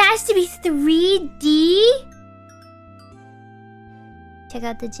 It has to be 3D? Check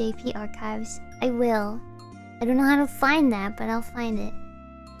out the JP archives. I will. I don't know how to find that, but I'll find it.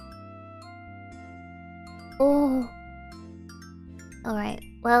 Oh. Alright,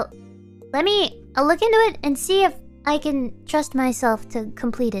 well, I'll look into it and see if I can trust myself to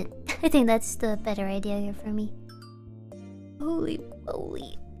complete it. I think that's the better idea here for me. Holy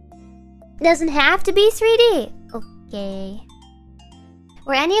moly. Doesn't have to be 3D. Okay.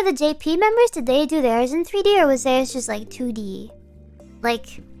 Were any of the JP members, did they do theirs in 3D or was theirs just like 2D?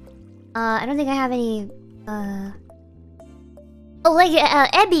 Like, I don't think I have any, oh, like,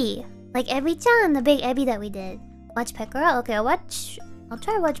 Ebby. Like Ebby-chan, the big Ebby that we did. Watch Pekora? Okay, I'll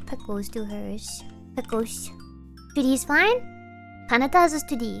try to watch Peckles do hers. Peckles. 2D is fine? Kanata has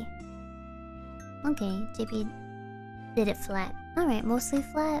 2D. Okay, JP did it flat. Alright, mostly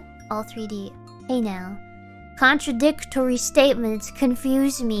flat. All 3D. Hey now. Contradictory statements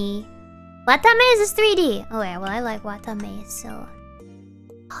confuse me. Watame is 3D. Oh yeah, well I like Watame, so...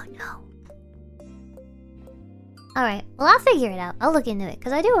 Oh no. Alright, well I'll figure it out. I'll look into it,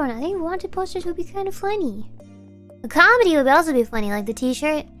 because I think wanted posters would be kind of funny. The comedy would also be funny, like the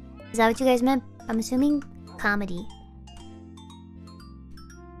t-shirt. Is that what you guys meant? I'm assuming comedy.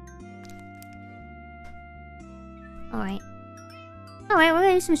 Alright. Alright, we're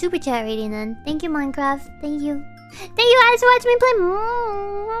gonna do some super chat rating then. Thank you, Minecraft. Thank you. Thank you guys for watching me play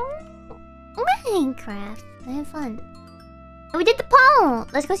Minecraft. I had fun. And we did the pong!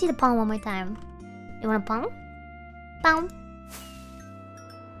 Let's go see the pong one more time. You want a pong? Pong.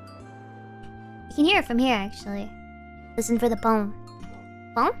 You can hear it from here, actually. Listen for the pong.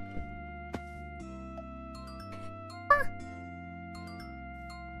 Pong? Ah.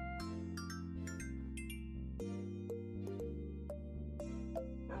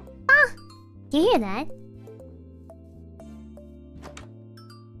 Ah! You hear that?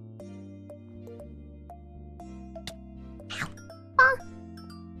 Ah!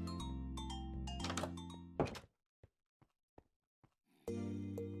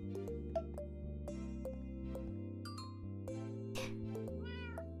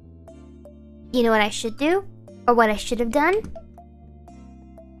 You know what I should do? Or what I should have done?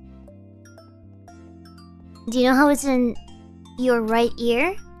 Do you know how it's in your right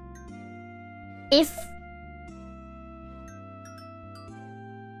ear? If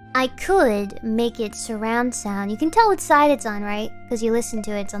I could make it surround sound, you can tell what side it's on, right? Because you listen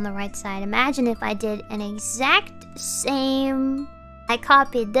to it, it's on the right side. Imagine if I did an exact same... I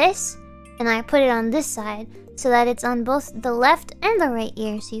copied this, and I put it on this side, so that it's on both the left and the right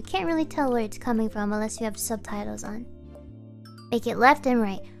ear, so you can't really tell where it's coming from unless you have subtitles on. Make it left and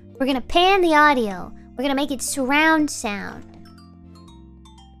right. We're gonna pan the audio. We're gonna make it surround sound.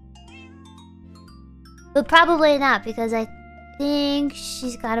 But probably not, because I think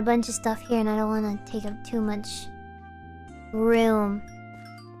she's got a bunch of stuff here and I don't want to take up too much room.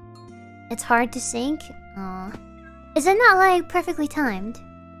 It's hard to sync? Aw. Is it not, like, perfectly timed?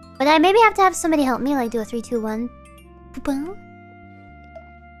 But I maybe have to have somebody help me, like do a 3, 2, 1. Can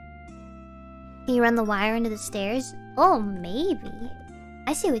you run the wire into the stairs? Oh, maybe.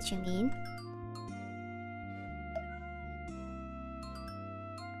 I see what you mean.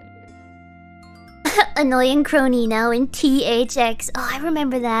 Annoying crony now in THX. Oh, I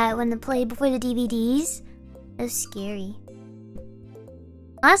remember that when they played before the DVDs. That was scary.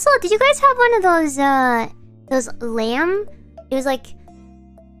 Also, did you guys have one of those lamb? It was like,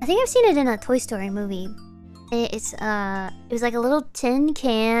 I think I've seen it in a Toy Story movie. It was like a little tin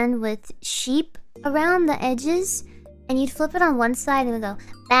can with sheep around the edges, and you'd flip it on one side and it would go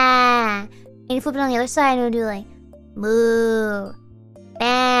bah, and you flip it on the other side and it would do like moo,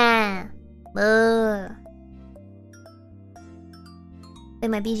 bah, moo. Wait,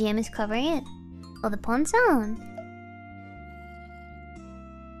 my BGM is covering it. Oh, the pawn sound.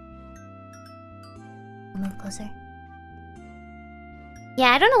 I'll move closer.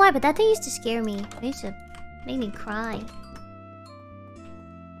 Yeah, I don't know why, but that thing used to scare me. It used to make me cry.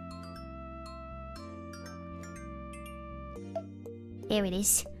 There it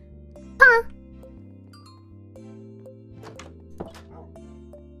is. Huh.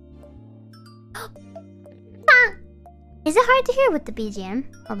 Huh. Is it hard to hear with the BGM?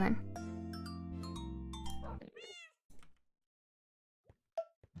 Hold on.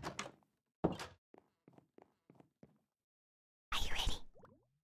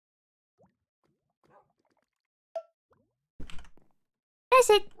 That's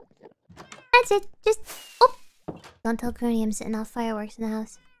it. That's it. Just... Oh! Don't tell Crony I'm setting off fireworks in the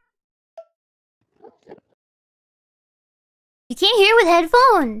house. You can't hear with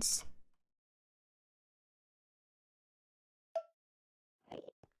headphones!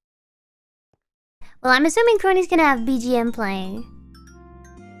 Well, I'm assuming Crony's gonna have BGM playing.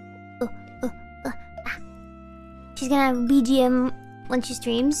 She's gonna have BGM when she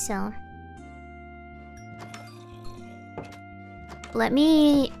streams, so... Let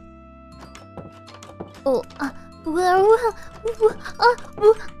me... Oh, I'm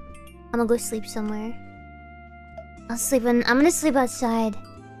gonna go sleep somewhere. I'm gonna sleep outside.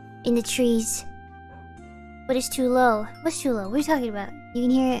 In the trees. But it's too low. What's too low? What are you talking about? You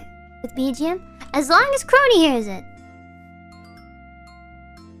can hear it with BGM? As long as Crony hears it.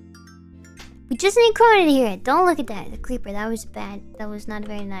 We just need Crona to hear it. Don't look at that. The creeper. That was bad. That was not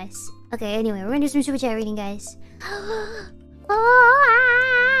very nice. Okay, anyway, we're gonna do some super chat reading, guys.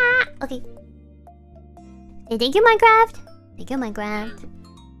 Okay. Hey, thank you, Minecraft. Thank you, Minecraft.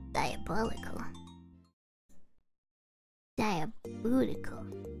 Diabolical. Diabolical.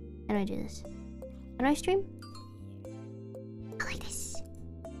 How do I do this? How do I stream? I like this.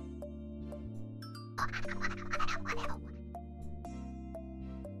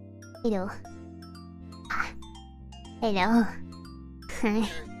 Hello. Hello. Hi.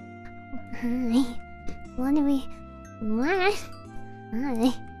 Hi. What are we... What?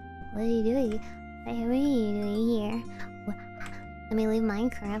 Hi. What are you doing? What are you doing here? Let me leave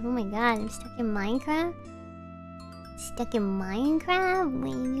Minecraft. Oh my god, I'm stuck in Minecraft? Stuck in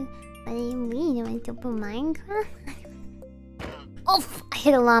Minecraft? What do you mean? I'm stuck in Minecraft? Oh, I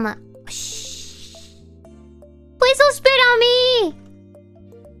hit a llama. Shh. Please don't spit on me!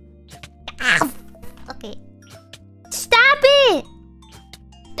 Ah, okay. Stop it!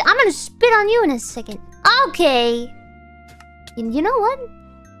 I'm gonna spit on you in a second. Okay. You know what?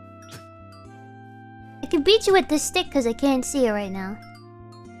 I can beat you with this stick because I can't see it right now.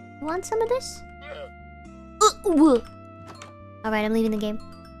 You want some of this? Alright, I'm leaving the game.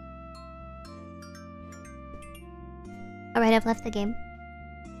 Alright, I've left the game.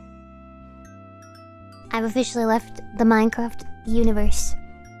 I've officially left the Minecraft universe.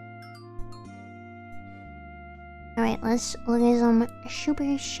 Alright, let's look at some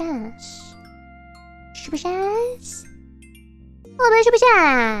super chats. Super chats? Oh, super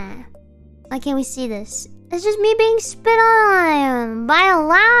chat! Why can't we see this? It's just me being spit on by a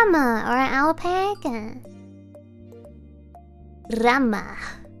llama or an alpaca. Rama.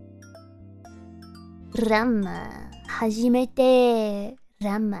 Rama. Hajimete.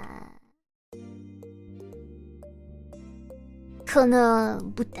 Rama. Kono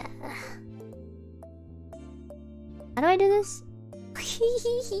buta. How do I do this?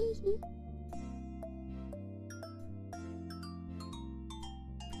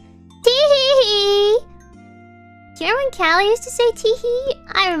 Tee-hee-hee! Do you remember when Callie used to say tee-hee?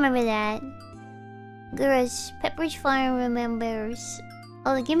 I remember that. Gura's Pepperidge Farm remembers.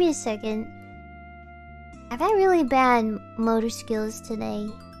 Oh, give me a second. I've had really bad motor skills today.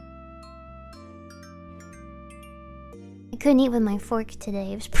 I couldn't eat with my fork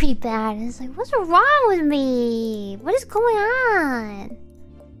today. It was pretty bad. I was like, what's wrong with me? What is going on?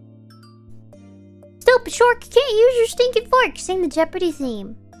 Stupid Shork, you can't use your stinking fork. Sing the Jeopardy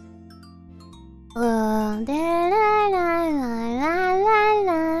theme. Da la la la la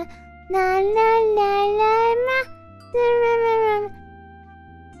la la la la la la.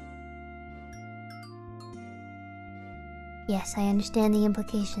 Yes, I understand the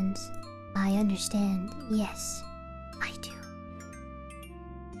implications. I understand. Yes, I do.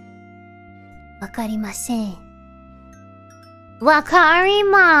 Wakarimasen.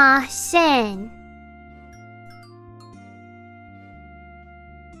 Wakarimasen.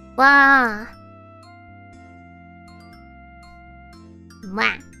 Wa.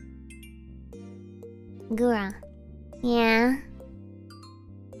 Wah. Gura. Yeah?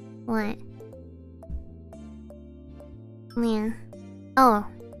 What? Yeah. Oh,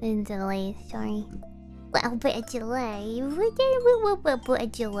 it's delayed, sorry. Well, bit of delay. A delay? You got a little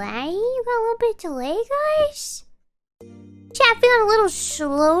bit of delay, guys? Chat feeling a little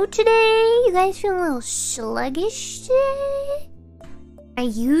slow today? You guys feeling a little sluggish today? Are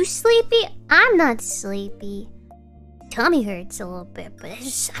you sleepy? I'm not sleepy. Tummy hurts a little bit, but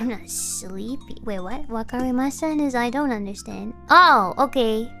I'm not sleepy. Wait, what? Wakarimasen is I don't understand. Oh,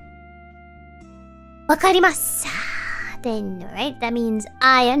 okay. Wakarimasu. Then, right? That means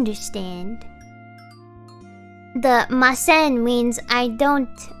I understand. The masen means I don't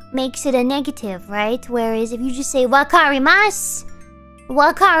makes it a negative, right? Whereas if you just say wakarimasu,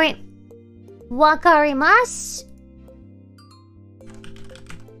 wakarimasu.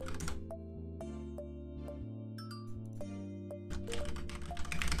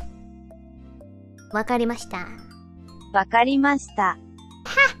 Wakarimashita. Wakarimashita.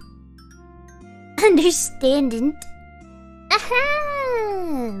 Ha! Understanding. Aha!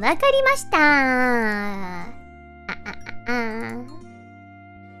 Wakarimashita.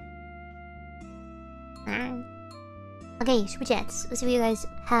 Okay, super chats. Let's see what you guys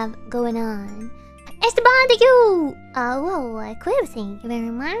have going on. Esteban, thank you! Oh, whoa, Quiv, thank you very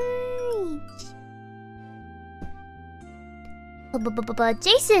much.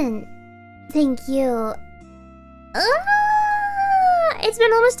 Jason, thank you. It's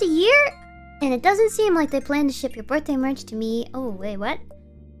been almost a year, and it doesn't seem like they plan to ship your birthday merch to me. Oh, wait, what?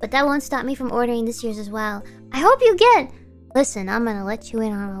 But that won't stop me from ordering this year's as well. I hope you get Listen, I'm gonna let you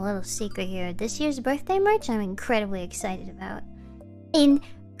in on a little secret here. This year's birthday merch I'm incredibly excited about.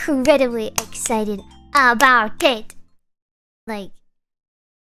 Incredibly excited about it! Like,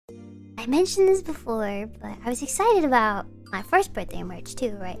 I mentioned this before, but I was excited about my first birthday merch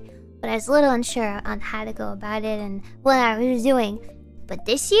too, right? But I was a little unsure on how to go about it and what I was doing. But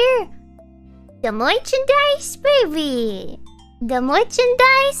this year, the merchandise, baby! The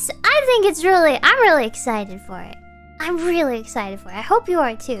merchandise, I think it's really, I'm really excited for it. I'm really excited for it. I hope you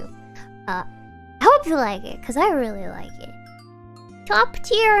are too. I hope you like it, because I really like it. Top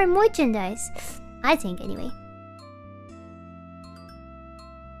tier merchandise. I think, anyway.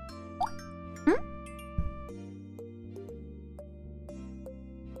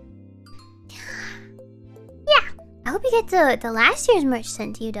 I hope you get the last year's merch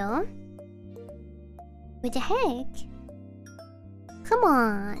sent to you, though. What the heck? Come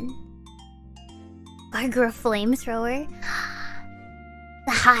on. Gura flamethrower.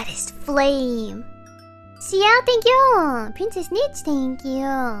 The hottest flame. Ciel, thank you. Princess Nitch, thank you.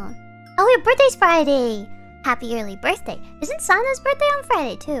 Oh, your birthday's Friday. Happy early birthday. Isn't Sana's birthday on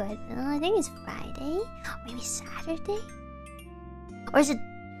Friday, too? I think it's Friday. Or maybe Saturday? Or is it...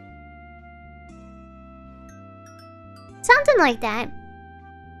 something like that.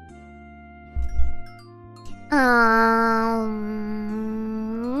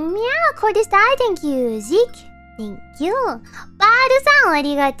 Yeah, Cordis die, thank you. Zeke, thank you. Baru-san,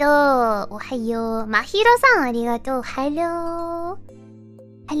 arigatou. Ohayo. Mahiro-san, arigatou. Hello.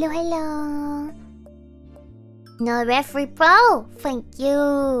 Hello, hello. No referee pro, thank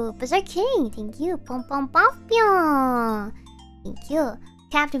you. Berserk King, thank you. Pom pom pom pion. Thank you.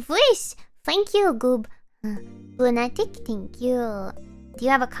 Captain Voice, thank you. Goob. Lunatic, thank you. Do you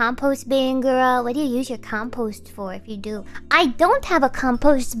have a compost bin, Gura? What do you use your compost for if you do? I don't have a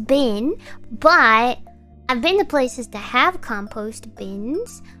compost bin, but I've been to places that have compost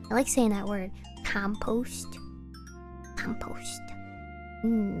bins. I like saying that word. Compost. Compost.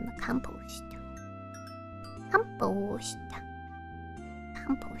 Compost. Compost.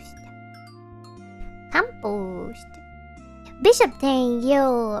 Compost. Compost. Bishop, thank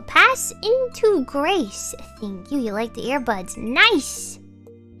you. Pass into grace. Thank you. You like the earbuds. Nice.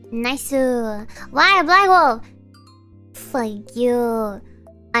 Nice. Why, Black Wolf? Thank you.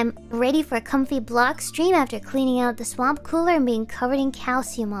 I'm ready for a comfy block stream after cleaning out the swamp cooler and being covered in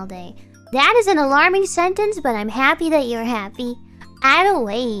calcium all day. That is an alarming sentence, but I'm happy that you're happy.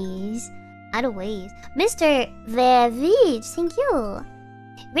 Otherwise. Mr. Vevich, thank you.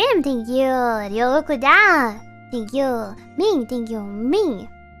 Rim, thank you. Ryokuda. Thank you. Ming, thank you. Ming.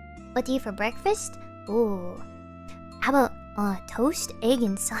 What do you eat for breakfast? Ooh. How about toast, egg,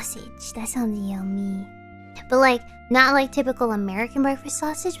 and sausage? That sounds yummy. But like, not like typical American breakfast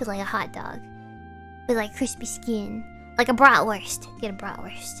sausage, but like a hot dog. With like crispy skin. Like a bratwurst. Get a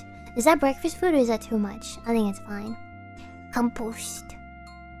bratwurst. Is that breakfast food or is that too much? I think it's fine. Compost.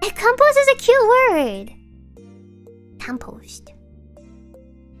 Compost is a cute word. Compost.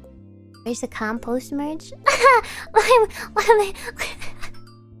 Where's the compost merch?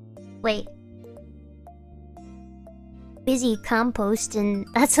 Wait. Busy composting.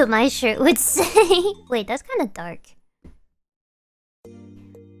 That's what my shirt would say. Wait, that's kind of dark.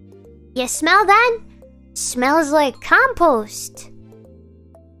 You smell that? Smells like compost.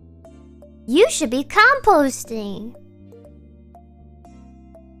 You should be composting.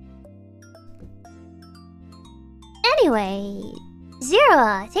 Anyway,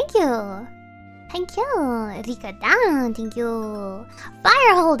 Zero, thank you. Thank you. Rika Dan, thank you.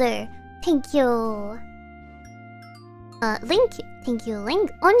 Fireholder, thank you. Link, thank you.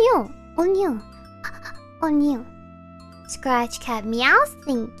 Link, Onyo. Scratch Cat Meows,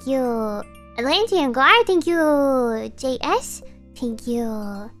 thank you. Atlantean Gawr, thank you. JS, thank you.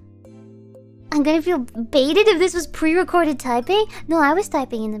 I'm gonna feel baited if this was pre-recorded typing. No, I was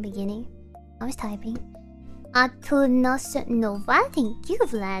typing in the beginning. I was typing. Atunos Nova, thank you,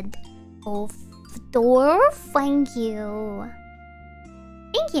 Vlad. Ofdor, thank you.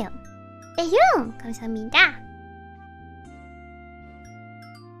 Thank you. Thank you. 감사합니다.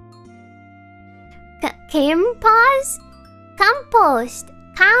 Pause? Compost.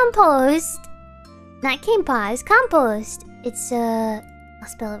 Not pause. Compost. It's I'll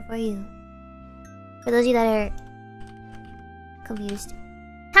spell it for you. For those of you that are confused.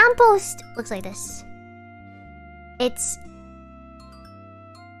 Compost looks like this. It's...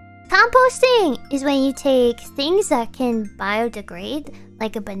 composting is when you take things that can biodegrade,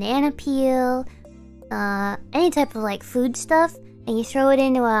 like a banana peel, any type of like food stuff, and you throw it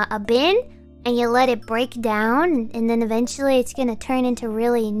into a bin, and you let it break down, and then eventually it's gonna turn into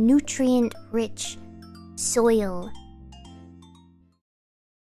really nutrient-rich soil.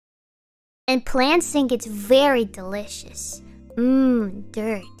 And plants think it's very delicious. Mmm,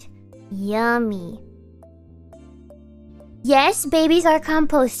 dirt. Yummy. Yes, babies are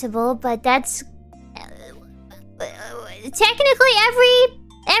compostable, but that's... technically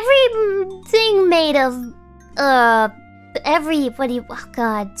everything made of... what do you... oh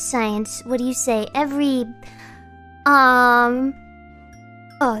god, science. What do you say? Oh,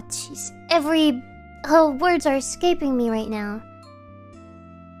 jeez. Words are escaping me right now.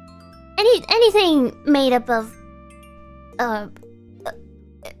 Anything made up of...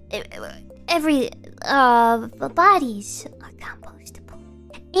 bodies are compostable.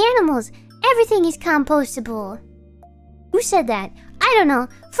 Animals, everything is compostable. Who said that? I don't know.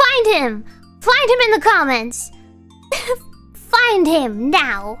 Find him! Find him in the comments! Find him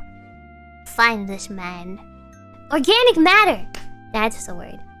now! Find this man. Organic matter! That's the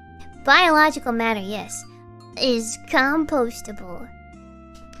word. Biological matter, yes, is compostable.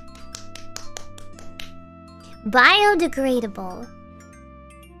 Biodegradable.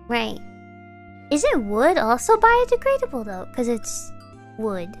 Right. Isn't wood also biodegradable though? Because it's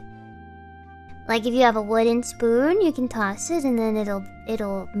wood. Like if you have a wooden spoon, you can toss it and then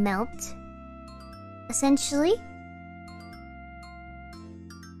it'll melt. Essentially.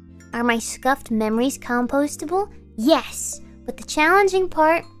 Are my scuffed memories compostable? Yes. But the challenging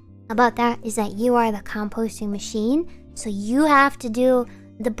part about that is that you are the composting machine, so you have to do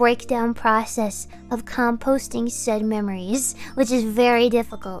the breakdown process of composting said memories, which is very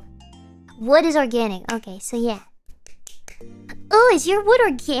difficult. Wood is organic. Okay, so yeah. Oh, is your wood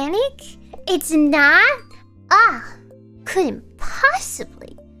organic? It's not? Ah, couldn't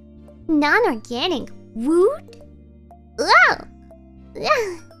possibly. Non-organic wood? Oh,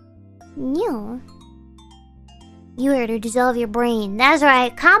 no. You heard her, dissolve your brain. That's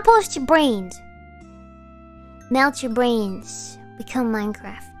right, compost your brains. Melt your brains. Become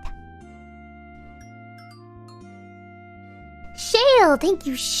Minecraft. Shale! Thank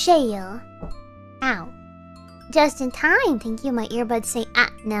you, Shale. Ow. Just in time. Thank you. My earbuds say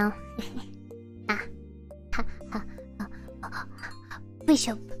no.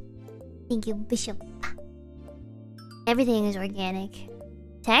 Bishop. Thank you, Bishop. Everything is organic.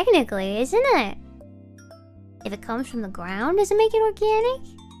 Technically, isn't it? If it comes from the ground, does it make it organic?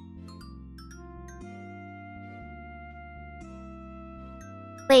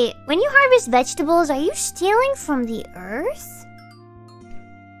 Wait, when you harvest vegetables, are you stealing from the earth?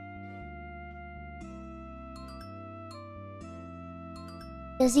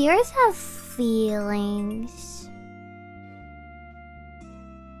 Does the earth have feelings?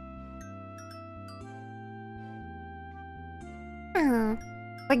 Huh.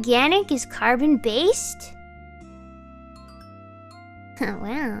 Organic is carbon-based? Oh,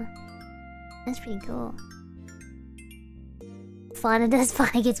 wow. That's pretty cool. Fauna does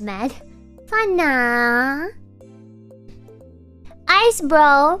Fauna gets mad. Fauna! Ice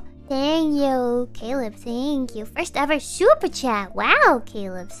bro! Thank you. Caleb, thank you. First ever super chat. Wow,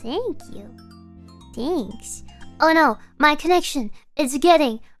 Caleb, thank you. Thanks. Oh no, my connection. It's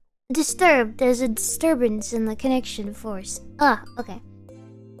getting disturbed. There's a disturbance in the connection force. Okay.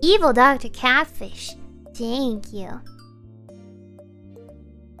 Evil Dr. Catfish. Thank you.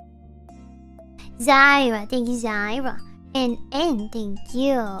 Zyra, thank you, Zyra. And N, thank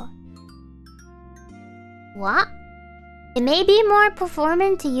you. What? It may be more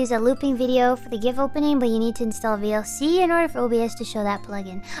performant to use a looping video for the GIF opening, but you need to install VLC in order for OBS to show that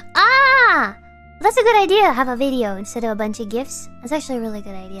plugin. Ah! That's a good idea, have a video instead of a bunch of GIFs. That's actually a really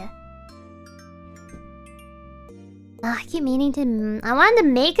good idea. I keep meaning to... I wanted to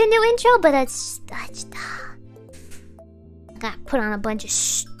make a new intro, but that's... I gotta put on a bunch of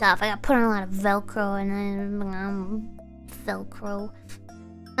stuff. I gotta put on a lot of Velcro and then... Velcro.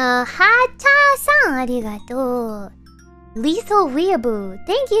 Hata-san, arigato. Lethal Weeaboo,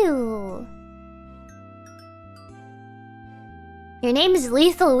 thank you. Your name is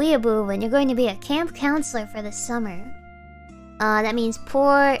Lethal Weeaboo and you're going to be a camp counselor for the summer. That means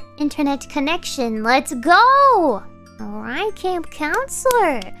poor internet connection. Let's go! Alright, camp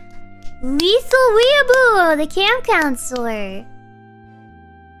counselor. Lethal Weeaboo, the camp counselor.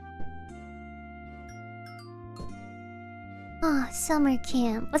 Oh, summer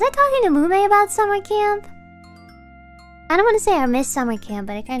camp. Was I talking to Mume about summer camp? I don't want to say I miss summer camp,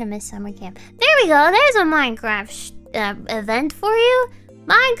 but I kind of miss summer camp. There we go. There's a Minecraft event for you.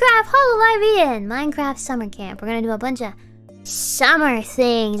 Minecraft hololive-EN. Minecraft summer camp. We're going to do a bunch of summer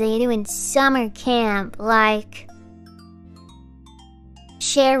things that you do in summer camp. Like...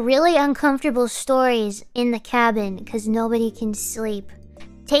 share really uncomfortable stories in the cabin because nobody can sleep.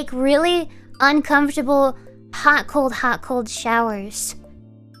 Take really uncomfortable hot, cold showers.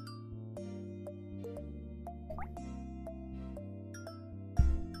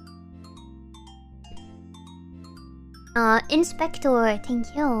 Inspector,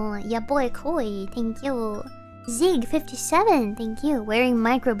 thank you. Ya boy Koi, thank you. Zig57, thank you. Wearing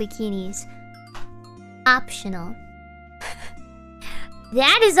micro bikinis. Optional.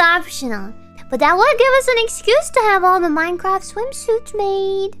 That is optional. But that would give us an excuse to have all the Minecraft swimsuits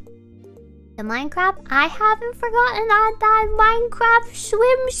made. The Minecraft, I haven't forgotten that Minecraft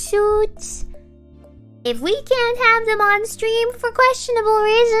swimsuits. If we can't have them on stream for questionable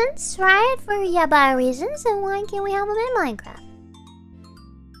reasons, right? For yaba reasons, then why can't we have them in Minecraft?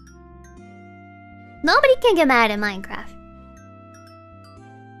 Nobody can get mad at Minecraft.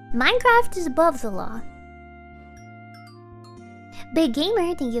 Minecraft is above the law. Big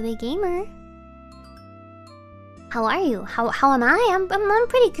Gamer, thank you, Big Gamer. How are you? How am I? I'm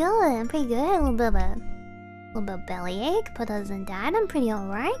pretty good. I'm pretty good. A little bit of bellyache, but other than that, I'm pretty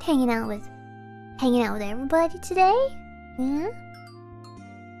alright. Hanging out with everybody today. Yeah.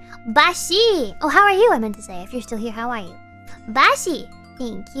 Bashi! Oh, how are you? I meant to say. If you're still here, how are you? Bashi!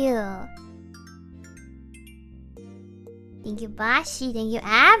 Thank you. Thank you, Bashi. Thank you,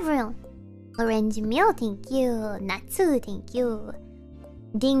 Avril. Orange Mill, thank you. Natsu, thank you.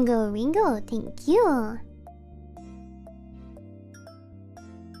 Dingo Ringo, thank you.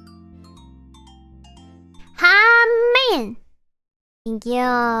 Ha-man! Thank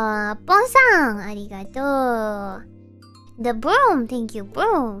you. Bon-san, arigato. The broom, thank you,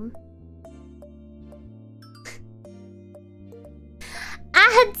 broom.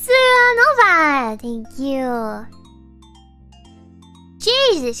 Atsuanova, thank you.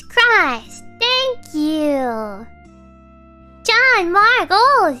 Jesus Christ, thank you. John Mark,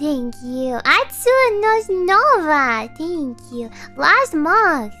 oh, thank you. Atsuanova, thank you. Lost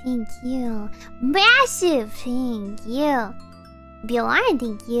Mog, thank you. Massive, thank you. Bjorn,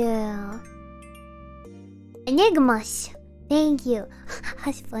 thank you. Enigmas, thank you.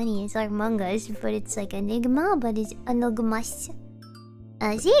 That's funny, it's like Us, but it's like Enigma, but it's Enigmas.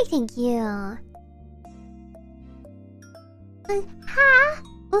 Zeke, thank you. Ha!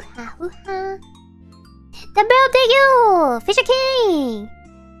 Ooh-ha, ooh-ha. The Bell, thank you! Fisher King!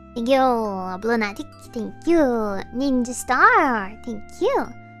 Thank you. Blunatic, thank you. Ninja Star, thank you.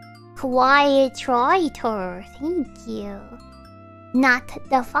 Quiet Troiter, thank you. Not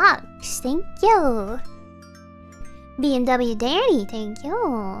the Fox, thank you. BMW Danny, thank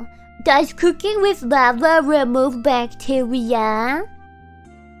you. Does cooking with lava remove bacteria?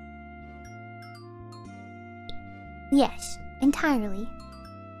 Yes, entirely.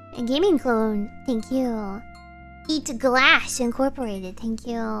 A gaming clone, thank you. Eat Glass Incorporated, thank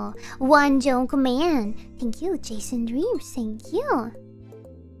you. One Joke Man, thank you. Jason Dreams, thank you.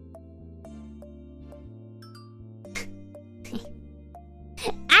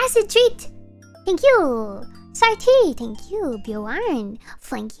 Acid Treat, thank you. Sarty, thank you. Bjorn,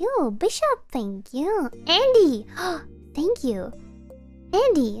 thank you. Bishop, thank you. Andy, thank you.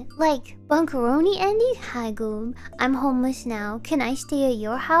 Andy, like Bunkeroni Andy? Hi Goob, I'm homeless now. Can I stay at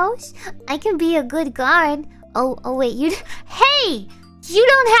your house? I can be a good guard. Oh wait, you... Hey! You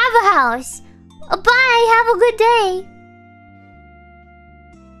don't have a house! Bye, have a good day!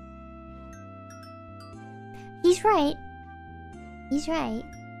 He's right. He's right.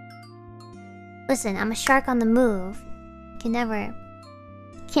 Listen, I'm a shark on the move. You can never...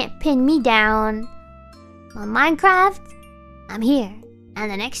 Can't pin me down. On Minecraft, I'm here. And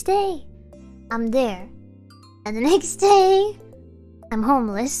the next day, I'm there. And the next day, I'm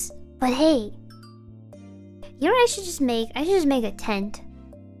homeless. But hey, you know what I should just make? I should just make a tent.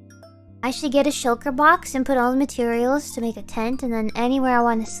 I should get a shulker box and put all the materials to make a tent. And then anywhere I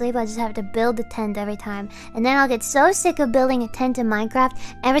want to sleep, I just have to build the tent every time. And then I'll get so sick of building a tent in Minecraft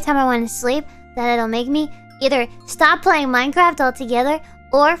every time I want to sleep that it'll make me either stop playing Minecraft altogether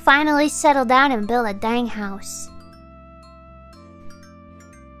or finally settle down and build a dang house.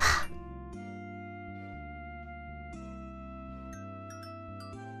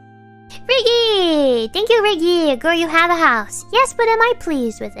 Riggy! Thank you, Riggy! Girl, you have a house. Yes, but am I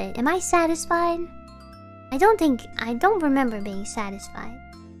pleased with it? Am I satisfied? I don't remember being satisfied.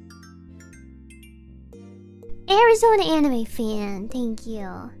 Arizona Anime Fan, thank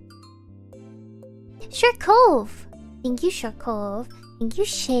you. Shirkove! Thank you, Shirkove. Thank you,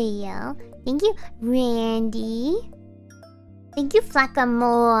 Shale. Thank you, Randy. Thank you,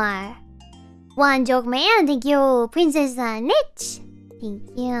 Flackamore. One Joke Man, thank you, Princess Nitch. Thank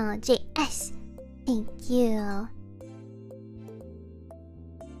you, JS. Thank you.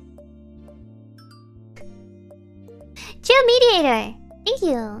 Chill Mediator. Thank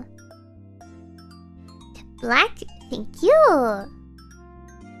you. Black. Thank you.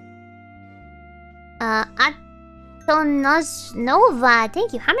 Atonos Nova.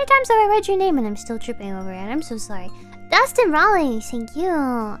 Thank you. How many times have I read your name and I'm still tripping over it? I'm so sorry. Dustin Rawlings, thank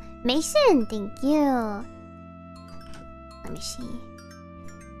you. Mason, thank you. Let me see.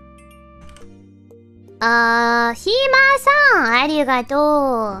 Hima-san,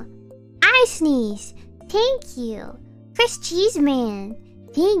 arigato. I sneeze, thank you. Chris Cheeseman,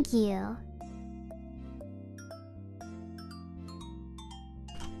 thank you.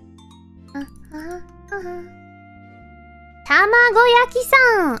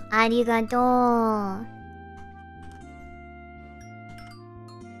 Tamagoyaki-san, arigato.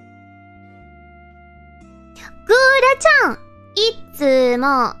 Gura-chan, いつ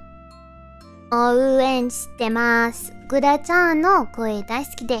も応援してます。グラちゃんの声大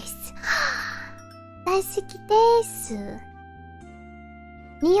好きです。大好きです。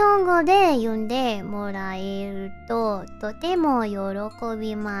日本語で読んでもらえるととても喜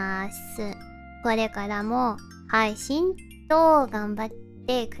びます。これからも配信と頑張っ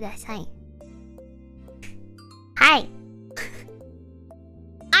てください。はい。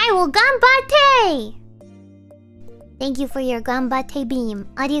I will 頑張って! Thank you for your 頑張って beam.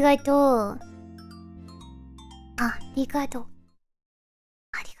 ありがとう。ありがとう。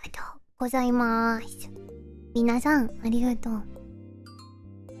ありがとうございます。皆さん、ありがとう。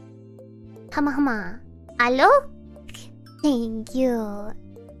はまはま。Thank you.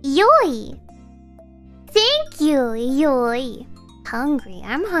 よい Thank you, よい Hungry.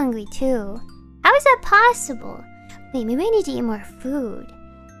 I'm hungry too. How is that possible? Wait, maybe I need to eat more food.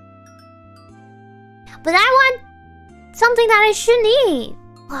 But I want something that I shouldn't eat.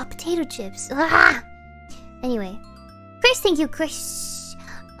 Oh, potato chips. Ah! Anyway. Chris, thank you, Chris.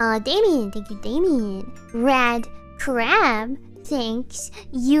 Damien, thank you, Damien. Rad Crab, thanks.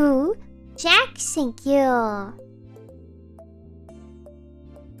 You. Jack, thank you.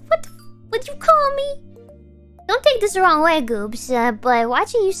 What'd you call me? Don't take this the wrong way, Goobs, but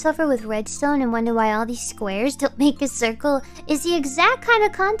watching you suffer with redstone and wonder why all these squares don't make a circle is the exact kind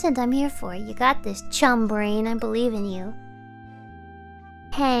of content I'm here for. You got this, chum brain. I believe in you.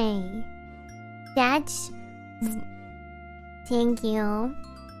 Hey. That's... Thank you.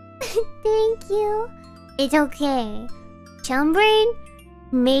 Thank you. It's okay. Chum brain,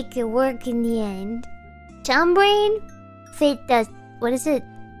 make it work in the end. Chum brain, fit the... What is it?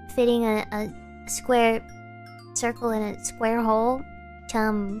 Fitting a square... circle in a square hole.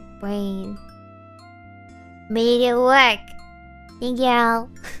 Chum brain made it work. Thank you.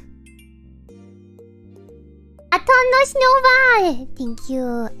 Atonos Nova, thank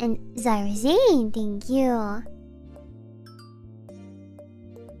you. And Zarazine, thank you.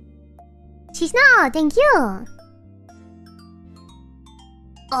 Chisna, thank you.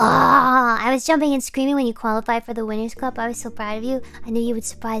 Oh, I was jumping and screaming when you qualified for the Winners' Cup. I was so proud of you. I knew you would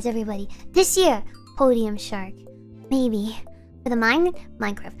surprise everybody. This year, Podium Shark. Maybe. For the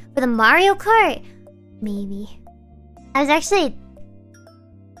Minecraft. For the Mario Kart. Maybe. I was actually...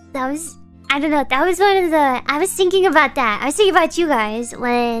 That was... I don't know. That was one of the... I was thinking about that. I was thinking about you guys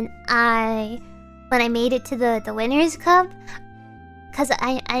when I made it to the Winners' Cup. Because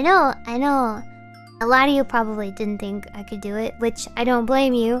I know. A lot of you probably didn't think I could do it. Which, I don't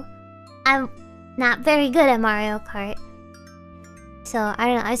blame you. I'm not very good at Mario Kart. So, I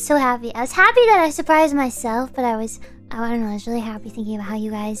don't know, I was so happy. I was happy that I surprised myself, but I don't know, I was really happy thinking about how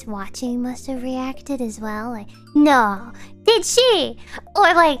you guys watching must have reacted as well. Like, no, did she?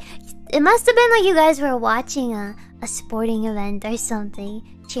 Or like, it must have been like you guys were watching a sporting event or something,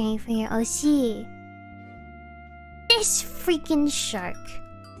 cheering for your OC. This freaking shark.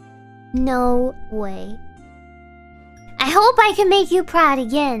 No way. I hope I can make you proud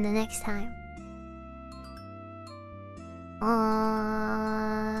again the next time.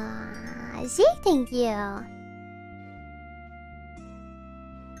 See, thank you. Oh,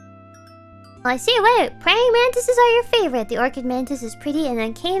 I see. Wait, praying mantises are your favorite. The orchid mantis is pretty, and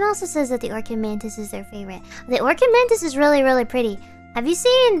then Kane also says that the orchid mantis is their favorite. The orchid mantis is really, really pretty. Have you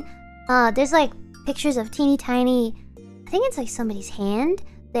seen? There's like pictures of teeny tiny. I think it's like somebody's hand.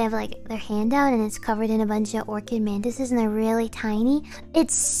 They have like their hand out, and it's covered in a bunch of orchid mantises, and they're really tiny.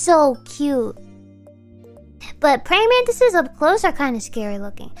 It's so cute. But praying mantises up close are kind of scary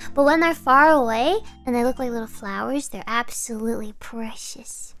looking. But when they're far away and they look like little flowers, they're absolutely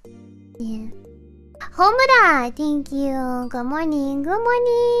precious. Yeah. Homura, thank you. Good morning, good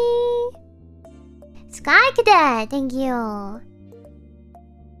morning. Sky Cadet, thank you.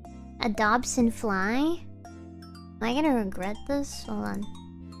 A Dobson fly? Am I gonna regret this? Hold on.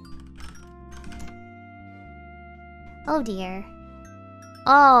 Oh dear.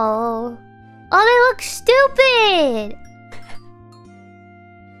 Oh. Oh, they look stupid!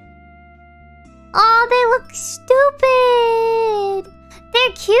 Oh, they look stupid!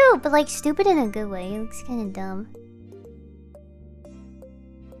 They're cute, but like stupid in a good way. It looks kind of dumb.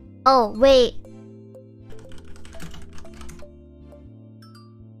 Oh, wait.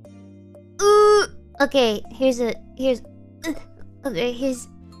 Ooh. Okay, here's a okay, here's a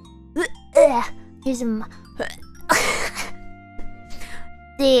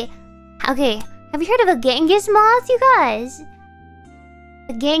okay. Have you heard of a Genghis moth, you guys?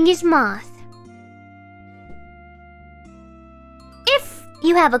 A Genghis moth. If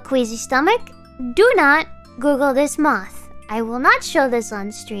you have a queasy stomach, do not Google this moth. I will not show this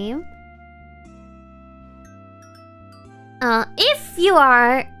on stream. If you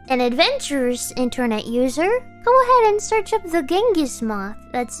are an adventurous internet user, go ahead and search up the Genghis moth.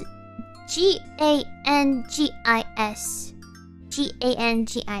 That's Gangis.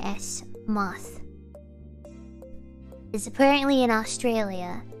 Gangis moth. It's apparently in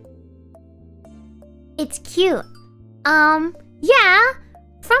Australia. It's cute. Yeah,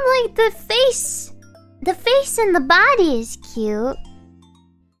 from like the face and the body is cute.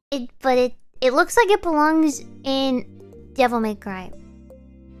 But it looks like it belongs in Devil May Cry.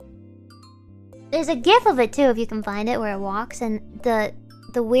 There's a gif of it too, if you can find it, where it walks, and the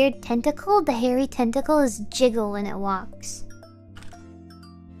weird tentacle, the hairy tentacle, is jiggle when it walks.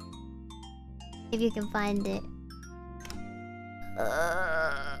 If you can find it.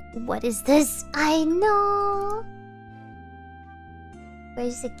 What is this? I know.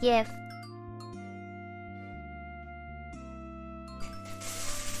 Where's the gif?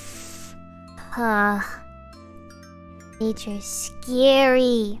 Nature's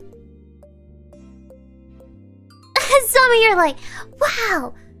scary. Some of you are like,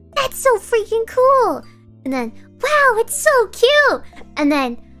 wow, that's so freaking cool. And then, wow, it's so cute. And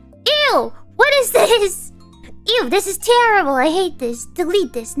then, ew, what is this? Ew, this is terrible. I hate this.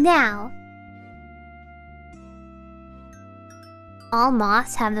 Delete this now. All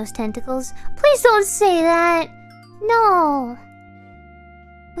moths have those tentacles. Please don't say that. No.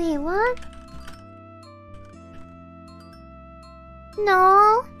 Wait, what?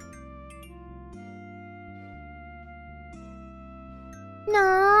 No.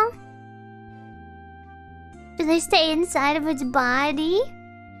 No. Do they stay inside of its body?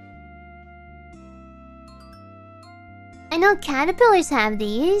 I know caterpillars have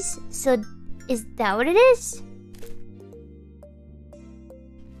these, so is that what it is?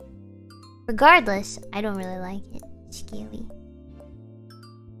 Regardless, I don't really like it. It's scary.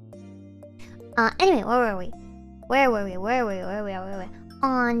 Anyway, where were we?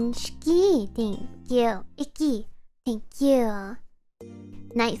 On ski. Thank you. Icky. Thank you.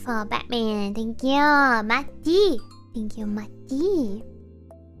 Nightfall Batman. Thank you. Matty. Thank you, Matty.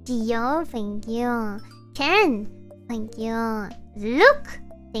 Gio. Thank you. Ken. Thank you. Luke.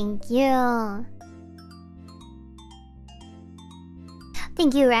 Thank you.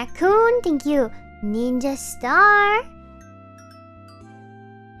 Thank you, Raccoon. Thank you, Ninja Star.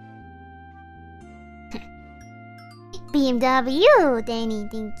 BMW, Danny,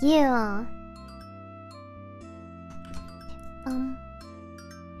 thank you.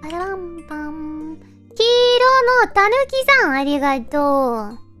 Kiro no Tanuki-san,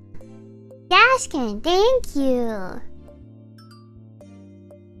 arigato. Gashken, thank you.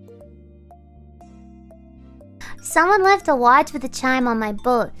 Someone left a watch with a chime on my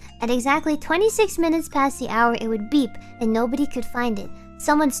boat. At exactly 26 minutes past the hour, it would beep, and nobody could find it.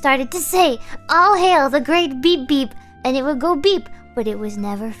 Someone started to say, "All hail the great beep beep," and it would go beep, but it was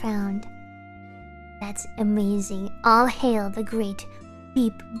never found. That's amazing. All hail the great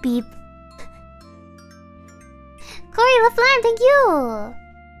beep beep. Corey LaFlamme, thank you.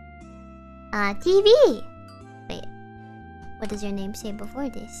 TV. Wait, what does your name say before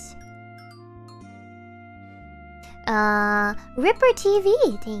this? Ripper TV,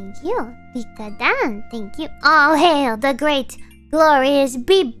 thank you. Pikadan, thank you. All hail the great, glorious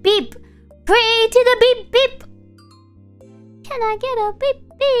beep beep. Pray to the beep beep. Can I get a beep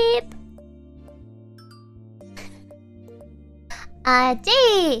beep?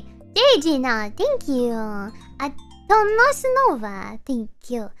 Jina, thank you. Tonosnova, thank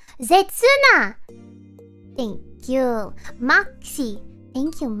you. Zetsuna, thank you. Maxi,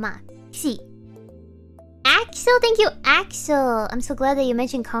 thank you, Maxi. Axel, thank you, Axel. I'm so glad that you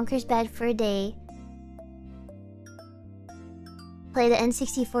mentioned Conker's Bad Fur Day. Play the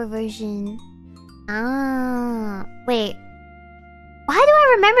N64 version. Ah, wait. Why do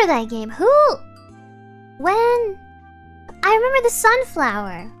I remember that game? Who? When? I remember the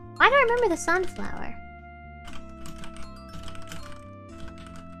sunflower. Why do I remember the sunflower?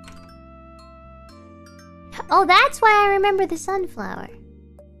 Oh, that's why I remember the sunflower.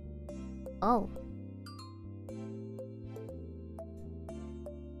 Oh.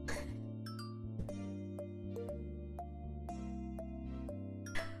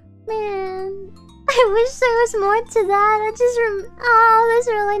 Man, I wish there was more to that. Oh, there's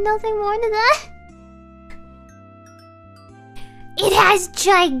really nothing more to that. It has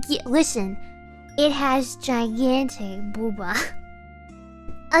Listen, it has gigantic booba.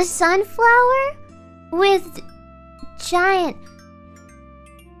 A sunflower with giant.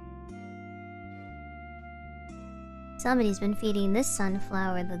 Somebody's been feeding this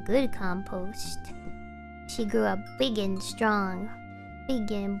sunflower the good compost. She grew up big and strong.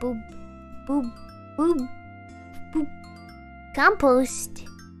 Big and boop, boop, boop, boop. Compost.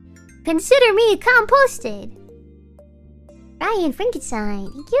 Consider me composted. Ryan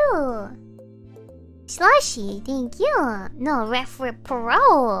Frankenstein, thank you. Slushy, thank you. No,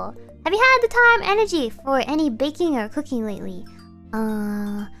 Pro. Have you had the time, energy for any baking or cooking lately?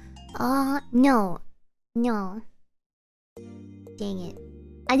 No. No. Dang it.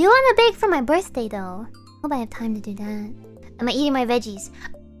 I do want to bake for my birthday though. Hope I have time to do that. Am I eating my veggies?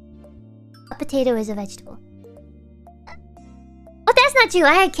 A potato is a vegetable. Oh, that's not true.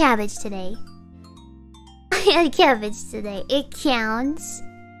 I had cabbage today. I had cabbage today. It counts.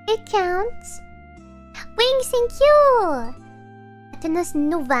 It counts. Wings, thank you. Atenas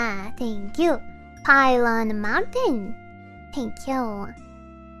Nova, thank you. Pylon Mountain, thank you.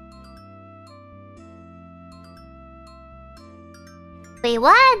 Wait,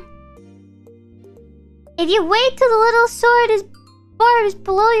 what? If you wait till the little sword is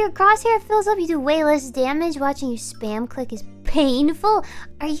below your crosshair fills up, you do way less damage. Watching you spam click is painful.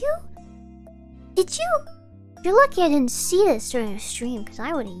 Are you? Did you? You're lucky I didn't see this during a stream, because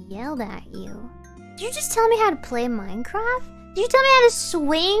I would have yelled at you. Did you just tell me how to play Minecraft? Did you tell me how to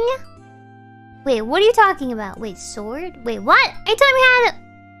swing? Wait, what are you talking about? Wait, sword? Wait, what? Are you telling me how to...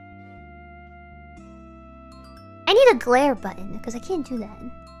 I need a glare button, because I can't do that.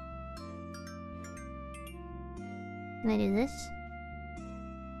 Can I do this?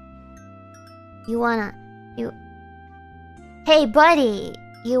 Hey, buddy!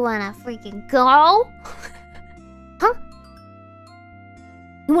 You wanna freaking go? Huh?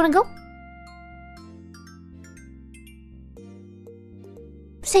 You wanna go?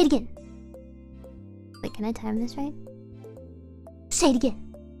 Say it again. Wait, can I time this right? Say it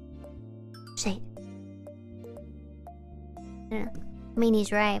again. Say it. I don't know. I mean,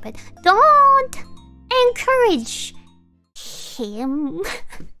 he's right, but don't encourage him.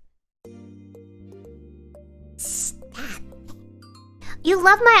 Stop. You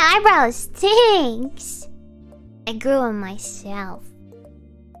love my eyebrows. Thanks. I grew them myself.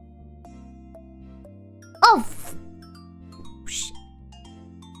 Oh, shit.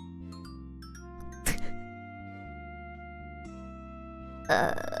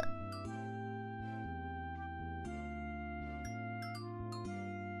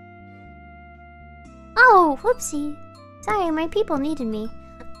 Oh, whoopsie. Sorry, my people needed me.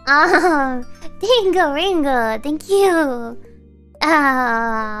 Dingo Ringo, thank you.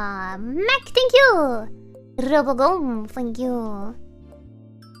 Mac, thank you. Robogom, thank you.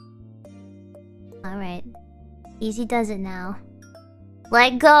 Alright. Easy does it now.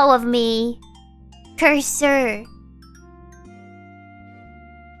 Let go of me. Cursor.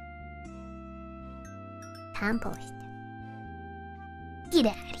 Compost. Get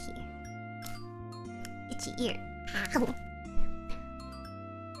out of here. Itchy ear. Ow.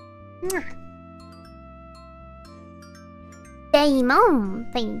 Damon,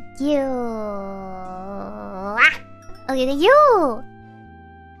 thank you. Okay, thank you.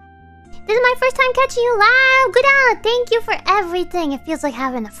 This is my first time catching you live. Gura, thank you for everything. It feels like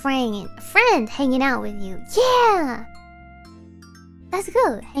having a friend hanging out with you. Yeah. That's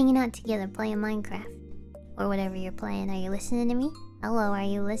good. Hanging out together playing Minecraft. Or whatever you're playing. Are you listening to me? Hello, are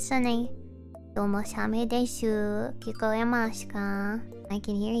you listening? Domo shame desu. Kikoemasu ka? I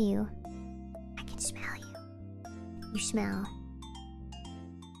can hear you. I can smell you. You smell.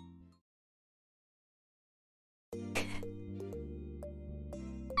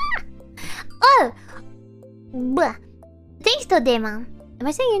 Oh! Blah. Thanks though, Damon. Am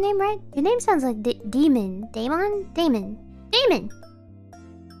I saying your name right? Your name sounds like Demon. Damon? Damon.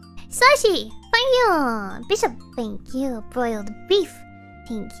 Slushy! Thank you! Bishop, thank you. Broiled beef,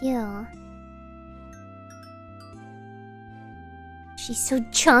 thank you. She's so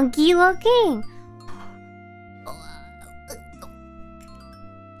chunky looking.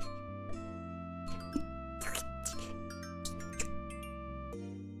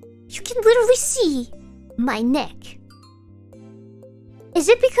 You can literally see my neck. Is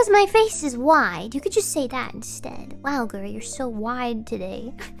it because my face is wide? You could just say that instead. Wow, Gura, you're so wide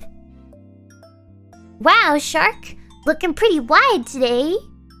today. Wow, Shark! Looking pretty wide today.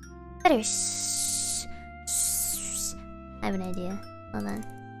 Better I have an idea. Hold on.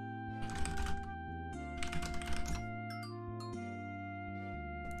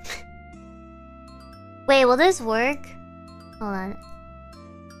 Wait, will this work? Hold on.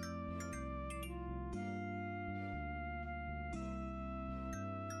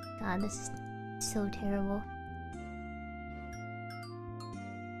 God, this is so terrible.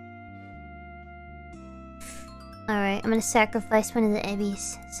 Alright, I'm gonna sacrifice one of the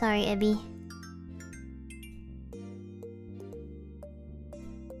Ebbies. Sorry, Ebby.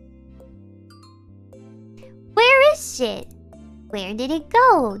 Where is it? Where did it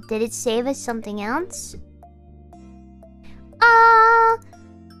go? Did it save us something else?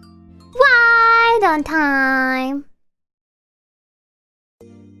 Right on time.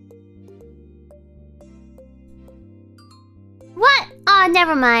 What? Oh,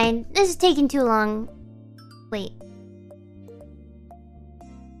 never mind. This is taking too long. Wait.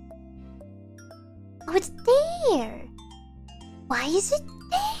 Oh, it's there. Why is it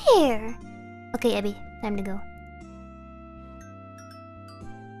there? Okay, Abby, time to go.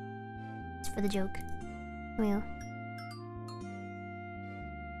 It's for the joke. Here we go.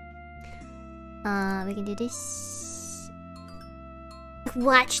 We can do this.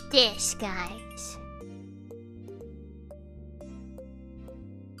 Watch this, guys.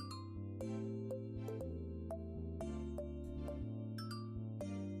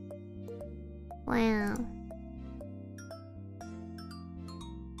 Wow.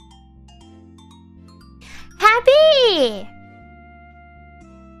 Happy!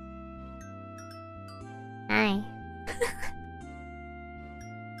 Hi.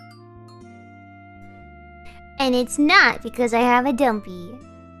 And it's not because I have a dumpy.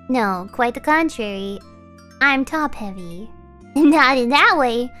 No, quite the contrary. I'm top heavy. Not in that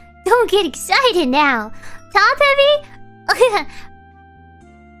way. Don't get excited now. Top heavy?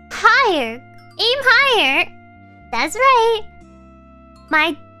 Higher. Aim higher. That's right.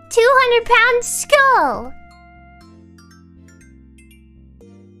 My 200-pound skull.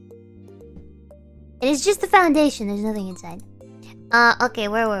 It is just the foundation. There's nothing inside. Okay,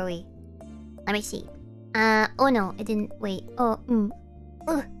 where were we? Let me see. Oh no, it didn't. Wait. Oh,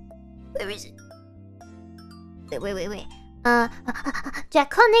 where is it? Wait.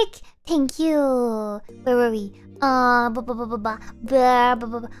 Draconic, thank you. Where were we?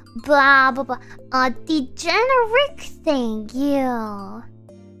 Degenerate, thank you.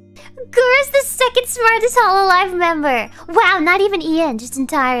 Gura's the second smartest hololive member. Wow, not even EN, just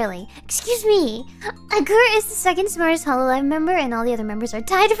entirely. Excuse me. Gura is the second smartest hololive member, and all the other members are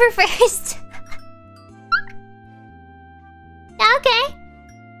tied for first. Okay.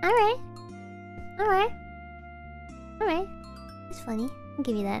 Alright. It's funny. I'll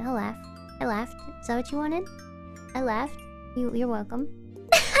give you that. I'll laugh. I laughed. Is that what you wanted? I laughed. You're welcome.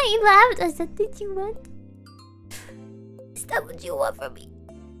 I laughed. Is that what you want? Is that what you want from me?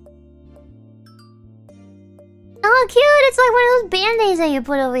 Oh, cute! It's like one of those band-aids that you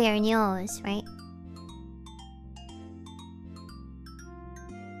put over your nose, right?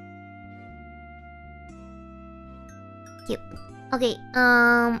 Cute. Okay,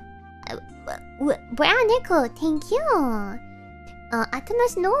 Brown Nickel, thank you.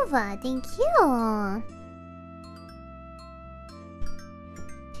 Atanas Nova, thank you.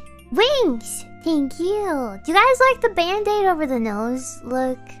 Wings, thank you. Do you guys like the band-aid over the nose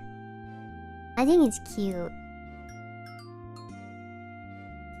look? I think it's cute.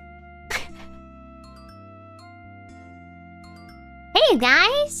 Hey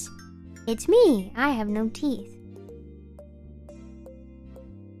guys! It's me. I have no teeth.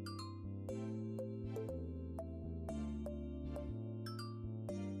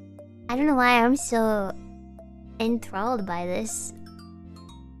 I don't know why I'm so enthralled by this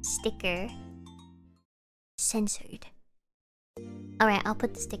sticker. Censored. Alright, I'll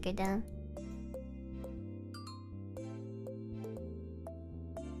put the sticker down.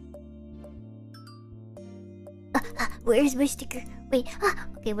 Where's my sticker? Wait,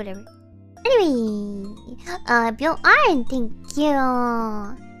 okay, whatever. Anyway, Bill Arn, thank you.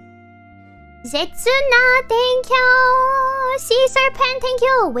 Zetsuna, thank you. Caesar Pen, thank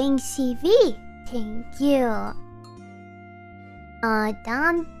you. Wing CV, thank you.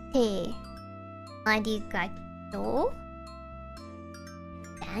 Dante, arigato.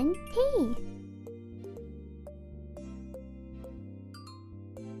 Dante.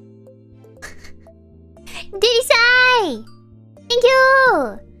 Diddy-sai! Thank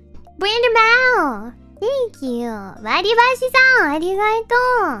you! Brander Mao! Thank you! Varibashi-san! Arigato!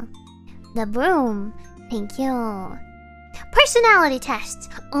 The Broom! Thank you! Personality tests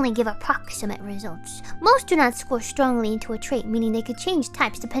only give approximate results. Most do not score strongly into a trait, meaning they could change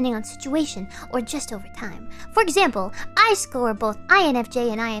types depending on situation or just over time. For example, I score both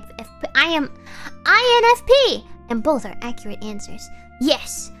INFJ and INFP, and both are accurate answers.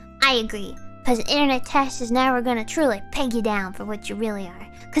 Yes, I agree. Because internet test is never gonna truly peg you down for what you really are.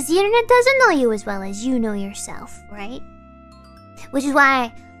 Because the internet doesn't know you as well as you know yourself, right? Which is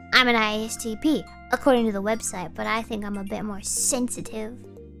why I'm an ISTP, according to the website, but I think I'm a bit more sensitive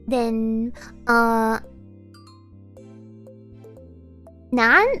than,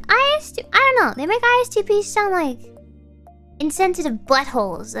 non-ISTP? I don't know, they make ISTPs sound like insensitive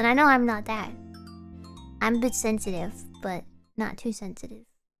buttholes, and I know I'm not that. I'm a bit sensitive, but not too sensitive.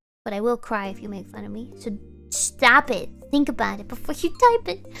 But I will cry if you make fun of me, so stop it. Think about it before you type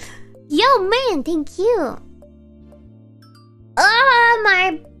it. Yo, man, thank you. Oh,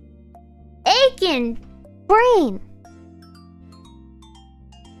 my aching brain.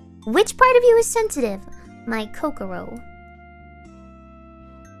 Which part of you is sensitive? My Kokoro.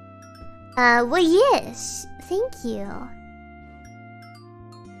 Well, yes. Thank you.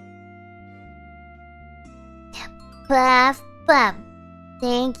 Puff, puff.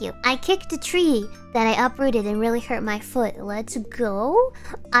 Thank you. I kicked a tree that I uprooted and really hurt my foot. Let's go.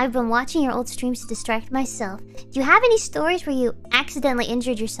 I've been watching your old streams to distract myself. Do you have any stories where you accidentally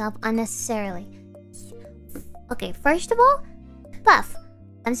injured yourself unnecessarily? Okay, first of all, Puff,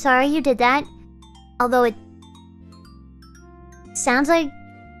 I'm sorry you did that. Although it sounds like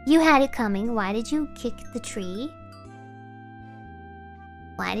you had it coming. Why did you kick the tree?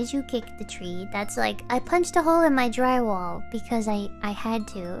 Why did you kick the tree? That's like, I punched a hole in my drywall because I had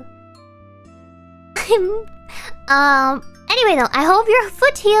to. Anyway though, I hope your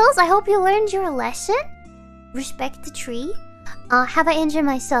foot heals. I hope you learned your lesson. Respect the tree. Have I injured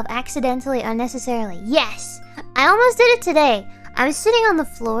myself accidentally, unnecessarily? Yes! I almost did it today. I was sitting on the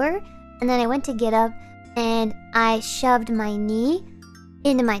floor, and then I went to get up, and I shoved my knee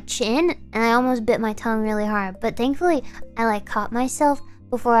into my chin, and I almost bit my tongue really hard. But thankfully, I like caught myself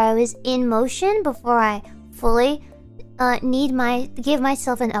before I was in motion, before I fully give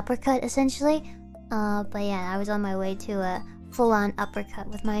myself an uppercut, essentially. But yeah, I was on my way to a full-on uppercut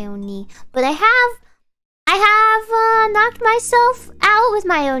with my own knee. But I have knocked myself out with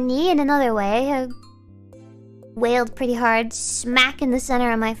my own knee in another way. I wailed pretty hard, smack in the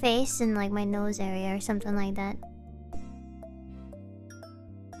center of my face and like my nose area or something like that.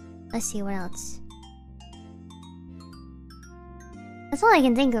 Let's see, what else? That's all I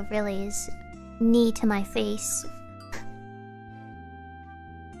can think of really is knee to my face.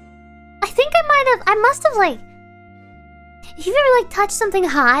 I must have like... If you've ever like touched something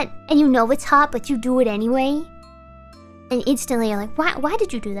hot and you know it's hot but you do it anyway, and instantly you're like, why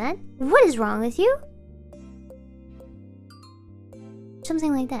did you do that? What is wrong with you?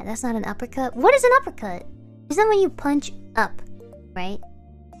 Something like that. That's not an uppercut. What is an uppercut? Is that when you punch up, right?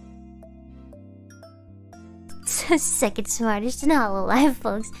 Second smartest in hololive,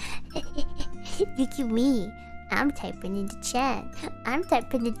 folks. Look at me. I'm typing into chat.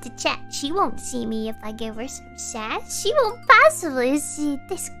 She won't see me if I give her some sass. She won't possibly see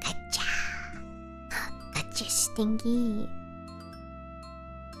this. Gotcha. Gotcha, Stinky.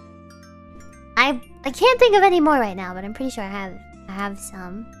 I can't think of any more right now, but I'm pretty sure I have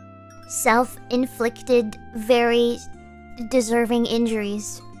some self-inflicted, very deserving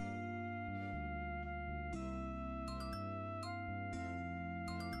injuries.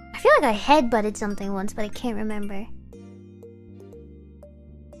 I feel like I headbutted something once, but I can't remember.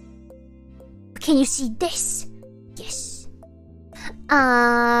 Can you see this? Yes.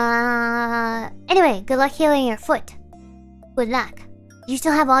 Anyway, good luck healing your foot. Good luck. You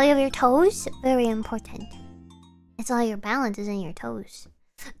still have all of your toes? Very important. It's all your balance is in your toes.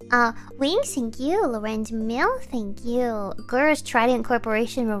 Wings, thank you. Lorenz Mill, thank you. Gura's Trident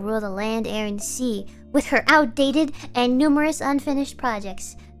Corporation will rule the land, air, and sea with her outdated and numerous unfinished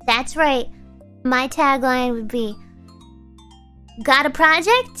projects. That's right. My tagline would be, got a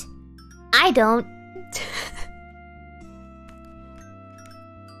project? I don't.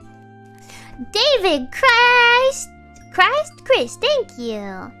 David Chris, thank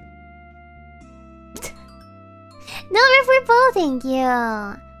you. No River Bull, thank you.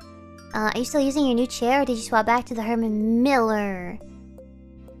 Are you still using your new chair, or did you swap back to the Herman Miller?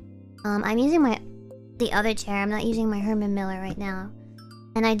 I'm using the other chair. I'm not using my Herman Miller right now.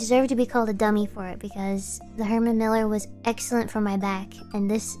 And I deserve to be called a dummy for it, because the Herman Miller was excellent for my back, and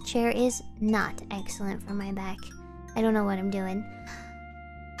this chair is not excellent for my back. I don't know what I'm doing.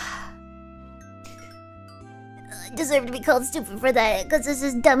 I deserve to be called stupid for that, because this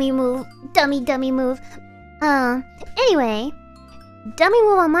is dummy move. Dummy move. Anyway, dummy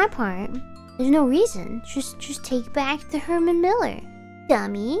move on my part. There's no reason. Just take back the Herman Miller.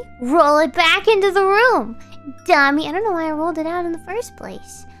 Dummy. Roll it back into the room. Dummy. I don't know why I rolled it out in the first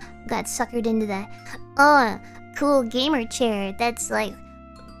place. Got suckered into that. Oh, cool gamer chair. That's like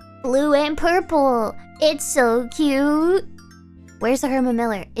Blue and purple. It's so cute. Where's the Herman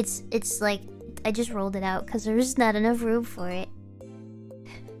Miller? It's like I just rolled it out because there's not enough room for it.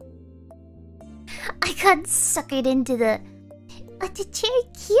 I got suckered into the. Oh, the chair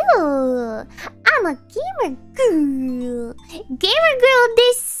cute. I'm a gamer girl. Gamer girl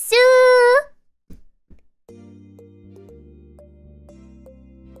desu.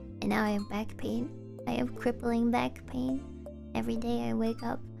 And now I have back pain. I have crippling back pain. Every day I wake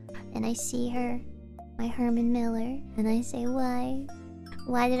up and I see her, my Herman Miller, and I say, why?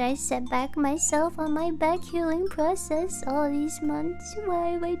 Why did I set back myself on my back healing process all these months?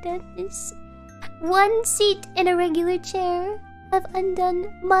 Why have I done this? One seat in a regular chair have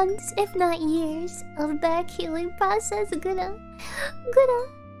undone months, if not years, of back healing process. Gura.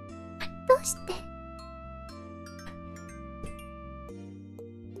 Doste.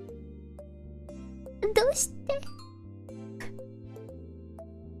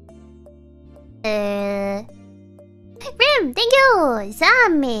 Rim, thank you!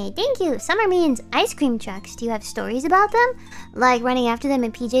 Zame, thank you! Summer means ice cream trucks. Do you have stories about them? Like running after them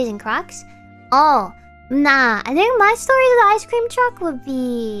in PJs and Crocs? Oh, nah. I think my story of the ice cream truck would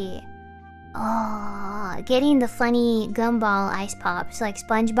be... Oh, getting the funny gumball ice pops like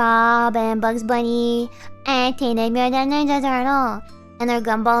SpongeBob and Bugs Bunny and Teenage Mutant Ninja Turtle. And their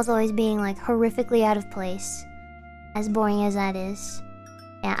gumballs always being like horrifically out of place. As boring as that is.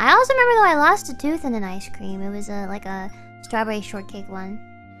 Yeah, I also remember though I lost a tooth in an ice cream. It was like a strawberry shortcake one.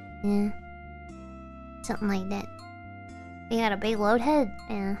 Yeah. Something like that. You got a big load head?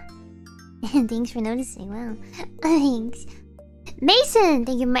 Yeah. Thanks for noticing. Wow. Thanks. Mason!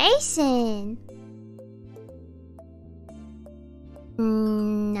 Thank you, Mason!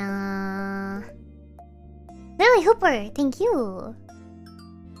 Nah. Lily Hooper! Thank you!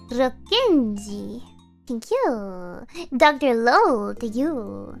 Rokenji! Thank you! Dr. Low! Thank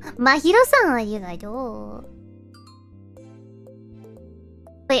you! Mahiro-san! Arigato!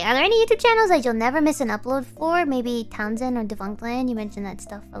 Wait, are there any YouTube channels that you'll never miss an upload for? Maybe Townsend or Defunctland? You mentioned that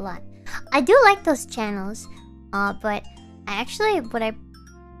stuff a lot. I do like those channels. But I actually,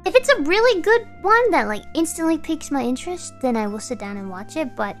 if it's a really good one that like instantly piques my interest, then I will sit down and watch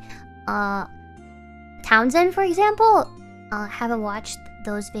it. But Townsend, for example, I haven't watched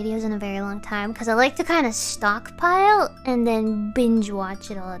those videos in a very long time because I like to kind of stockpile and then binge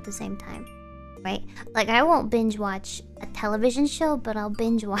watch it all at the same time, right? Like I won't binge watch a television show, but I'll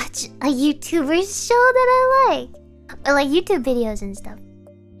binge watch a YouTuber show that I like, or like YouTube videos and stuff.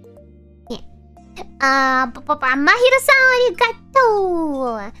 Mahiro-san,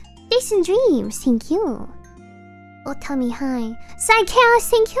 arigato! Days and Dreams, thank you. Otami, hi. Psychaos,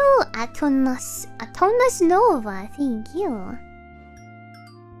 thank you. Atonas Nova, thank you.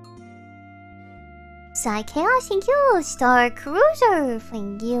 Psychaos, thank you. Star Cruiser,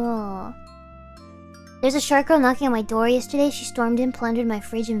 thank you. There's a shark girl knocking on my door yesterday. She stormed in, plundered my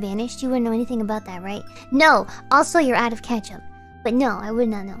fridge, and vanished. You wouldn't know anything about that, right? No. Also, you're out of ketchup. But no, I would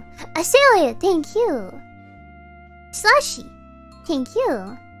not know. Acelia, thank you. Slushy, thank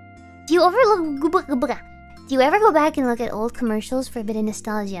you. Do you ever go back and look at old commercials for a bit of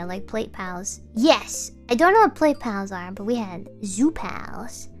nostalgia, like Plate Pals? Yes. I don't know what Plate Pals are, but we had Zoo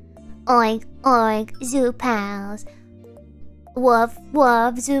Pals. Oink, oink, Zoo Pals. Woof,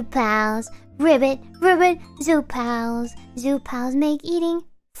 woof, Zoo Pals. Ribbit, ribbit, Zoo Pals. Zoo Pals make eating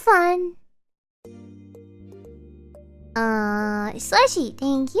fun. Slushy,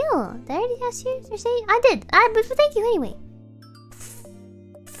 thank you. Did I already ask you or say? I did. But thank you anyway.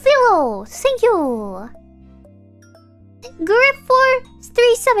 Philo, thank you.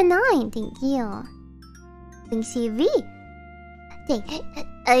 Grip4379, thank you. Thanks, CV.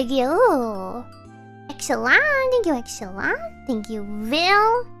 Thank you. Excellent, thank you, excellent. Thank you,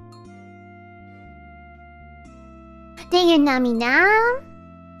 Vil. Thank you, Naminam.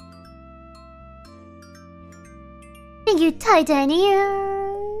 Thank you,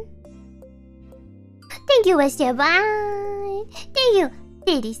 Titanium. Thank you, Esteban. Thank you,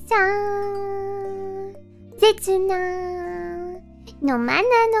 Diddy-san. Zetsuna. No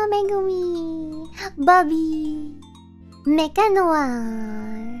Mana no Megumi. Bobby.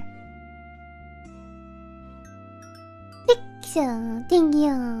 Mechanoir. Pixel, thank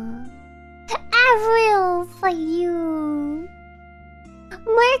you. Avril, for you.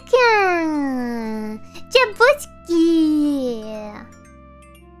 Merkin. Jabutsky.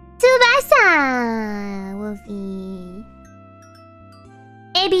 Tsubasa. Wolfie.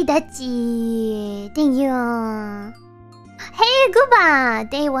 Ebidachi. Thank you. Hey, Guba.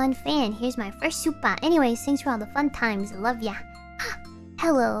 Day 1 fan. Here's my first super. Anyways, thanks for all the fun times. Love ya.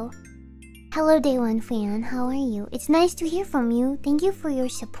 Hello. Hello, Day One fan. How are you? It's nice to hear from you. Thank you for your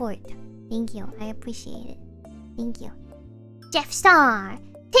support. Thank you. I appreciate it. Thank you. Jeff Star.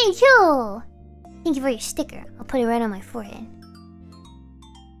 Thank you. Thank you for your sticker. I'll put it right on my forehead.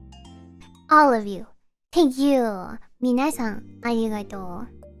 All of you. Thank you. Minasan, arigato.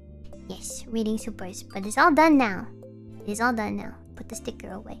 Yes, reading supers. But it's all done now. It is all done now. Put the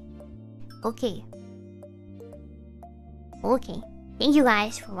sticker away. Okay. Okay. Thank you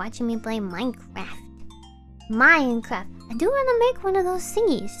guys for watching me play Minecraft. I do want to make one of those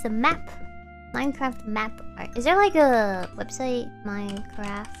thingies. The map. Minecraft map art. Is there like a website?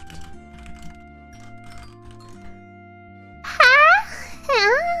 Minecraft.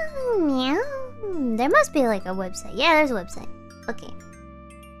 Meow. There must be like a website. Yeah, there's a website. Okay.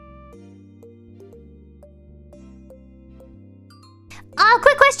 Oh,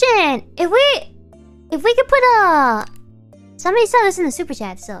 quick question! If we could put a... Somebody saw this in the super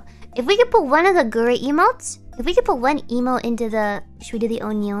chat, so... If we could put one of the Gura emotes... If we could put one emote into the... Should we do the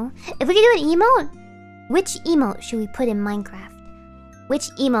Onyo? If we could do an emote... Which emote should we put in Minecraft?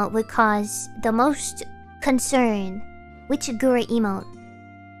 Which emote would cause the most concern? Which Gura emote?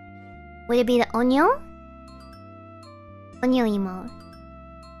 Would it be the Onyo? Onyo emote.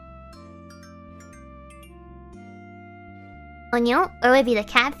 Onyo? Or would it be the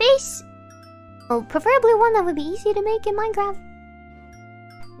cat face? Well, preferably one that would be easy to make in Minecraft.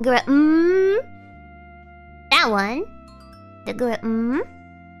 Gura, that one. The Gura,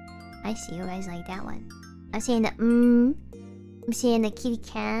 I see you guys like that one. I'm saying the, I'm saying the kitty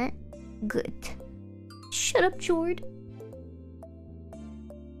cat. Good. Shut up, Jord.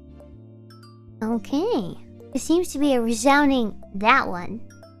 Okay. It seems to be a resounding that one.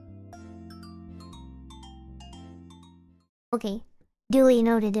 Okay. Duly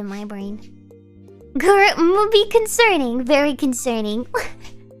noted in my brain. Gura would be concerning. Very concerning.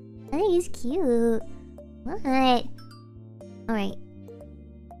 I think he's cute. What? Alright.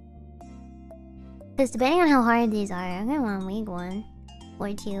 Because depending on how hard these are, I'm gonna want to make one.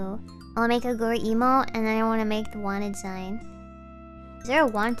 Or two. I'll make a Gura emo, and then I want to make the wanted sign. Is there a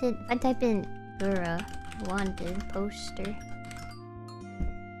wanted? If I type in Gura wanted poster.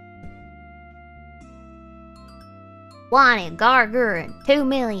 Wanted Gawr Gura 2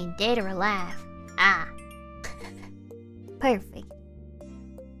 million dead or alive. Ah. Perfect.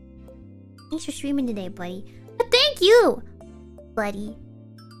 Thanks for streaming today, buddy. But thank you, buddy.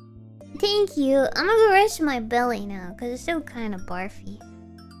 Thank you. I'm gonna go rest my belly now because it's still kind of barfy.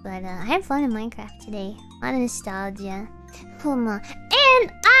 But I had fun in Minecraft today. A lot of nostalgia.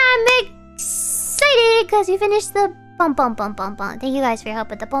 And I'm excited because we finished the bum bum bum bum bum. Thank you guys for your help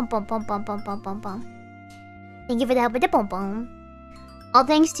with the bum bum bum bum bum bum bum bum. Thank you for the help with the bum bum. All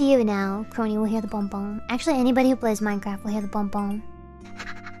thanks to you now, Crony will hear the bum bum. Actually, anybody who plays Minecraft will hear the bum bum.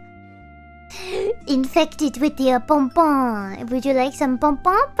 Infected with the bum bum. Would you like some bum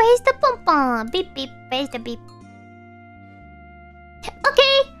bum? Praise the bum bum. Beep beep. Praise the beep.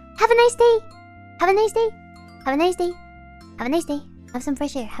 Okay. Have a nice day. Have a nice day. Have a nice day. Have a nice day. Have some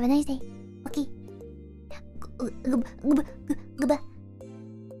fresh air. Have a nice day. Okay. Goodbye.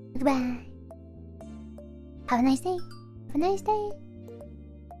 Goodbye. Have a nice day. Have a nice day.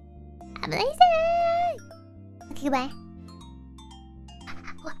 Have a nice day. Okay, goodbye.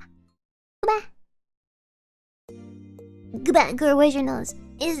 Goodbye. Goodbye. Girl, where's your nose?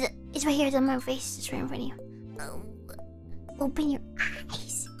 It's right here. It's on my face. It's right in front of you. Open your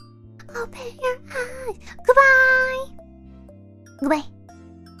eyes. Open your eyes. Goodbye. Goodbye.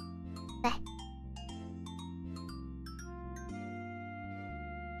 Bye.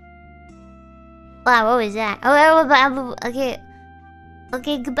 Wow, what was that? Oh, okay.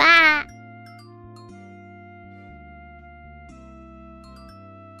 Okay, goodbye.